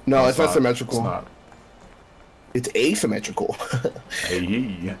symmetrical. No, it's not symmetrical. It's not. It's asymmetrical.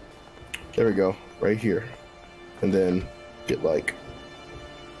 Hey. There we go. Right here, and then get like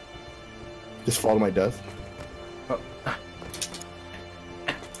just fall to my death.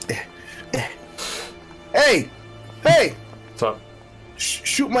 Hey! Hey! What's up?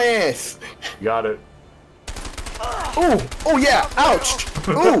 Shoot my ass! You got it. Ooh! Oh yeah! Ouch!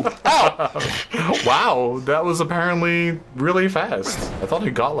 Ooh! Ow! Wow, that was apparently really fast. I thought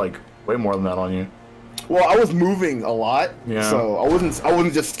he got like way more than that on you. Well, I was moving a lot, Yeah. so I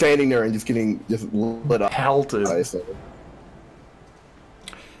wasn't just standing there and just getting lit up. Pelted. So.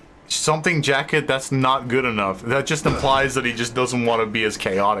 Something jacket that's not good enough. That just implies that he just doesn't want to be as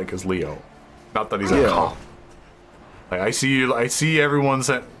chaotic as Leo. Not that he's a cop. Like I see everyone's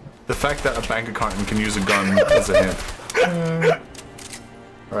the fact that a bank accountant can use a gun as a hint.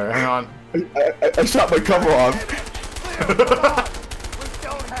 Alright, hang on. I shot my cover off.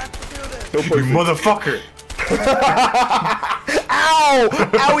 You motherfucker! Ow!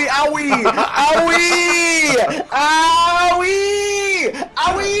 Owie! Owie! Owie! Owie!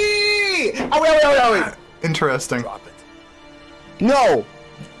 Owie! Owie! Owie! Interesting. No.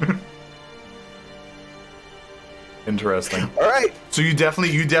 Interesting. All right. So you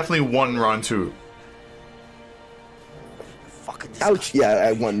definitely won round 2. Ouch! Yeah,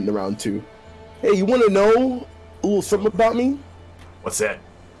 I won the round 2. Hey, you want to know a little something about me? What's that?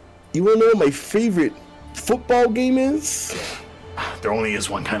 You want to know what my favorite football game is? There only is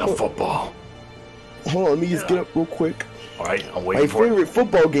one kind of football. Hold on, let me just get up real quick. All right, I'm waiting for it. My favorite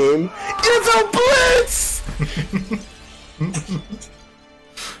football game is a blitz.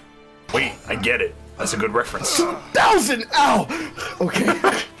 Wait, I get it. That's a good reference. 2000. Ow. Okay.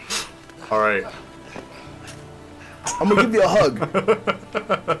 All right. I'm gonna give you a hug.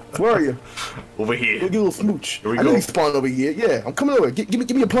 Where are you? Over here. Give you a little smooch. Here we I go. know you spawned over here. Yeah, I'm coming over.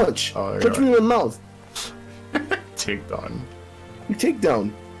 Give me a punch. Oh, Punch me in the mouth. Take down. You take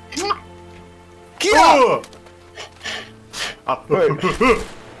down. Get up! Right.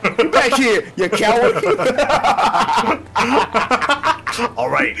 Get back here, you coward. All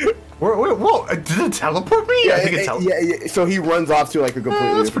right. Whoa! Did it teleport me? Yeah, I think it yeah. So he runs off to like a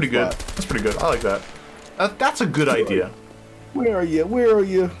completely. That's pretty different good. spot. That's pretty good. I like that. That's a good idea. Where are you? Where are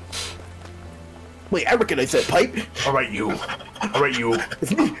you? Wait, I recognize that pipe. All right, you. All right, you.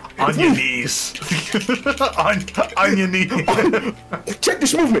 It's me. On your knees. on your knees. Check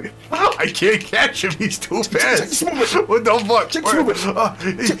this movement. I can't catch him. He's too fast. Check this movement. What the fuck? Check this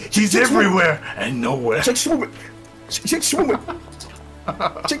movement. He's everywhere and nowhere. Check this movement. Check this movement.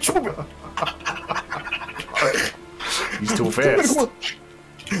 Check this movement. He's too fast.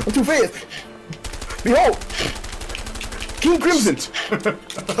 I'm too fast. Behold, King Crimson.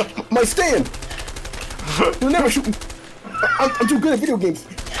 My stand. You'll never shoot me. I'm too good at video games.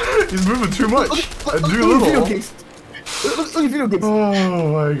 He's moving too much. Look at Too little. video games. Look at video games.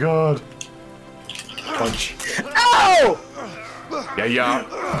 Oh my god. Punch. Ow! Yeah.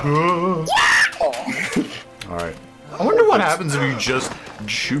 Alright. I wonder what happens if you just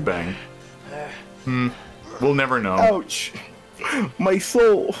shoot bang. We'll never know. Ouch. My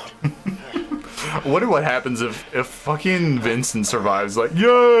soul. I wonder what happens if fucking Vincent survives. Like,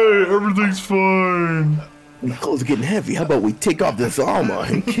 yay, everything's fine. My clothes are getting heavy. How about we take off this armor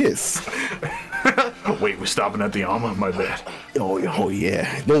and kiss? Wait, we're stopping at the armor? My bad. Oh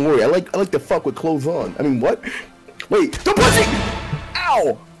yeah. Don't worry. I like to fuck with clothes on. I mean, what? Wait, don't punch me!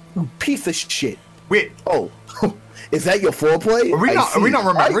 Ow! You piece of shit. Wait. Oh, is that your foreplay? Are we not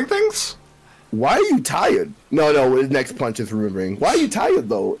remembering things? Why are you tired? No, his next punch is remembering. Why are you tired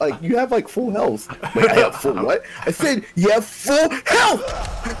though? Like you have like full health. Wait, I have full what? I said you have full health.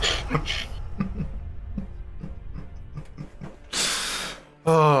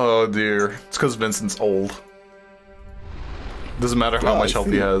 Oh dear. It's because Vincent's old. Doesn't matter how much health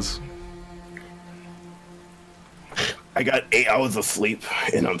he has. I got 8 hours of sleep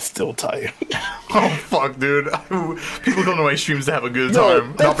and I'm still tired. Oh fuck, dude. People come to my streams to have a good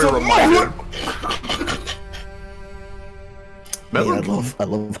time, not be reminded. Hey, I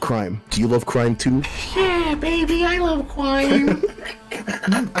love crime. Do you love crime too? Yeah, baby, I love crime.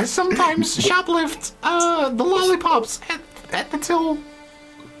 I sometimes shoplift the lollipops at the till.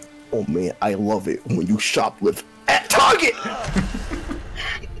 Oh man, I love it when you shoplift at Target.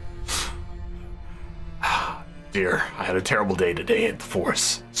 dear, I had a terrible day today at the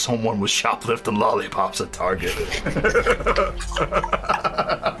force. Someone was shoplifting lollipops at Target.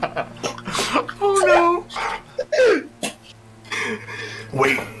 Oh no!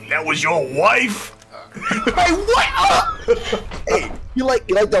 Wait, that was your wife? Hey, what? Hey, you like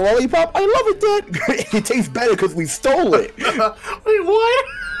the lollipop? I love it, Dad. It tastes better because we stole it. Wait, what?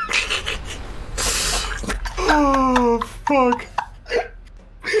 Oh, fuck.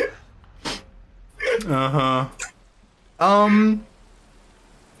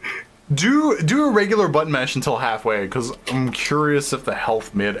 Do a regular button mash until halfway, because I'm curious if the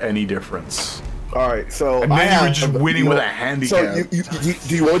health made any difference. All right, so And then you were just winning with a handicap. So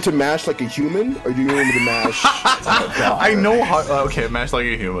do you want to mash like a human, or do you want me to mash? I know how. Okay, mash like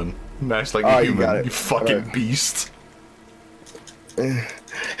a human. Mash like a you got human. it. You fucking Alright. beast. I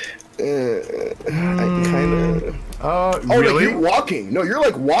kind of. Oh, really? like you're walking. No, you're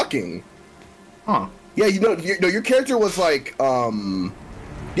like walking. Huh. Yeah, your character was like, yeah,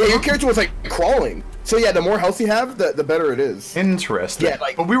 your character was like crawling. So yeah, the more health you have, the better it is. Interesting. Yeah,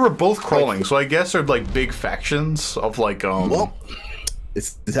 like, but we were both crawling, so I guess they're like big factions of like Well,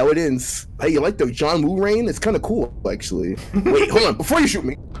 it's how it ends. Hey, you like the John Woo rain? It's kind of cool, actually. Wait, hold on. Before you shoot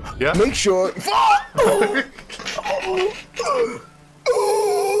me, yeah. Make sure.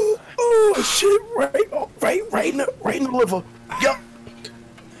 Oh shit! Right in the liver. Yup.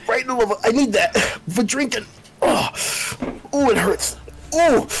 Right in the liver. I need that for drinking. Oh, it hurts.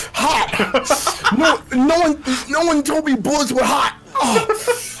 Oh, hot. No one told me bullets were hot. Oh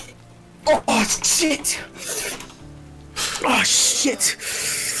shit. Oh shit.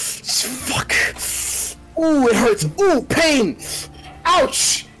 Fuck. Ooh, it hurts. Ooh, pain.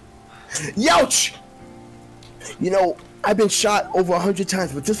 Ouch. Youch. You know, I've been shot over 100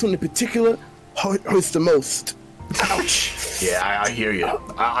 times, but this one in particular hurts the most. Ouch. Yeah, I hear you.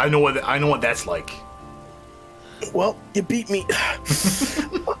 I know what that's like. Well, you beat me.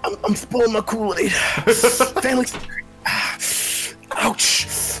 I'm spilling my Kool-Aid. Family.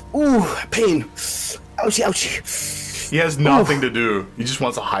 Ouch. Ooh, pain. Ouchie, ouchie. He has nothing to do. He just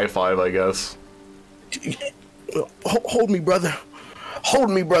wants a high five, I guess. Hold me, brother.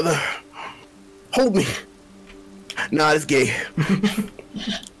 Hold me, brother. Hold me. Nah, it's gay.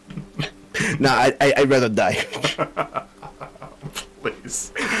 Nah, I'd rather die.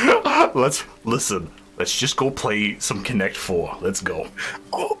 Please. Let's listen. Let's just go play some Connect 4. Let's go.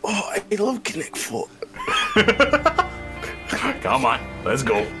 Oh, I love Connect 4. Come on, let's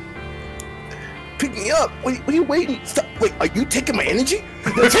go. Pick me up. What are you waiting? Stop. Wait, are you taking my energy?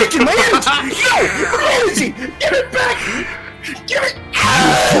 They're taking my energy. Yo, my energy. Give it back. Give it.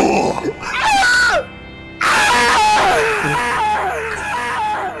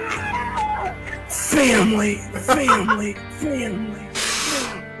 Family.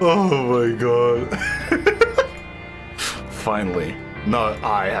 Oh my god. Finally. Not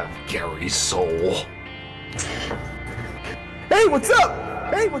I have Gary's soul. Hey, what's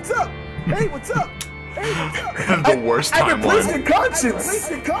up? Hey, what's up? Hey, what's up? Hey, what's up? The worst timeline.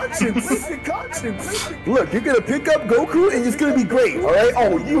 Look, you're gonna pick up Goku and it's gonna be great, alright?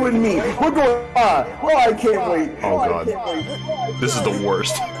 Oh, you and me. We're going on. Oh, I can't wait. Oh god. This is the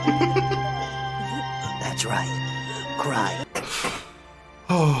worst. That's right. Cry.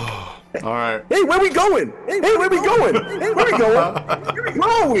 Alright. Hey, where we going? Hey, where we going? Hey, where we going? Where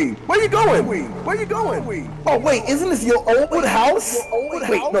are we? Where you going? Where you going? Oh, wait, isn't this your old house?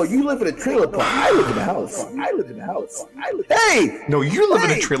 Wait, no, you live in a trailer park. I live in a house. Hey! No, you live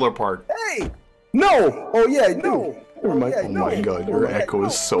in a trailer park. Hey! No! Oh, yeah, I do. Never mind. Oh my god, your echo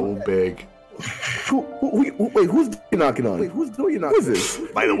is so big. Wait, who's knocking on? Who's this?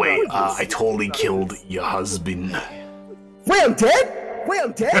 By the way, I totally killed your husband. Wait, I'm dead?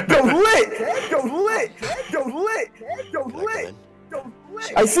 Go lit!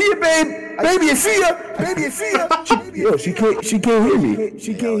 I see you, babe! Baby, I see ya! Yo, she can't hear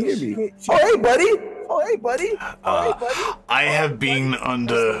me. Oh, hey, buddy! I have been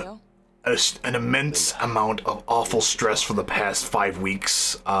under an immense amount of awful stress for the past 5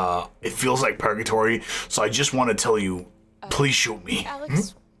 weeks. It feels like purgatory, so I just want to tell you, please shoot me.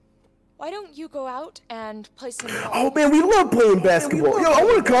 Alex, why don't you go out and play some ball? Oh man, we love playing basketball. Yo, I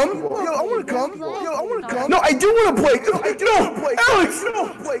wanna come. No, I do wanna play. No, Alex.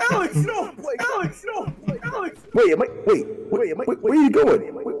 Wait, where are you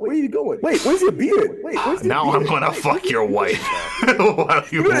going? Wait, where's your beard? Now I'm gonna fuck your wife. While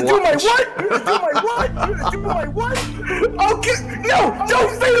you You're gonna do my what? Okay, no,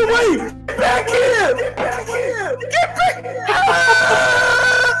 don't fade away. Back here. Get back.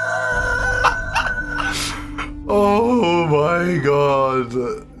 Oh my god.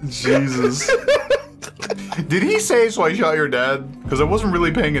 Jesus. Did he say so I shot your dad? Because I wasn't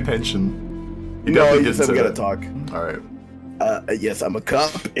really paying attention. No, he just said we gotta talk. Alright. Yes, I'm a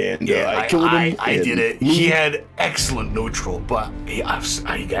cop, and I killed him. I did it. He had excellent neutral, but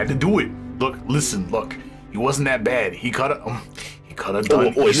I had to do it. Look, listen, look. He wasn't that bad. He could have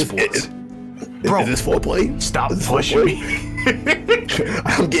done esports. Bro, is this foreplay? Stop pushing me.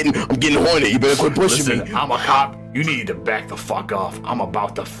 I'm getting horny. You better quit pushing me. I'm a cop. You need to back the fuck off. I'm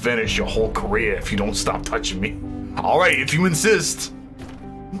about to finish your whole career if you don't stop touching me. All right, if you insist.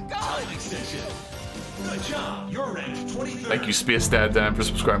 Good job. You're ranked 23rd. Thank you, Spear Stat Dan, for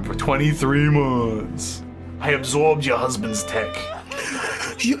subscribing for 23 months. I absorbed your husband's tech.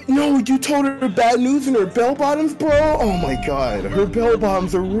 You told her bad news in her bell bottoms, bro? Oh my god, her bell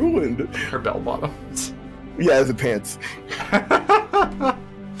bottoms are ruined. Her bell bottoms? Yeah, the pants.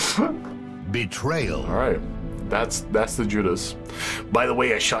 Betrayal. Alright, that's the Judas. By the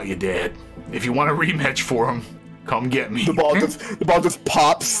way, I shot your dad. If you want a rematch for him, come get me. The ball just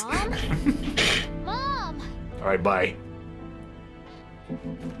pops. Mom! Alright, bye.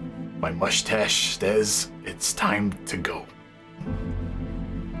 My mustache says it's time to go.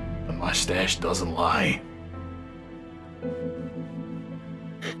 The mustache doesn't lie.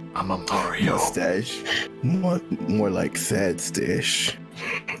 I'm a Mario. Mustache. More like sad stash.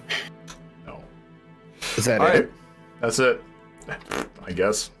 No. Is that All it? right. That's it. I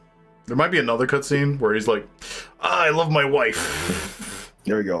guess. There might be another cutscene where he's like, I love my wife.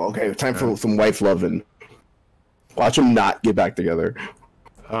 There we go. Okay, time for some wife loving. Watch them not get back together.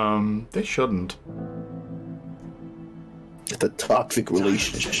 They shouldn't. It's a toxic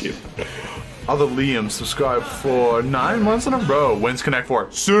relationship. Other Liam subscribed for 9 months in a row. When's Connect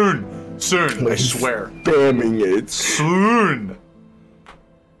 4? Soon! Soon, I swear. Spamming it. Soon!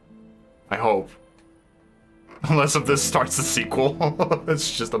 I hope. Unless if this starts the sequel.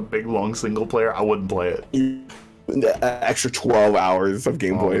 It's just a big long single player. I wouldn't play it. The extra 12 hours of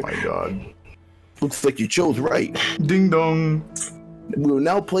gameplay. Oh my god. Looks like you chose right. Ding dong. We will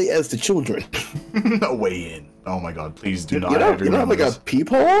now play as the children. No way in. Oh my god, please do not. You don't have like a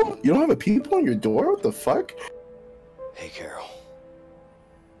peephole? You don't have a peephole on your door? What the fuck? Hey, Carol.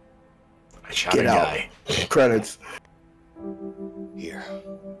 I shot Get a out. guy. Credits. Here.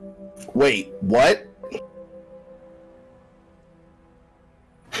 Wait, what?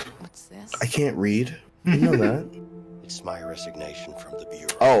 What's this? I can't read. You know that? It's my resignation from the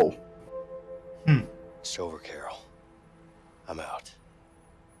Bureau. Oh. It's over, Carol. I'm out.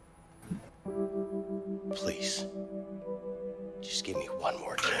 Please. Just give me one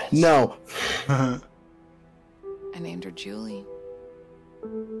more chance. No. I named her Julie.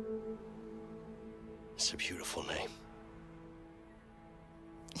 It's a beautiful name.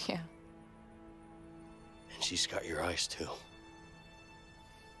 Yeah. And she's got your eyes, too.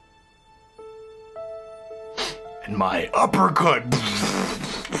 And my uppercut.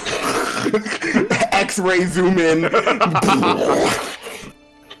 X-ray zoom in.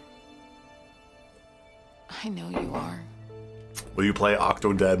 I know you are. Will you play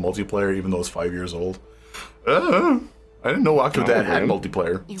Octodad multiplayer even though it's 5 years old? I didn't know Octodad had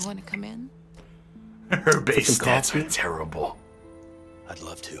multiplayer. You want to come in? Her base stats are terrible. I'd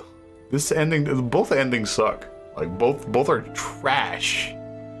love to. This ending, both endings suck. Like both are trash.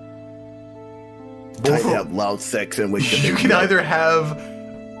 I have loud sex and with You can either have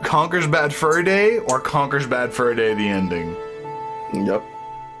Conker's Bad Fur Day or Conker's Bad Fur Day the ending. Yep.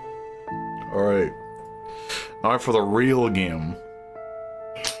 Alright. Now for the real game.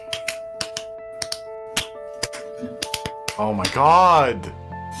 Oh my god!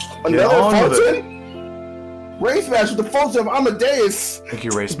 Another Fulton? Race match with the Fulton of Amadeus! Thank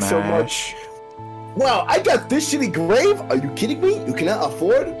you, Race Match. So much. Wow, I got this shitty grave? Are you kidding me? You cannot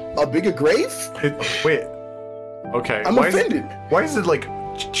afford a bigger grave? Wait. Okay. I'm offended. Why is it like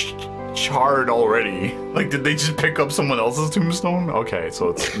charred already? Like, did they just pick up someone else's tombstone? Okay, so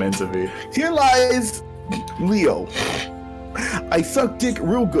it's meant to be. Here lies Leo. I suck dick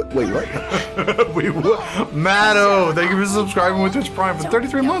real good. Wait, what? Matto, thank you for subscribing with Twitch Prime for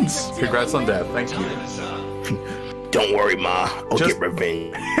 33 months. Congrats on that. Thank you. Don't worry, Ma. I'll get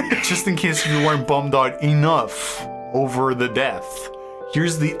revenge. Just in case you weren't bummed out enough over the death,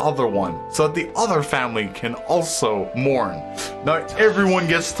 here's the other one, so that the other family can also mourn. Not everyone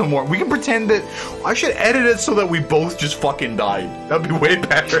gets to mourn. We can pretend that... I should edit it so that we both just fucking died. That'd be way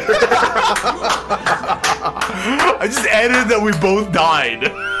better. I just edited that we both died.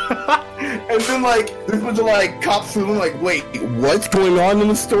 And then, like, there's a bunch of, like, cops who are like, wait, what's going on in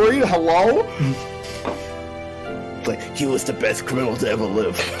the story? Hello? It's like, he was the best criminal to ever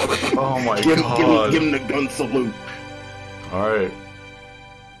live. Oh my god. Give him the gun salute. Alright.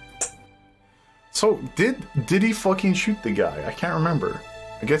 So, did he fucking shoot the guy? I can't remember.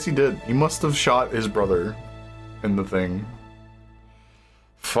 I guess he did. He must have shot his brother in the thing.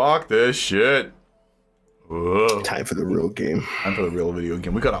 Fuck this shit. Whoa. Time for the real game. Time for the real video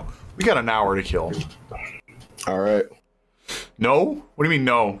game. We got an hour to kill. All right. No? What do you mean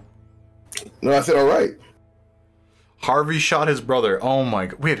no? No, I said all right. Harvey shot his brother. Oh my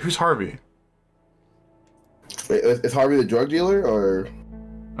god. Wait, who's Harvey? Wait, is Harvey the drug dealer or?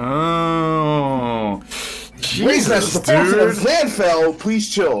 Oh. Jesus, dude. Van fell.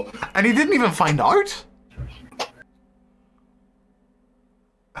 Please chill. And he didn't even find out?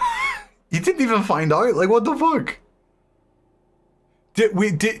 He didn't even find out? Like, what the fuck?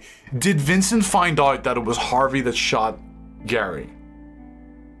 Did Vincent find out that it was Harvey that shot Gary?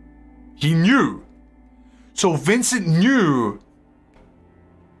 He knew. So Vincent knew.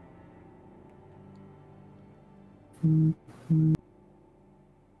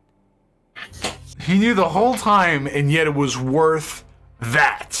 He knew the whole time, and yet it was worth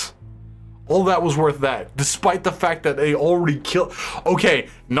that. All that was worth that, despite the fact that they already killed. Okay,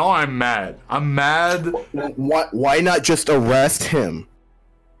 now I'm mad. I'm mad. Why not just arrest him?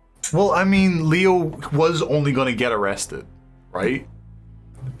 Well, I mean, Leo was only gonna get arrested, right?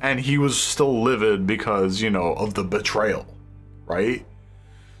 And he was still livid because, you know, of the betrayal, right?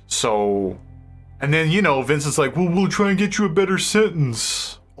 So, and then, you know, Vincent's like, well, we'll try and get you a better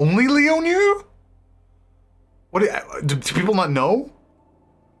sentence. Only Leo knew? What, do people not know?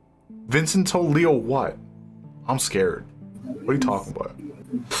 Vincent told Leo what? I'm scared. What are you talking about?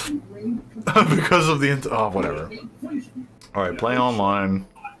 Because of the, oh, whatever. Alright, play online.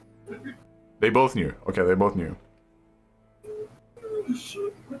 They both knew. Okay, they both knew.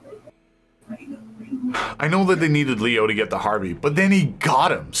 I know that they needed Leo to get to Harvey, but then he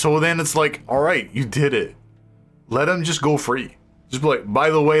got him. So then it's like, alright, you did it. Let him just go free. Just be like, by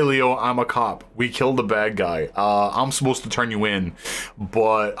the way, Leo, I'm a cop. We killed the bad guy. I'm supposed to turn you in,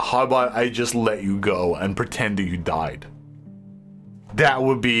 but how about I just let you go and pretend that you died? That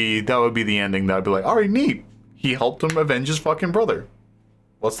would be the ending. That'd be like, alright, neat. He helped him avenge his fucking brother.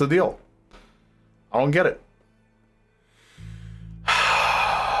 What's the deal? I don't get it.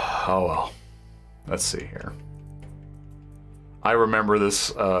 Oh well. Let's see here. I remember this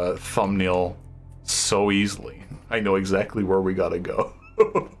thumbnail so easily. I know exactly where we gotta go.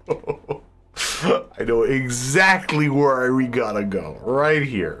 I know exactly where we gotta go. Right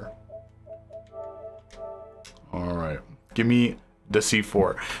here. Alright. Give me the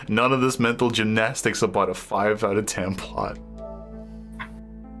C4. None of this mental gymnastics about a 5 out of 10 plot.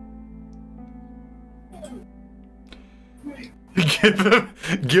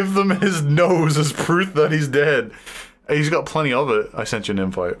 Give them his nose as proof that he's dead. He's got plenty of it. I sent you an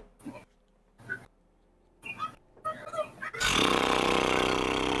invite.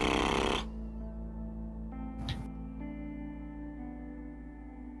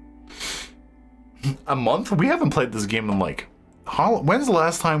 A month? We haven't played this game in like... When's the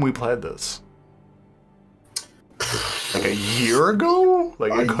last time we played this? Like a year ago?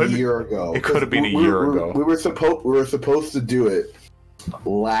 Like a year ago. It could have been a year ago. We were supposed to do it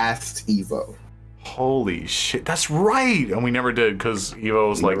last Evo. Holy shit, that's right! And we never did because Evo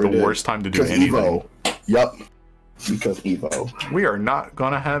was like the worst time to do anything. Evo. Yep. Because Evo. We are not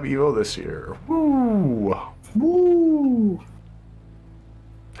gonna have Evo this year. Woo! Woo!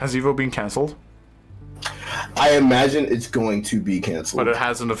 Has Evo been cancelled? I imagine it's going to be canceled. But it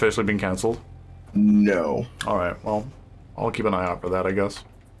hasn't officially been canceled? No. Alright, well, I'll keep an eye out for that, I guess.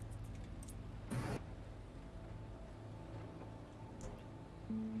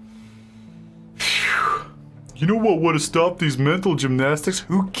 Phew. You know what would have stopped these mental gymnastics?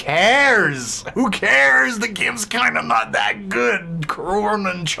 Who cares? Who cares? The game's kind of not that good. Corn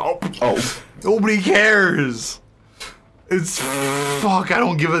and chop. Oh. Nobody cares. It's... Fuck, I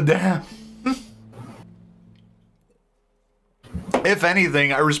don't give a damn. If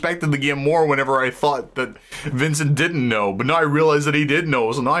anything, I respected the game more whenever I thought that Vincent didn't know, but now I realize that he did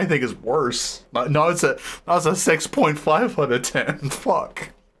know, so now I think it's worse. Now it's a 6.5 out of 10. Fuck.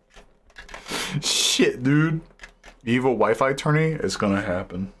 Shit, dude. Evo Wi-Fi tourney is gonna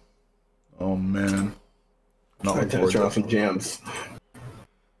happen. Oh man. Not I turn off some jams.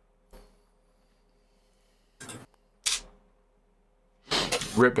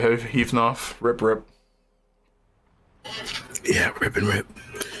 Rip Heathnoff. Rip rip. Yeah, rip and rip.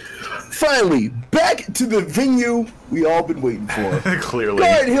 Finally, back to the venue we all been waiting for. Clearly.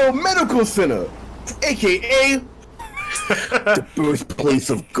 Guard Hill Medical Center, aka the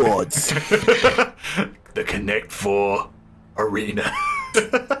birthplace of gods. The Connect 4 Arena.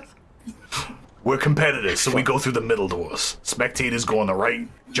 We're competitors, so we go through the middle doors. Spectators go on the right,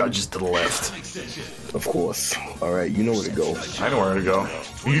 judges to the left. Of course. All right, you know where to go. I know where to go.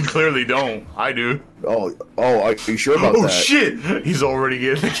 You clearly don't. I do. Oh, are you sure about that? Oh shit! He's already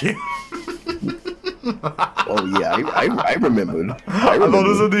getting the game. Oh yeah, I remembered. I thought it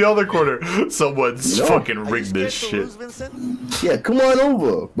was in the other corner. Someone's fucking rigged this shit. Yeah, come on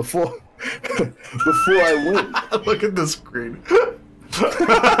over before I win. Look at the screen.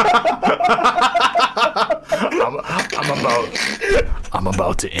 I'm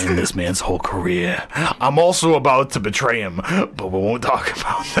about to end this man's whole career. I'm also about to betray him, but we won't talk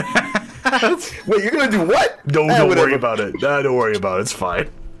about that. Wait, you're gonna do what? Don't worry about it. Nah, don't worry about it. It's fine.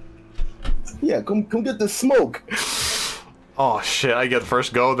 Yeah, come get the smoke. Oh shit! I get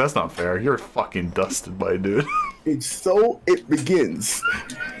first go. That's not fair. You're fucking dusted, my dude. It's so it begins.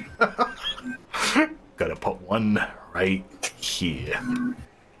 Gotta put one right here.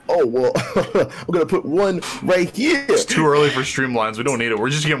 Oh well, I'm gonna put one right here. It's too early for streamlines. We don't need it. We're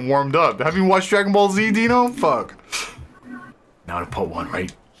just getting warmed up. Have you watched Dragon Ball Z, Dino? Fuck. Now to put one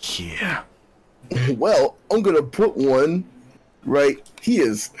right here. Well, I'm gonna put one right here.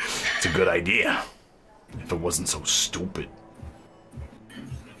 It's a good idea. If it wasn't so stupid.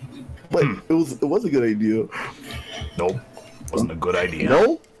 But it was a good idea. Nope. Wasn't a good idea.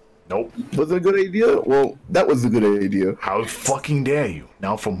 No? Nope. Was it a good idea? Well, that was a good idea. How fucking dare you?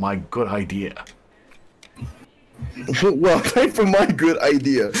 Now for my good idea. Well, time for my good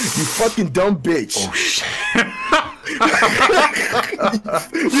idea. You fucking dumb bitch. Oh shit.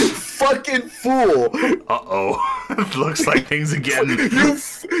 You fucking fool. Uh-oh. Looks like things are getting...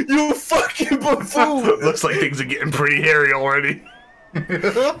 You fucking buffoon. Looks like things are getting pretty hairy already.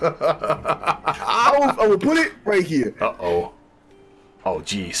 I will put it right here. Uh-oh. Oh,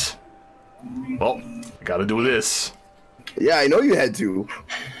 jeez. Well, I gotta do this. Yeah, I know you had to.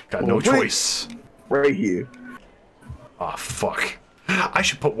 Got no choice. Right here. Ah, fuck. I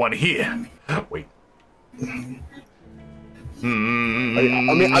should put one here. Wait. I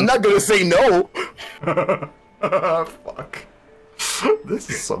mean, I'm not gonna say no. Fuck. This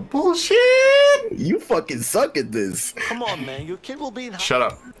is some bullshit. You fucking suck at this. Come on, man. Your kid will be in. Shut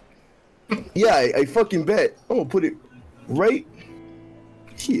up. Yeah, I fucking bet. I'm gonna put it right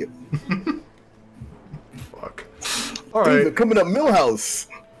here. Fuck. Alright. They're coming up Millhouse.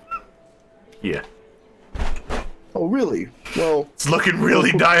 Yeah. Oh, really? Well... It's looking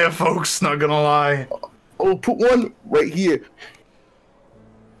really dire, folks, not gonna lie. Oh, put one right here.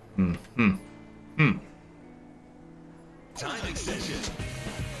 Time extension.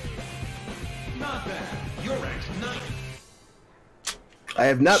 Not bad. You're ranked 9th. I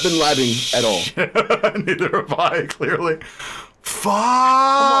have not been labbing at all. Neither have I, clearly. Fuck! Come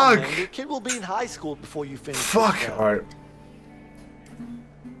on, man. Your kid will be in high school before you finish. Fuck! Alright.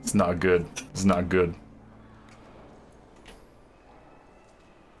 It's not good. It's not good.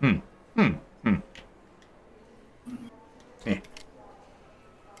 You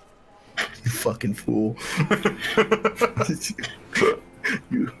fucking fool.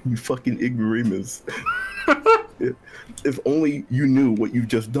 you fucking ignoramus. If only you knew what you've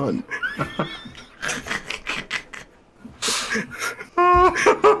just done.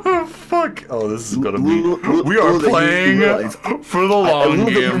 Fuck. Oh, this is gonna be... We are playing for the long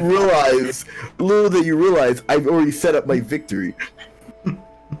game. Little that you realize, I've already set up my victory.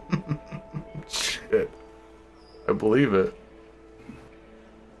 Shit. I believe it.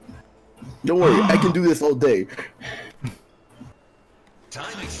 Don't worry, I can do this all day.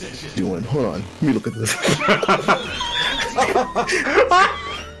 Time extension. Hold on. Let me look at this.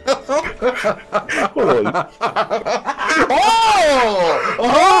 Hold on.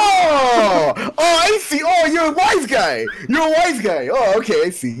 Oh, I see. Oh, you're a wise guy. You're a wise guy. Oh, okay, I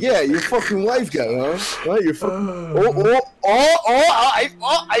see. Yeah, you're a fucking wise guy, huh? You're fucking...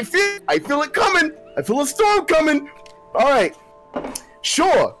 I feel it coming. I feel a storm coming. All right.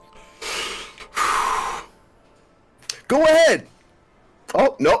 Sure. Go ahead.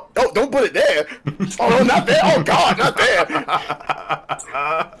 Oh, no. Oh, don't put it there. Oh, no, not there. Oh, God, not there.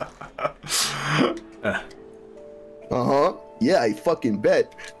 Uh-huh. Yeah, I fucking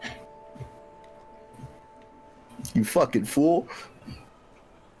bet. You fucking fool.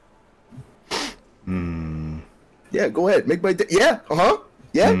 Yeah, go ahead. Make my... Yeah, uh-huh.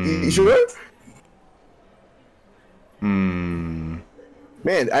 Yeah, you sure?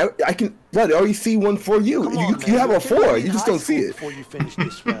 Man, I can... Blood, I already see one for you. You have a 4. You just don't see it. Before you finish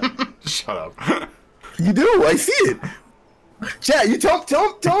this round. Shut up. You do. I see it. Chat, you tell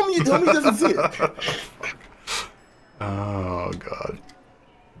me he doesn't see it. Oh, God.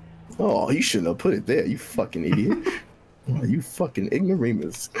 Oh, you shouldn't have put it there, you fucking idiot. Oh, you fucking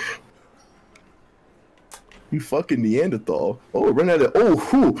ignoramus. You fucking Neanderthal. Oh, run out of. Oh,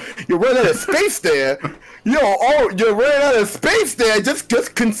 who? You're running out of space there. Yo, oh, you're running out of space there. Just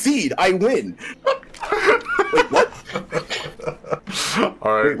concede. I win. Wait, what?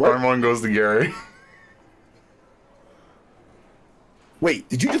 All right, round one goes to Gary. Wait,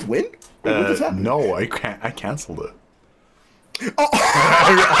 did you just win? Wait, what just happened? No, I can't. I canceled it. Oh.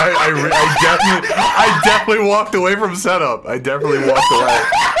 I definitely walked away from setup. I definitely walked away.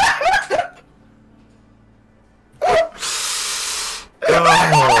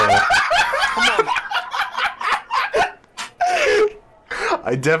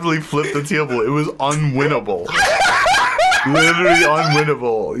 I definitely flipped the table. It was unwinnable. Literally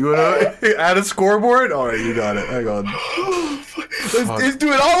unwinnable. You wanna add a scoreboard? Alright, you got it. Hang on. Let's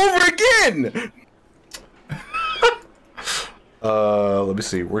do it all over again! Let me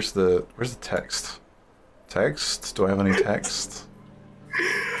see. Where's the text? Text? Do I have any text?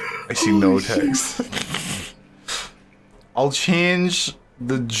 I see no text. I'll change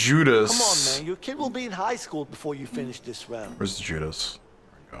the Judas. Come on, man. Your kid will be in high school before you finish this round. Where's the Judas?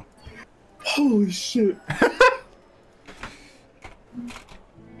 There we go. Holy shit.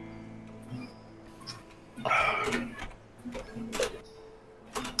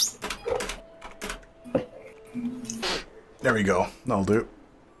 There we go. That'll do.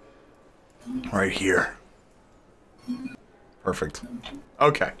 Right here. Perfect.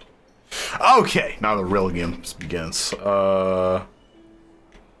 Okay. Okay, now the real game begins. Fuck.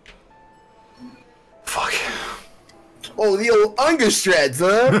 Oh, the old Ungerstrads,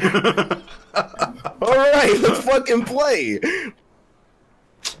 huh? Alright, let's fucking play.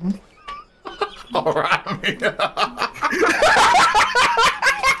 Alright.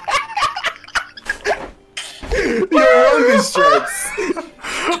 Your Ungerstrads.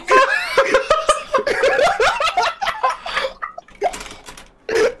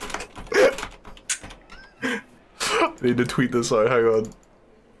 I need to tweet this out. Hang on.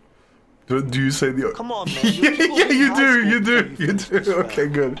 Do you say the? Come on, man. Yeah, you do. You do. You do. Okay,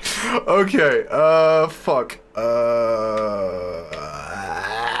 good. Okay. Fuck.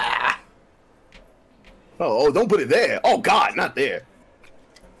 Oh, don't put it there. Oh God, not there.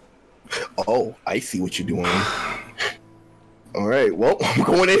 Oh, I see what you're doing. All right. Well, I'm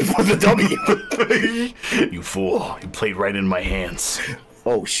going in for the W. You fool! You played right in my hands.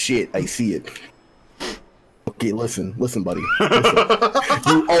 Oh shit! I see it. Okay, listen, buddy. Listen.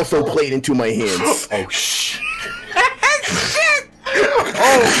 You also played into my hands. Oh shit! Shit!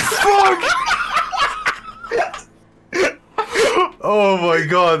 Oh fuck! Oh my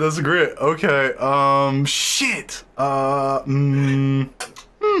god, that's great. Okay, shit. No,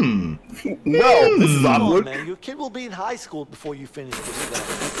 this is Come on, awkward. man. Your kid will be in high school before you finish this round.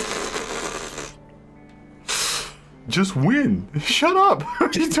 Just win. Shut up.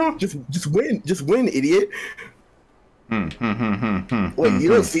 Just win, idiot. Wait, you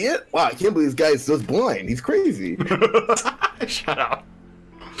don't see it? Wow, I can't believe this guy's just blind. He's crazy. Shut up.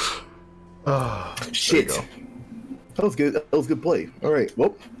 Oh, shit. That was good. That was good play. All right.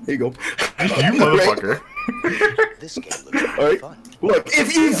 Well, here you go. You motherfucker. This game looks all right. Look,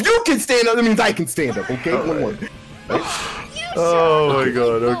 if you can stand up, that means I can stand up. Okay. All One more. Right. Oh my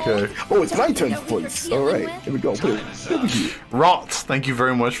god. Okay. Oh, it's my turn, please. All right. Here we go. Put it over here. Rot, thank you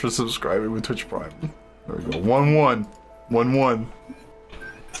very much for subscribing with Twitch Prime. There we go. 1-1. 1-1.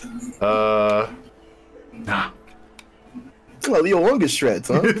 Nah. Well, the longest shreds,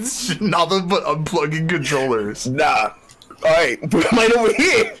 huh? It's nothing but unplugging controllers. Nah. Alright, put mine over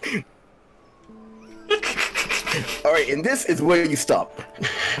here. Alright, and this is where you stop.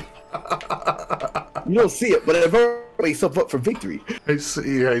 You don't see it, but I've already set myself up for victory. I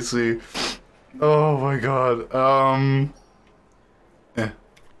see, I see. Oh my god.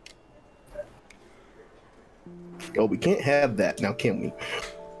 Oh, we can't have that now, can we?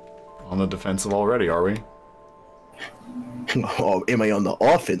 On the defensive already, are we? Oh, am I on the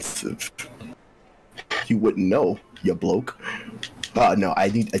offensive? You wouldn't know, you bloke. No, I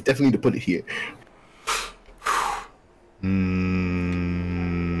definitely need to put it here.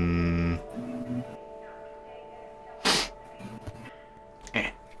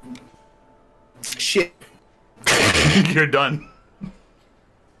 Shit. You're done.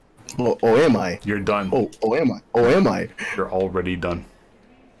 Oh, am I? You're done. Oh, am I? Oh, am I? You're already done.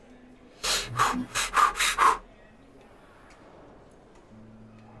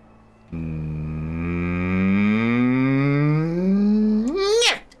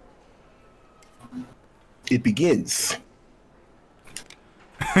 It begins.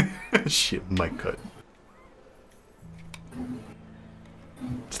 Shit, mic cut.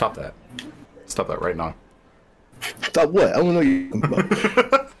 Stop that. Stop that right now. Stop what? I don't know what you're talking about.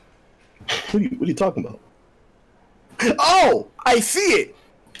 What are you talking about? Oh, I see it.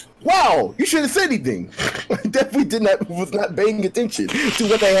 Wow, you should have said anything. I definitely was not paying attention to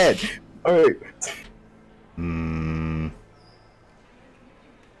what they had. All right.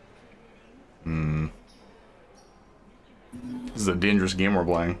 This is a dangerous game we're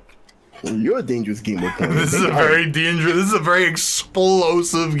playing. You're a dangerous game we're playing. This is a very dangerous. This is a very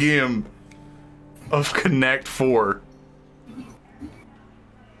explosive game of Connect 4.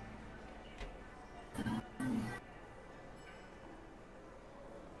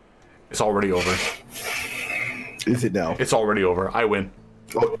 It's already over. Is it now? It's already over. I win.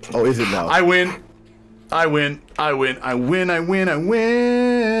 Oh, is it now? I win. I win. I win. I win. I win. I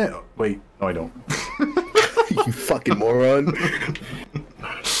win. Wait. No, I don't. You fucking moron.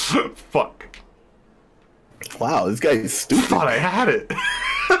 Fuck. Wow, this guy is stupid. I thought I had it.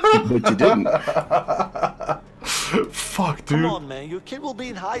 But you didn't. Fuck, dude. Come on, man. Your kid will be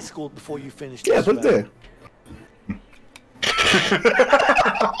in high school before you finish Yeah, this put it there.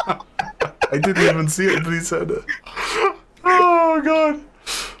 I didn't even see it until he said it. Oh, God.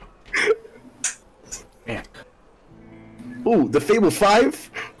 Man. Ooh, the Fable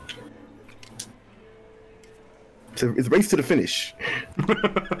 5? It's a race to the finish.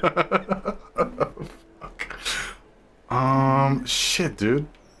 Shit, dude.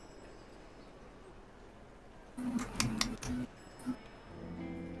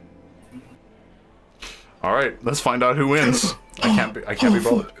 All right, let's find out who wins. I can't be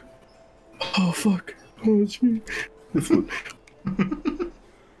bothered. Oh fuck! Oh gee.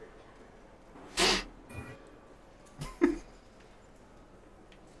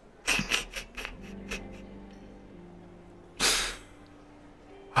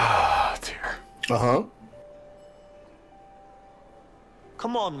 Ah, dear.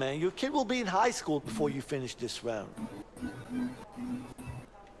 Come on, man. Your kid will be in high school before you finish this round.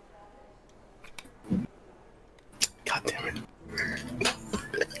 God damn it.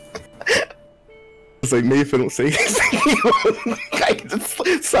 It's like, maybe if I don't say anything, I can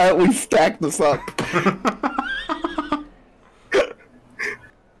just silently stack this up.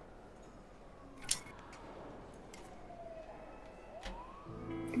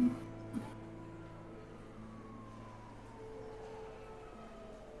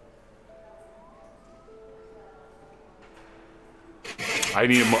 I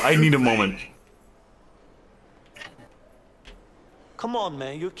need a moment. Come on,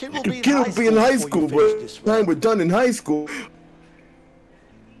 man. Your kid will Your be in kid high will school be in high before school, you finish but this time round. we're done in high school.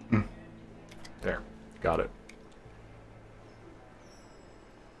 There, got it.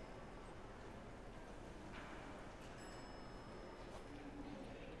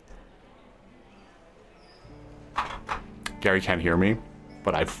 Gary can't hear me,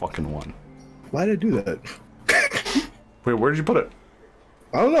 but I fucking won. Why did I do that? Wait, where did you put it?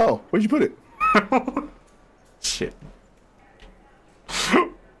 I don't know. Where'd you put it? Shit.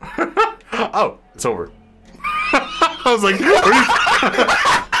 Oh, it's over. I was like, where'd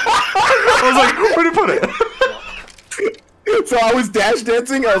you put it? So I was dash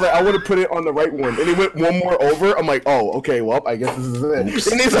dancing. I was like, I would have put it on the right one, and it went one more over. I'm like, oh, okay, well, I guess this is it. And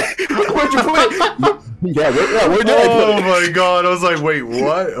he's like, where'd you put it? Yeah, where did I put it? Oh my god! I was like, wait,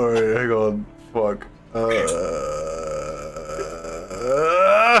 what? All right, hang on. Fuck.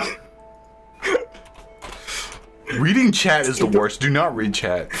 Reading chat is the worst. Do not read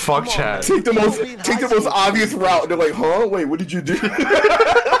chat. Fuck chat. Take the most obvious route. They're like, huh? Wait, what did you do?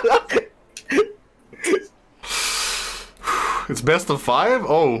 It's best of 5?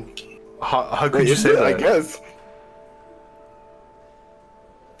 Oh, how could you say that? I guess.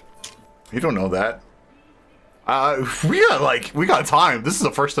 You don't know that. We got time. This is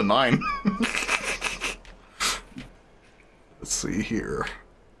the first of 9. Let's see here.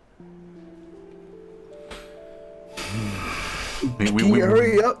 Can you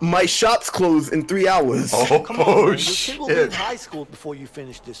hurry up? My shop's closed in 3 hours. Oh, shit. Your kid will be in high school before you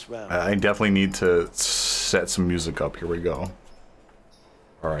finish this round. I definitely need to set some music up. Here we go.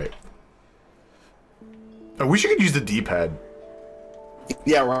 Alright. I wish you could use the D-pad.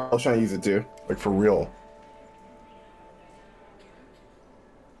 Yeah, I was trying to use it too. Like, for real.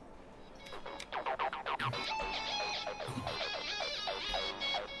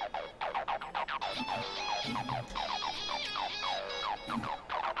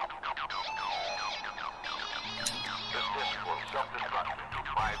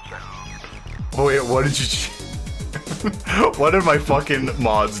 Oh wait, what did you... What did my fucking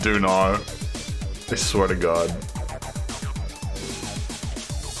mods do now? I swear to God.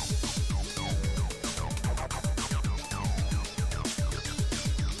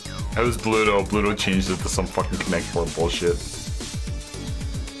 That was Bluto. Bluto changed it to some fucking Connect 4 bullshit.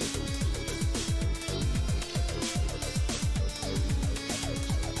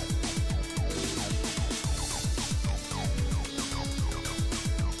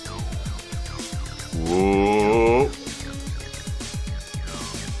 Whoa.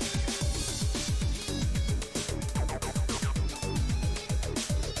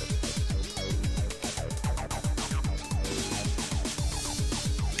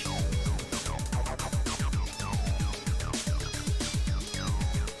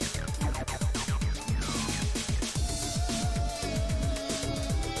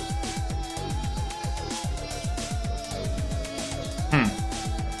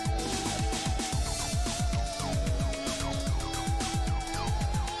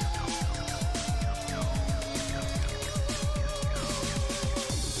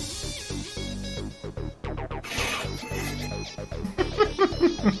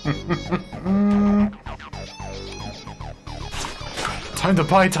 Time to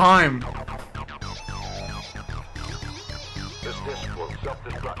buy time. This disc will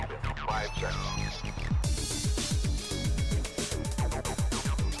self-destruct in 5 seconds.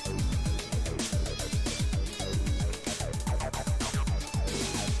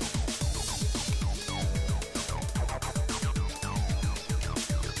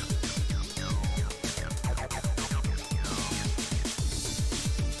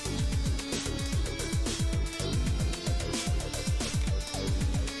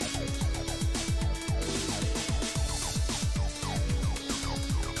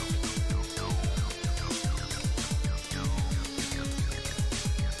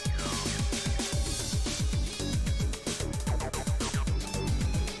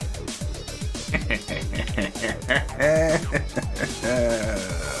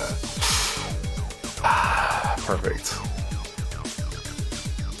 Perfect.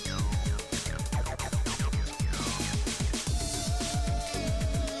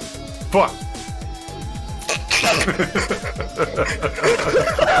 Fuck.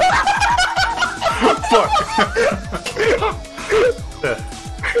 Fuck.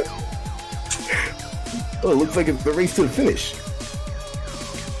 Oh, it looks like it's the race to the finish.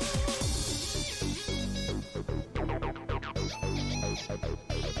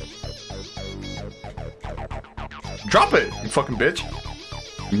 Drop it, you fucking bitch.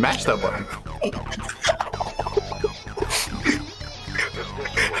 Match that button.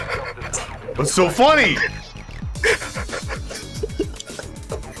 What's so funny?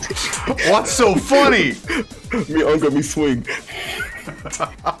 What's so funny? Me uncle, me swing.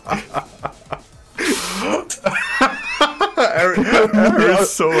 Eric's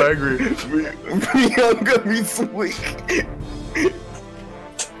so angry. Me uncle, me swing.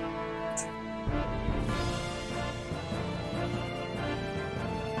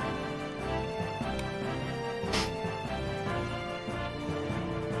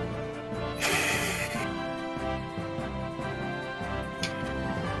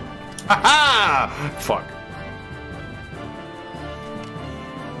 Ha! Fuck.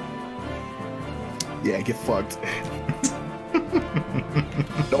 Yeah, get fucked.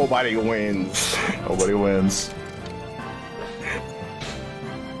 Nobody wins. Nobody wins.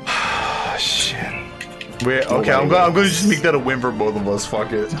 Shit. Wait, okay, I'm gonna just make that a win for both of us.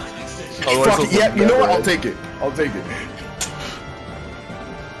 Fuck it. Fuck it. Yeah, you know what? I'll take it. I'll take it.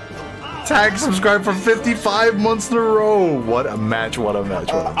 Tag subscribe for 55 months in a row. What a match, what a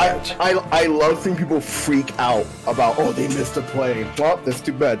match, what a match. I love seeing people freak out about, oh, they missed a play. Well, that's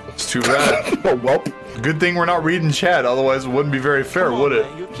too bad. It's too bad. Oh, well. Good thing we're not reading chat, otherwise it wouldn't be very fair, would it?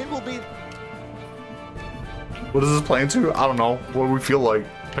 Your kid will be... What is this playing to? I don't know. What do we feel like?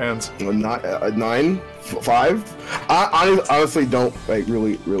 Pans. 9? 5? I honestly don't like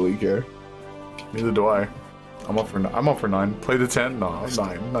really care. Neither do I. I'm up for 9. Play the 10? No,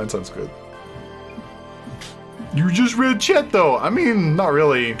 9. 9 sounds good. You just read chat though. I mean, not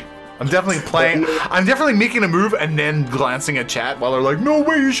really. I'm definitely playing. I'm definitely making a move and then glancing at chat while they're like, "No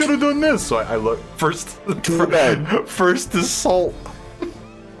way, you should have done this." So I look first. First assault.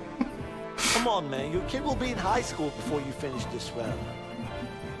 Come on, man. Your kid will be in high school before you finish this round.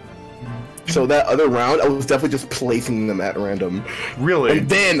 So that other round, I was definitely just placing them at random. Really? And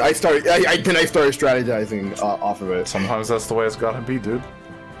then I started. I started strategizing off of it. Sometimes that's the way it's gotta be, dude.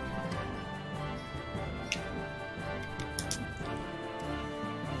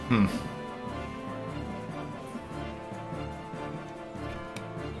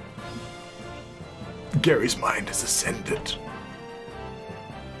 Gary's mind is ascended.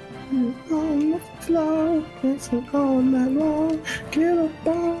 On the floor, dancing all night long. Get up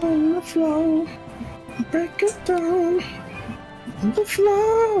on the floor, break it down. On the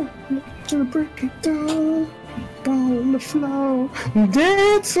floor, to break it down. On the floor,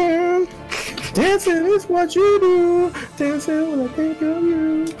 dancing. Dancing is what you do. Dancing when I think of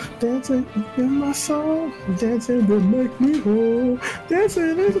you. Dancing in my soul. Dancing will make me whole.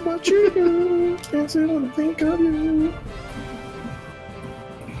 Dancing is what you do. Dancing when I think of you.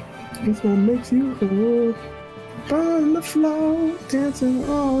 It's what makes you whole. On the floor, dancing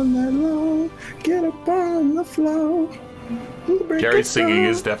all night long. Get up on the floor. Gary's singing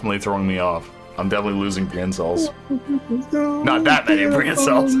is definitely throwing me off. I'm definitely losing brain cells. Not that many brain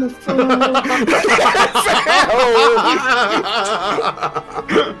cells.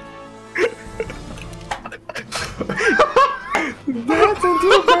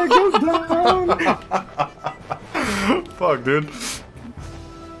 Fuck, dude.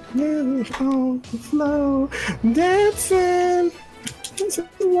 On the floor, dancing. Dancing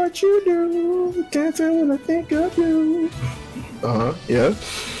is what you do. Dancing when I think of you. Yeah.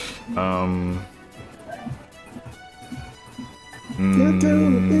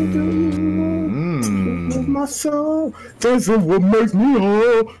 My soul, dancing what makes me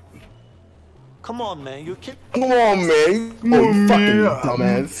whole. Come on, man, you kid. Come on, man. You fucking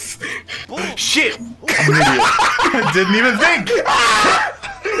dumbass. Shit! I'm an idiot. I didn't even think!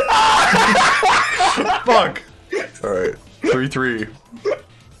 Fuck! Alright. 3-3.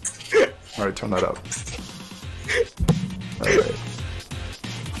 Alright, turn that up. Alright.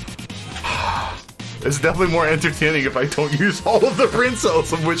 It's definitely more entertaining if I don't use all of the brain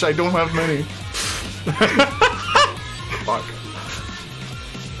cells, of which I don't have many. Fuck.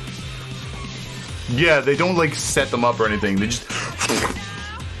 Yeah, they don't like set them up or anything, they just...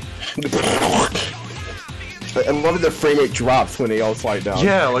 I love that the frame rate drops when they all slide down.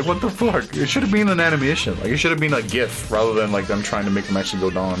 Yeah, like what the fuck? It should have been an animation. Like it should have been a GIF rather than like them trying to make them actually go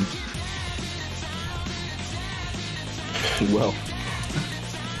down. Well.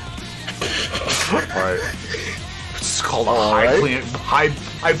 Alright. It's called a high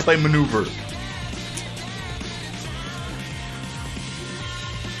play maneuver.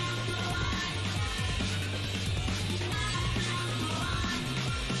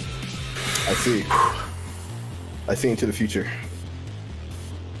 I see. I see into the future.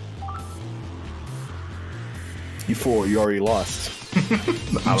 You fool, you already lost.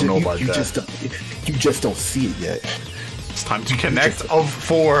 I don't know about that. You just don't see it yet. It's time to connect of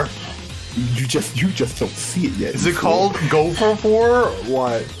 4. You just don't see it yet. Is it called Go for 4 or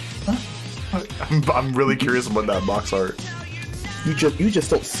what? I'm really curious about that box art. You just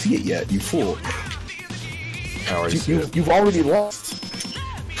don't see it yet, you fool. You've already lost.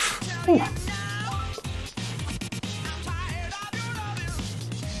 Ooh.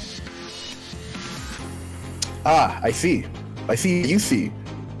 Ah, I see. I see you see.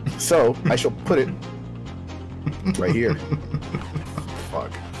 So, I shall put it right here.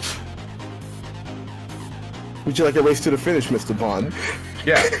 Fuck. Would you like a race to the finish, Mr. Bond?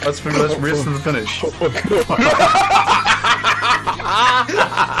 Yeah, let's race to the finish. Oh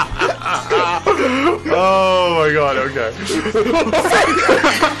my god, okay.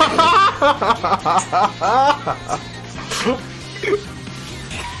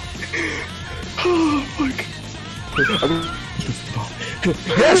 Oh fuck.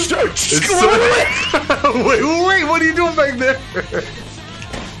 Wait, what are you doing back there?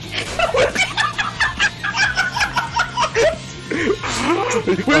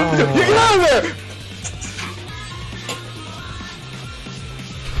 Get out of there!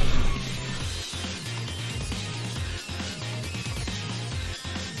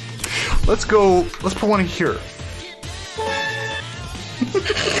 Let's go. Let's put one here.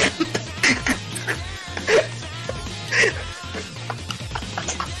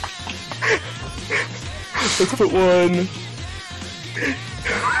 Let's put one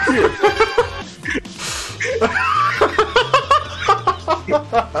here.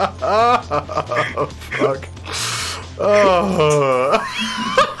 Oh, fuck. Oh.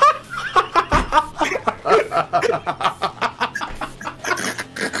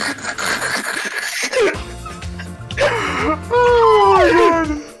 Oh my god.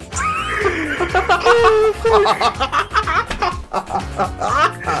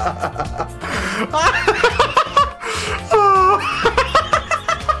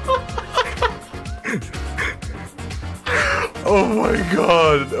 Oh my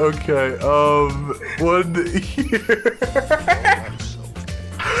god. Okay. One here.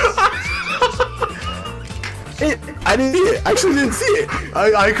 I didn't see it. I actually didn't see it.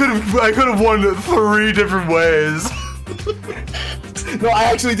 I could have won 3 different ways. No, I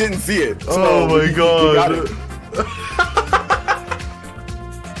actually didn't see it. So oh my god. You got it.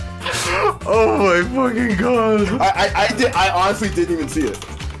 Oh my fucking god. I honestly didn't even see it.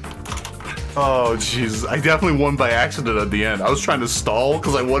 Oh, jeez. I definitely won by accident at the end. I was trying to stall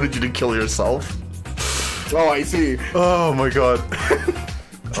because I wanted you to kill yourself. Oh, I see. Oh, my God.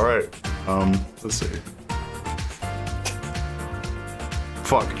 Alright. Let's see.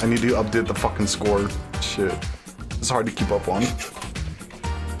 Fuck, I need to update the fucking score. Shit. It's hard to keep up on.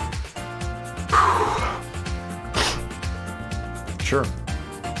 Sure.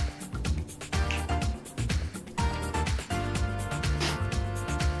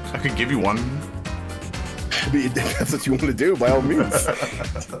 I could give you one. If that's what you want to do, by all means.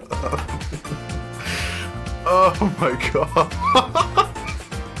 Oh my god.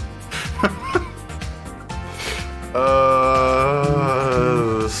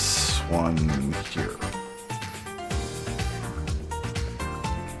 This one here.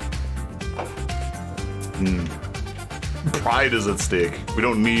 Pride is at stake. We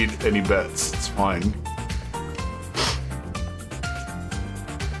don't need any bets. It's fine.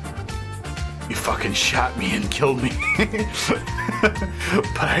 You fucking shot me and killed me.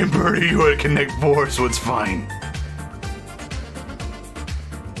 But I murdered you at Connect 4, so it's fine.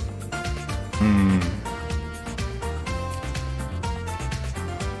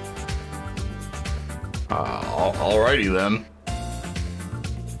 Alrighty then.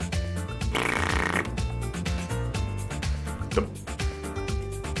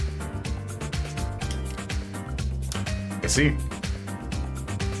 I see.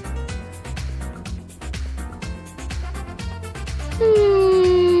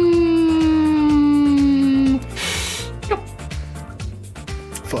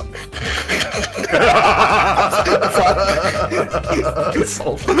 Fuck.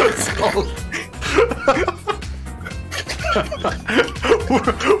 Salt.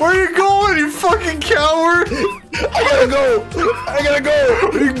 Where are you going, you fucking coward? I gotta go. I gotta go.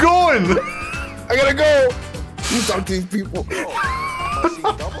 Where are you going? I gotta go. You talk to these people.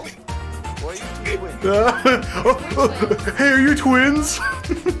 Hey, are you twins?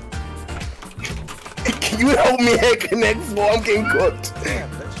 Can you help me at Connect 4? I'm getting cooked. Damn,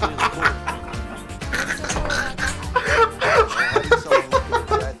 that shit is cool.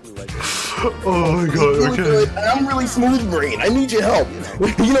 Oh my god, okay. Good. I'm really smooth brain. I need your help.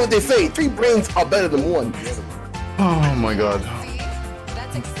 You know what they say, 3 brains are better than 1. Oh my god.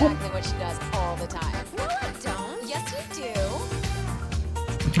 That's exactly what she does all the time. No, I don't. Yes,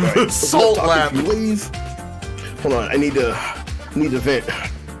 you do. Salt lap. Please. Hold on, I need to vent.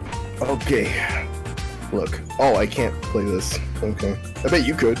 Okay. Look. Oh, I can't play this. Okay. I bet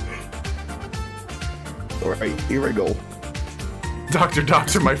you could. Alright, here I go.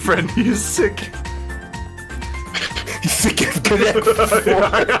 Doctor, my friend, he is sick. He's sick of Connect 4.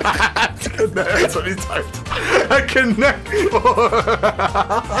 That's what he typed. I Connect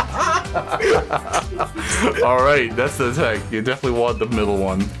 4. Alright, that's the attack. You definitely want the middle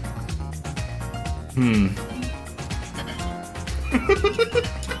one.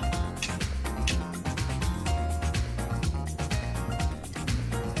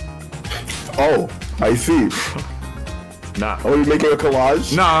 Oh, I see. Nah. Oh, you're making a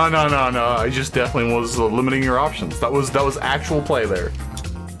collage? No. I just definitely was limiting your options. That was actual play there.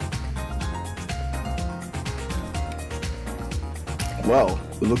 Well,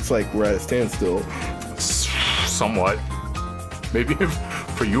 it looks like we're at a standstill. Somewhat. Maybe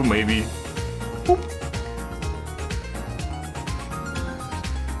for you, maybe. Boop.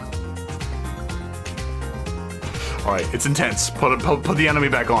 All right, it's intense. Put the enemy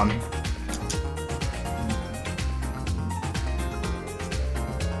back on.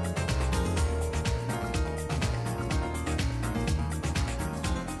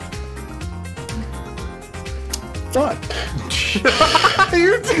 Fuck.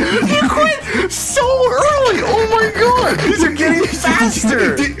 You quit so early! Oh my god! These are getting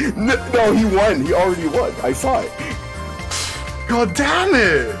faster! No, he won. He already won. I saw it. God damn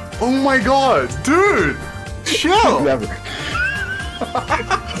it! Oh my god, dude! Chill! Never.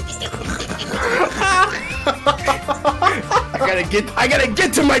 I gotta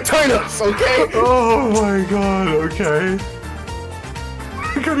get to my turnips, okay? Oh my god, okay.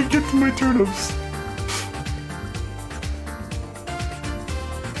 I gotta get to my turnips.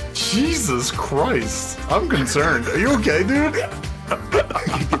 Jesus Christ. I'm concerned. Are you okay, dude? I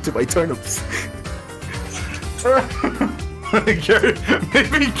gotta get to my turnips.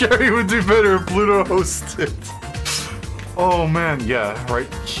 Maybe Gary would do better if Pluto hosted. Oh man, yeah,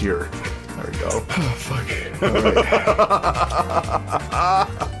 right here. There we go. Oh, fuck.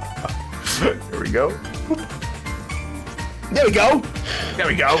 Right. Here we go. There we go. There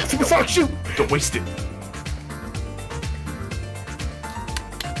we go. Fuck, shoot. Don't waste it.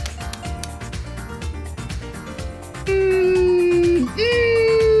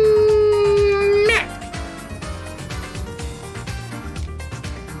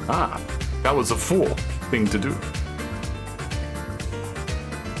 Ah, that was a fool thing to do.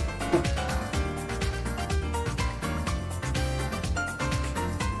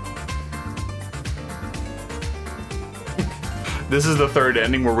 This is the third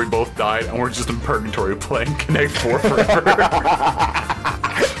ending where we both died and we're just in purgatory playing Connect 4 forever.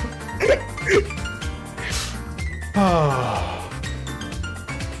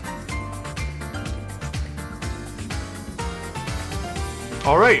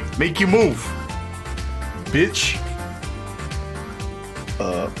 Alright, make you move. Bitch.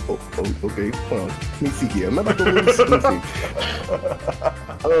 Okay. Hold on. Let me see here. I'm about to lose. Let me see.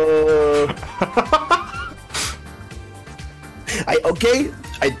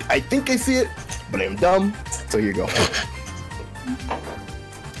 I think I see it, but I'm dumb. So here you go.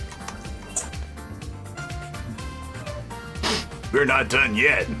 We're not done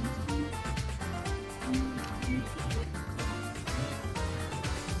yet.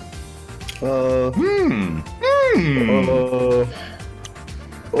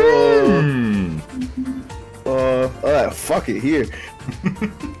 Fuck it here.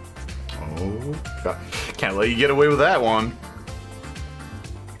 Oh, God. Can't let you get away with that one.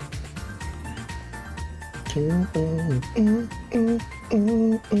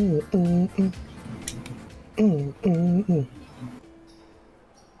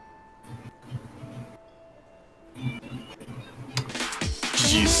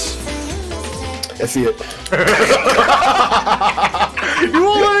 Jeez. I see it. You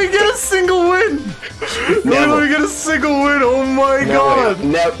won't let me get a single win. You won't let me get a single win. Oh my God.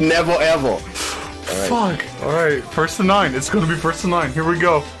 Never ever. Fuck. All right. First to 9. It's gonna be first to 9. Here we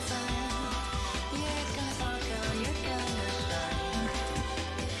go.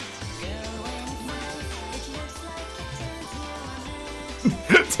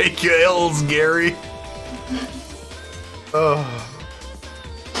 Take your L's, Gary.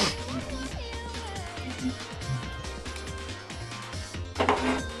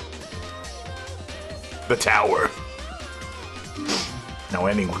 The tower. Now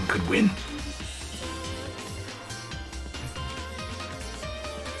anyone could win.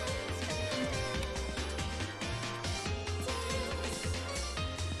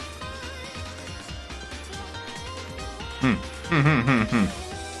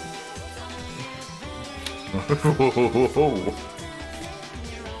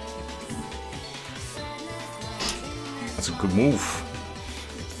 That's a good move,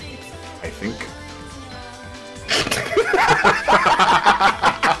 I think.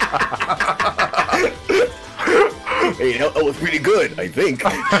 Hey, that was pretty good, I think.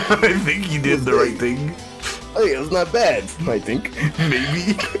 I think you did the right thing. Hey, it was not bad, I think.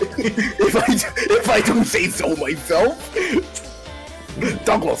 Maybe. if I do say so myself.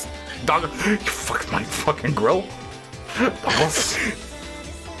 Douglas. You fucked my fucking grill. Douglas.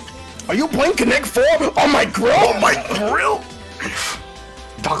 Are you playing Connect 4 on my grill? On my grill?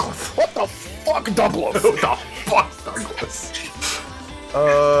 Douglas. What the fuck, Douglas? What the fuck, Douglas?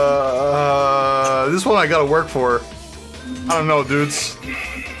 This one I gotta work for. I don't know, dudes.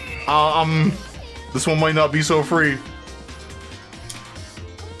 This one might not be so free.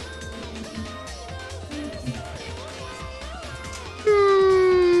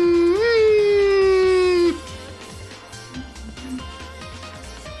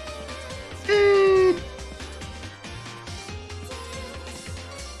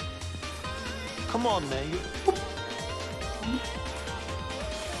 Come on, man.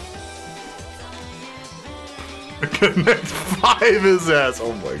 Connect 5 his ass.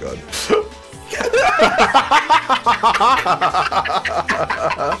 Oh my God.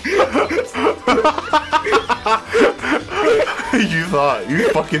 You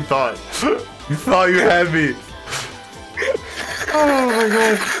fucking thought. You thought you had me. Oh my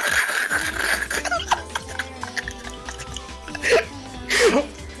God.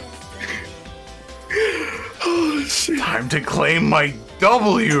 Oh shit. Time to claim my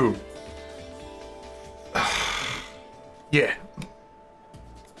W. Yeah.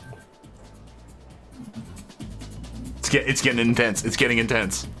 It's getting intense. It's getting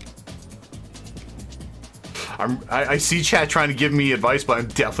intense. I see chat trying to give me advice, but I'm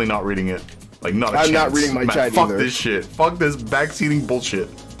definitely not reading it. Like, not a chance. I'm not reading my chat fuck either. This shit. Fuck this backseating bullshit.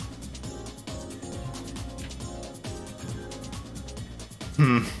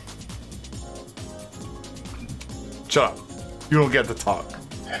 Shut up. You don't get to talk.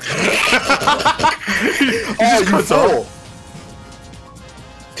 You fool.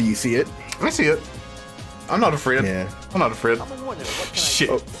 Do you see it? I see it. I'm not afraid. Yeah. I'm not afraid. Shit.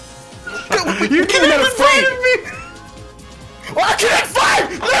 Oh. You can't afraid of me! I can't fight!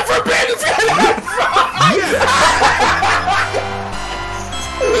 Never been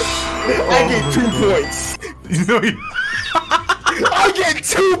I get 2 points. You know, I get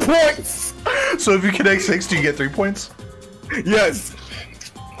 2 points. So if you connect 6, do you get 3 points? Yes.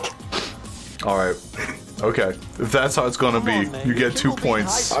 All right. Okay. If that's how it's gonna be, you get 2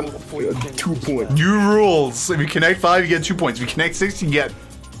 points. 2 points. New rules. If you connect 5, you get 2 points. If you connect 6, you get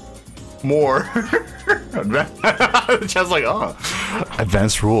more. Just like, oh,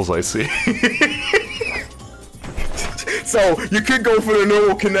 advanced rules. I see. So you could go for the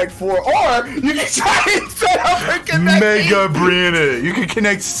normal Connect 4, or you can try and set up a Connect Mega 8. bring it. You can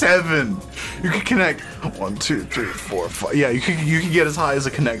connect 7. You can connect 1, 2, 3, 4, 5. Yeah, you can get as high as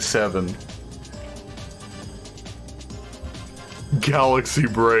a Connect 7. Galaxy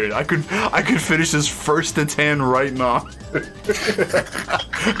Brain. I could finish this first to 10 right now. Like,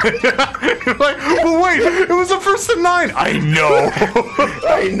 but wait, it was the first to 9. I know.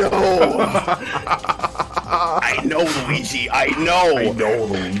 I know. I know, Luigi. I know. I know,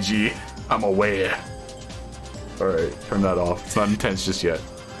 Luigi. I'm aware. All right, turn that off. It's not intense just yet.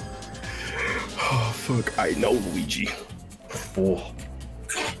 Oh fuck! I know, Luigi. Fool.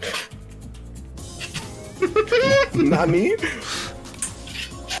 Not me.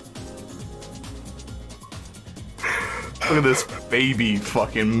 Look at this baby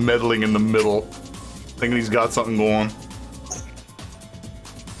fucking meddling in the middle, thinking he's got something going.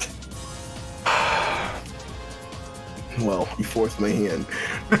 Well, you forced my hand.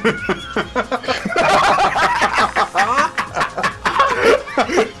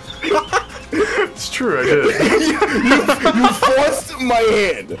 It's true, I did. you forced my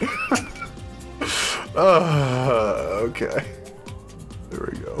hand. Okay. There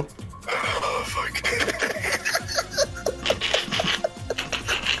we go. Oh, fuck.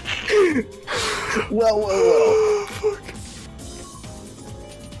 Well. Fuck.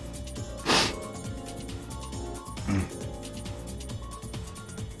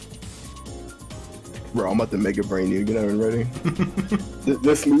 Bro, I'm about to Mega Brain you. Get even ready.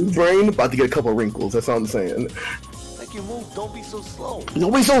 This smooth brain about to get a couple wrinkles. That's all I'm saying. Make your move. Don't be so slow.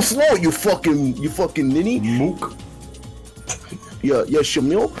 Don't be so slow, you fucking ninny. Mook. Yeah,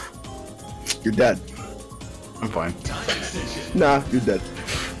 Shamil. You're dead. I'm fine. Nah, you're dead.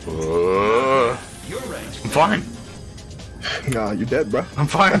 I'm fine. Nah, you're dead, bro. I'm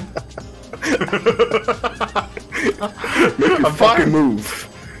fine. Make your fucking move.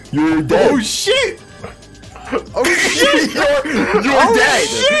 You're dead. Oh shit! Oh shit! You're dead.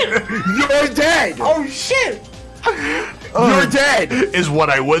 Shit! You're dead. Oh shit! You're dead. Is what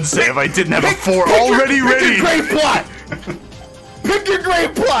I would say if I didn't have a 4 already ready. Pick your great plot. Pick your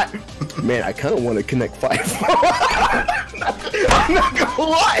great plot. Man, I kind of want to Connect 5. I'm not gonna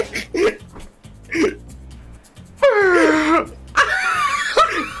lie.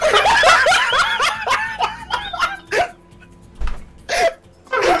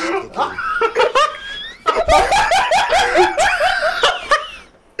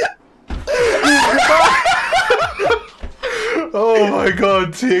 Oh my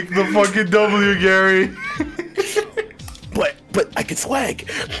god, take the fucking W, Gary. But I can swag.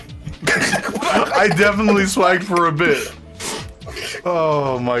 I definitely swagged for a bit.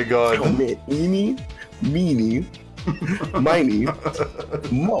 Oh my god. Oh man, eeny, meeny, miny,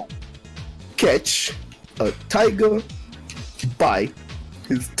 mo. Catch a tiger by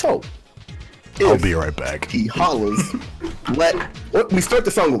his toe. I'll be right back. He hollers, we start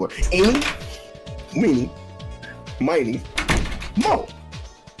the song over. Eeny, meeny, miny, mo.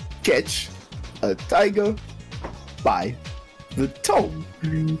 Catch a tiger by the toe.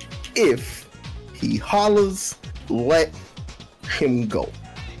 If he hollers, let him go.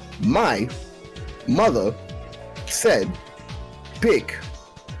 My mother said, pick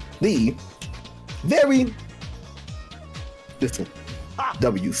the very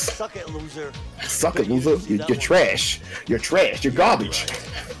W's. Suck it, loser. Suck it, loser. You're trash. You're trash. You're garbage.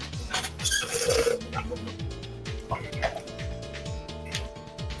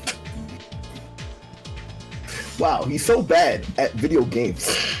 Wow, he's so bad at video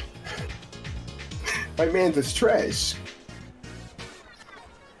games. My man's is trash.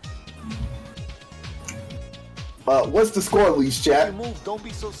 What's the score, Leash Chat? Move. Don't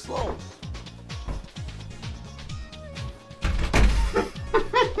be so slow.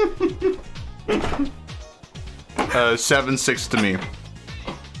 Uh, 7-6 to me.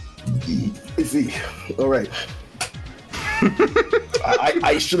 Easy. All right.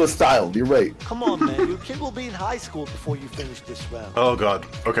 I should have styled. You're right. Come on, man. Your kid will be in high school before you finish this round. Oh god.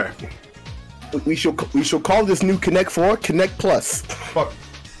 Okay. We shall call this new Connect 4 Connect Plus. Fuck.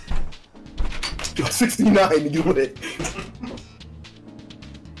 69. You it.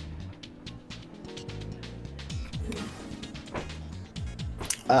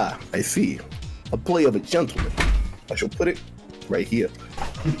 Ah, I see. A play of a gentleman. I shall put it right here.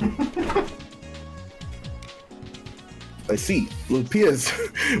 I see. It appears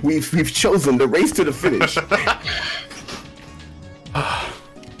we've chosen the race to the finish.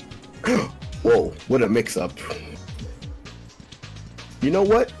 Whoa, what a mix-up. You know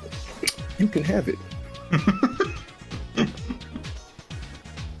what? You can have it.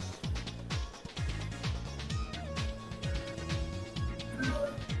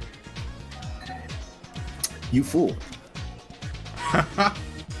 You fool.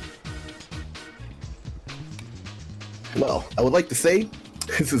 Well, I would like to say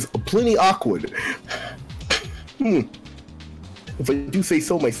this is plenty awkward. If I do say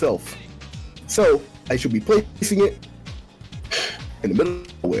so myself. So, I should be placing it in the middle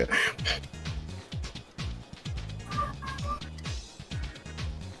of nowhere.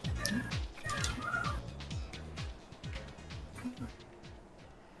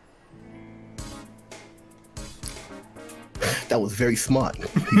 That was very smart,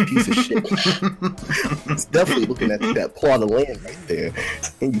 you piece of shit. I was definitely looking at that plot of land right there,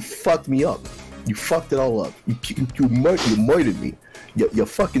 and you fucked me up. You fucked it all up. You murdered me. You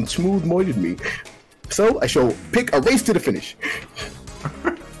fucking smooth murdered me. So I shall pick a race to the finish.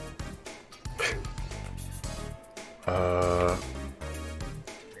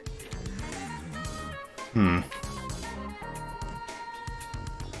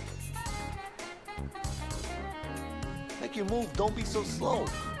 Make your move. Don't be so slow.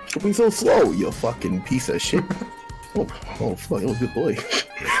 Don't be so slow, you fucking piece of shit. Oh fuck, that was a good boy.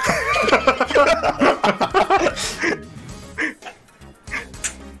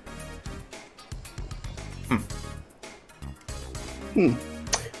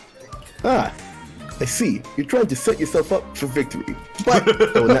 Ah, I see. You're trying to set yourself up for victory, but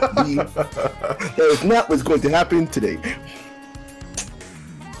that is not what's going to happen today.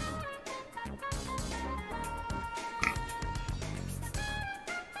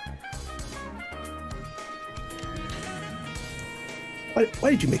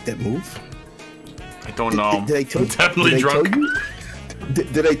 Why did you make that move? I don't know. Did I tell you? I'm definitely drunk.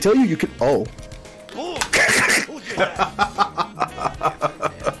 Did I tell you you could? Oh.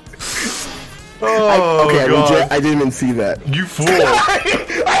 Okay, God. I didn't even see that. You fool.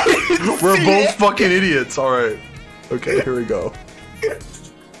 We're both fucking idiots. All right. Okay, here we go.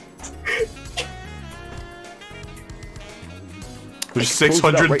 There's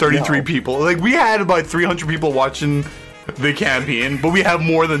 633 people. Like, we had about 300 people watching the campaign, but we have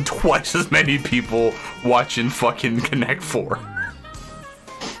more than twice as many people watching fucking Connect 4.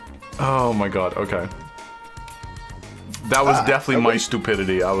 Oh my god, okay. That was definitely my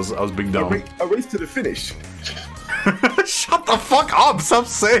stupidity. I was big dumb. A race to the finish. Shut the fuck up! Stop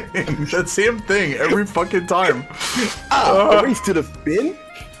saying that same thing every fucking time. A race to the fin?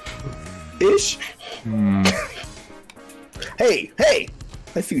 Ish? Hey!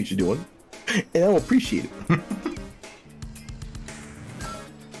 I see what you're doing, and I don't appreciate it.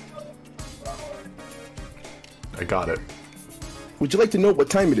 I got it. Would you like to know what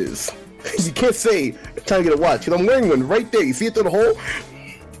time it is? You can't say time to get a watch, because I'm wearing one right there. You see it through the hole?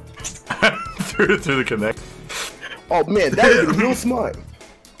 through the Connect. Oh man, that is real smart.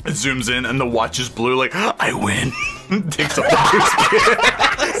 It zooms in and the watch is blue, like, I win. Takes off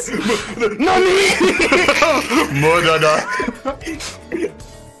the Nani! Modada.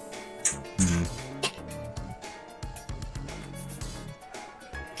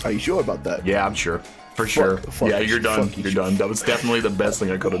 Are you sure about that? Yeah, I'm sure. For sure. Fuck, yeah, you're done. You're done. That was definitely the best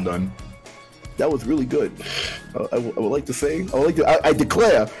thing I could have done. That was really good. I would like to say, I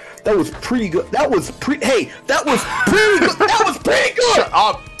declare, that was pretty good. That was pretty good. That was pretty good. Shut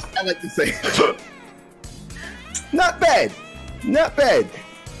up. I like to say. Not bad.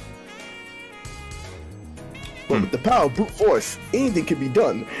 But with the power of brute force, anything can be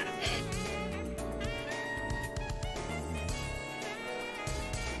done.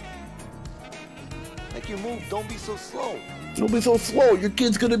 Make your move. Don't be so slow. Don't be so slow. Your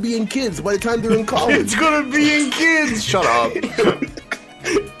kid's gonna be in kids by the time they're in college. It's gonna be in kids. Shut up.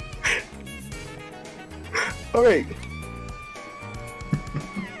 All right.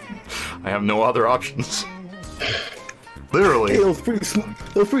 I have no other options. Literally. Hey, that was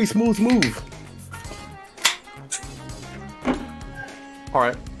pretty smooth move. All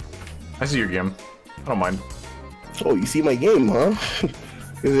right. I see your game. I don't mind. Oh, you see my game, huh?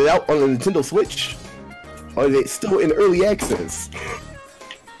 Is it out on the Nintendo Switch? Or is it still in early access?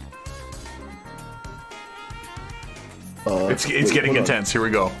 It's getting intense. Here we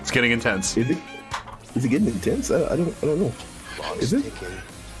go. It's getting intense. Is it getting intense? I don't know. Is it?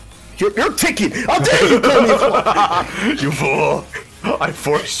 You're ticking! How dare you call me a You fool! I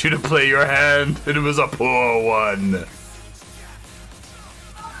forced you to play your hand, and it was a poor one.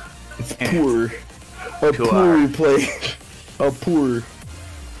 It's poor. A poor play. A poor.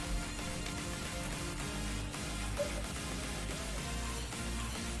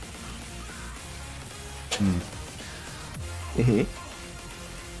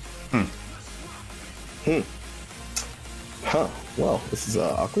 Huh. Well, this is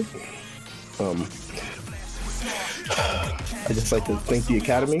awkward. I just like to thank the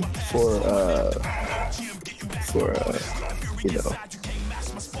Academy for you know,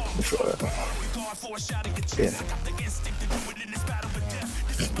 yeah.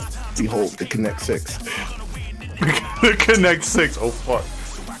 Behold the Connect 6. The Connect 6. Oh fuck.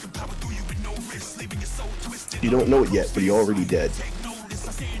 You don't know it yet, but you're already dead.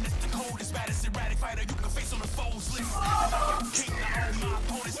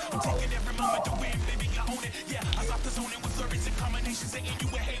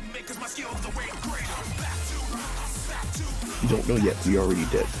 You don't know yet, but you're already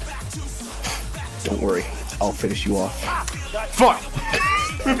dead. Don't worry, I'll finish you off. Fuck!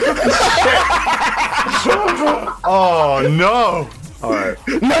 Oh no! Alright.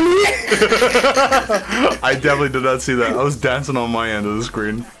 I definitely did not see that. I was dancing on my end of the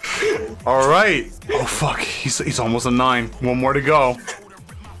screen. Alright. Oh fuck, he's almost a 9. One more to go.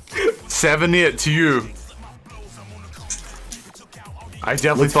 7 it to you. I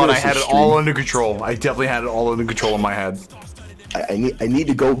definitely thought I had it all under control. I definitely had it all under control in my head. I need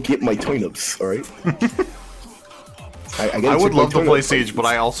to go get my turnips, alright? I would love to play Siege, but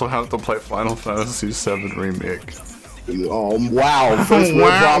I also have to play Final Fantasy VII Remake. Oh, wow. First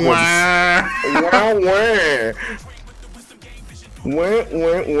world problems. Wah.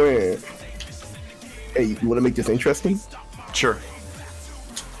 Hey, you want to make this interesting? Sure.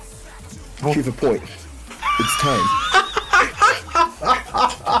 Here's a point. It's time.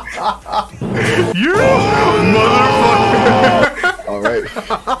 You motherfucker! Alright.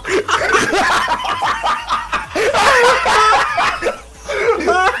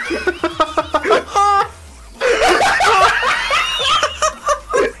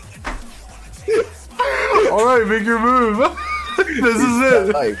 Alright, make your move. This is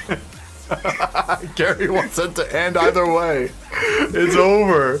it. Gary wants it to end either way. It's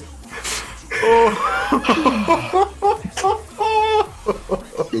over. Oh.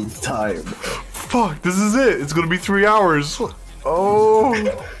 It's time. Fuck, this is it. It's gonna be 3 hours. Oh.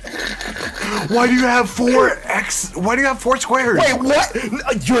 Why do you have 4x? Why do you have 4 squares? Wait, what?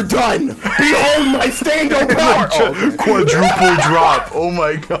 You're done. Behold my stand-up power. Quadruple drop. Oh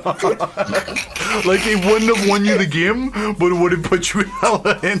my god. Like, it wouldn't have won you the game, but it would have put you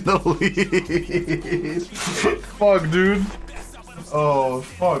hella in the lead. Fuck, dude. Oh,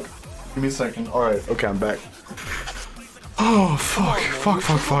 fuck. Give me a second. Alright, okay, I'm back. Oh, fuck.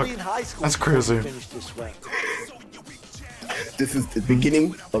 Fuck. That's crazy. This is the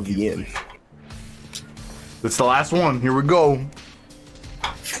beginning of the end. It's the last one. Here we go.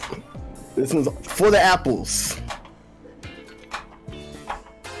 This one's for the apples.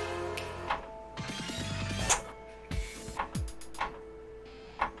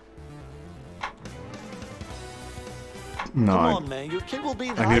 No, Come on, man. Your kid will be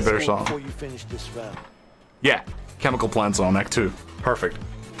in I high need a better school song. before you finish this round. Yeah, Chemical Plants on Act 2. Perfect.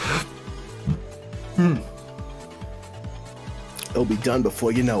 It'll be done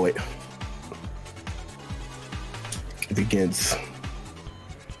before you know it. It begins.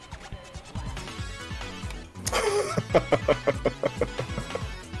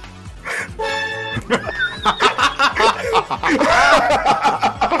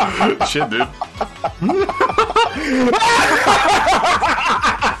 Shit, dude.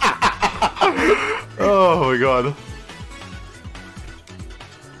 Oh my god.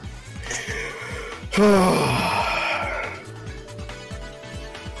 Oh.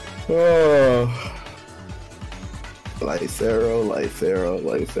 Lythero.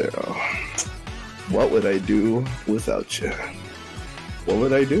 What would I do without you? What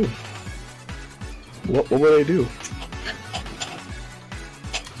would I do? What would I do?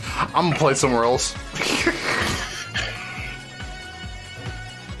 I'm gonna play somewhere else.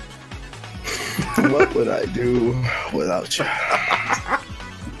 What would I do without you?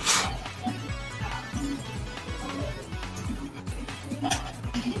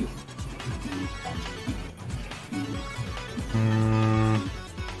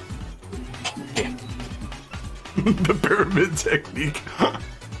 The pyramid technique.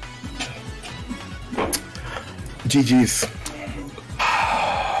 GG's.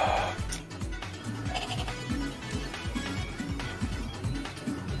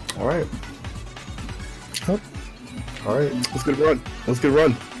 All right. All right. Let's get a run. Let's get a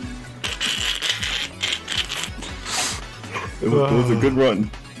run. It was a good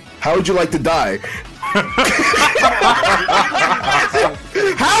run. How would you like to die?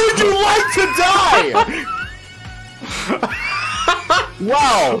 How would you like to die?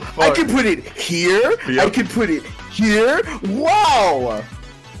 Wow. Fuck. I could put it here. Yep. I could put it here. Wow.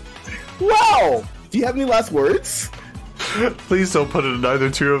 Wow. Do you have any last words? Please don't put it in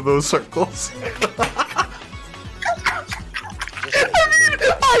either two of those circles.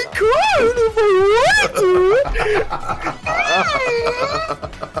 I could if I wanted to.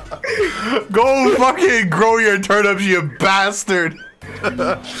 Go fucking grow your turnips, you bastard.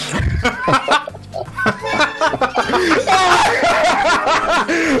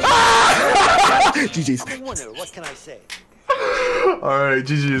 GG's. What can I say? Alright,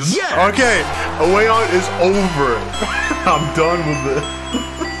 GG's. Yeah. Okay, A Way Out is over. I'm done with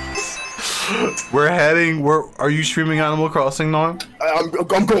this. We're heading. Are you streaming Animal Crossing now?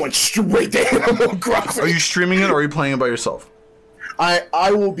 I'm going straight to Animal Crossing. Are you streaming it or are you playing it by yourself?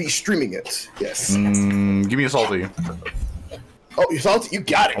 I will be streaming it. Yes. Give me a salty. Oh, you salty? You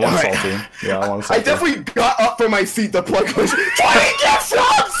got it. I want a salty. Yeah, I want a salty. I definitely got up from my seat to plug my 20 gift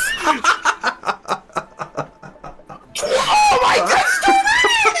subs! Oh my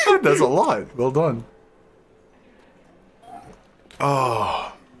god! That's a lot. Well done.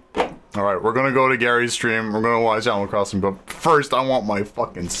 Oh. Alright, we're gonna go to Gary's stream. We're gonna watch Animal Crossing, but first I want my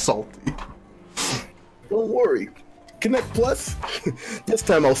fucking salty. Don't worry. Connect Plus? This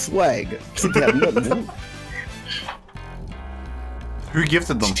time I'll swag. Who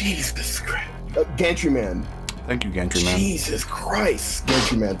gifted them? Jesus Christ. Gantry Man. Thank you, Gantry Man. Jesus Christ.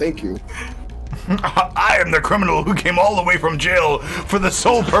 Gantry Man, thank you. I am the criminal who came all the way from jail for the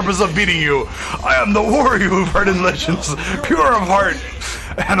sole purpose of beating you. I am the warrior who've heard in legends, pure of heart,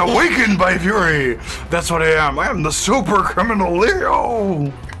 and awakened by fury. That's what I am. I am the super criminal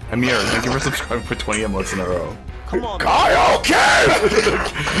Leo. Amir, thank you for subscribing for 20 months in a row. Come on, Kyle Ken!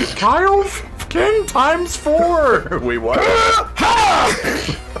 Kyle Ken times 4. Wait, what?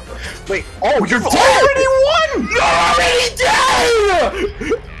 Wait, oh, you're dead! Already won! You're already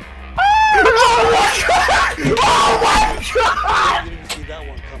dead! Oh my god! Oh my god! You didn't see that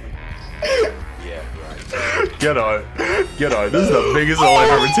one coming. Yeah, right. Get out. Get out. This is the biggest L I've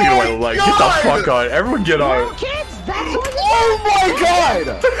ever taken in my life. Get the fuck out. Everyone get out. Oh my god!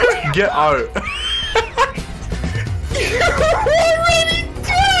 Get out. You're already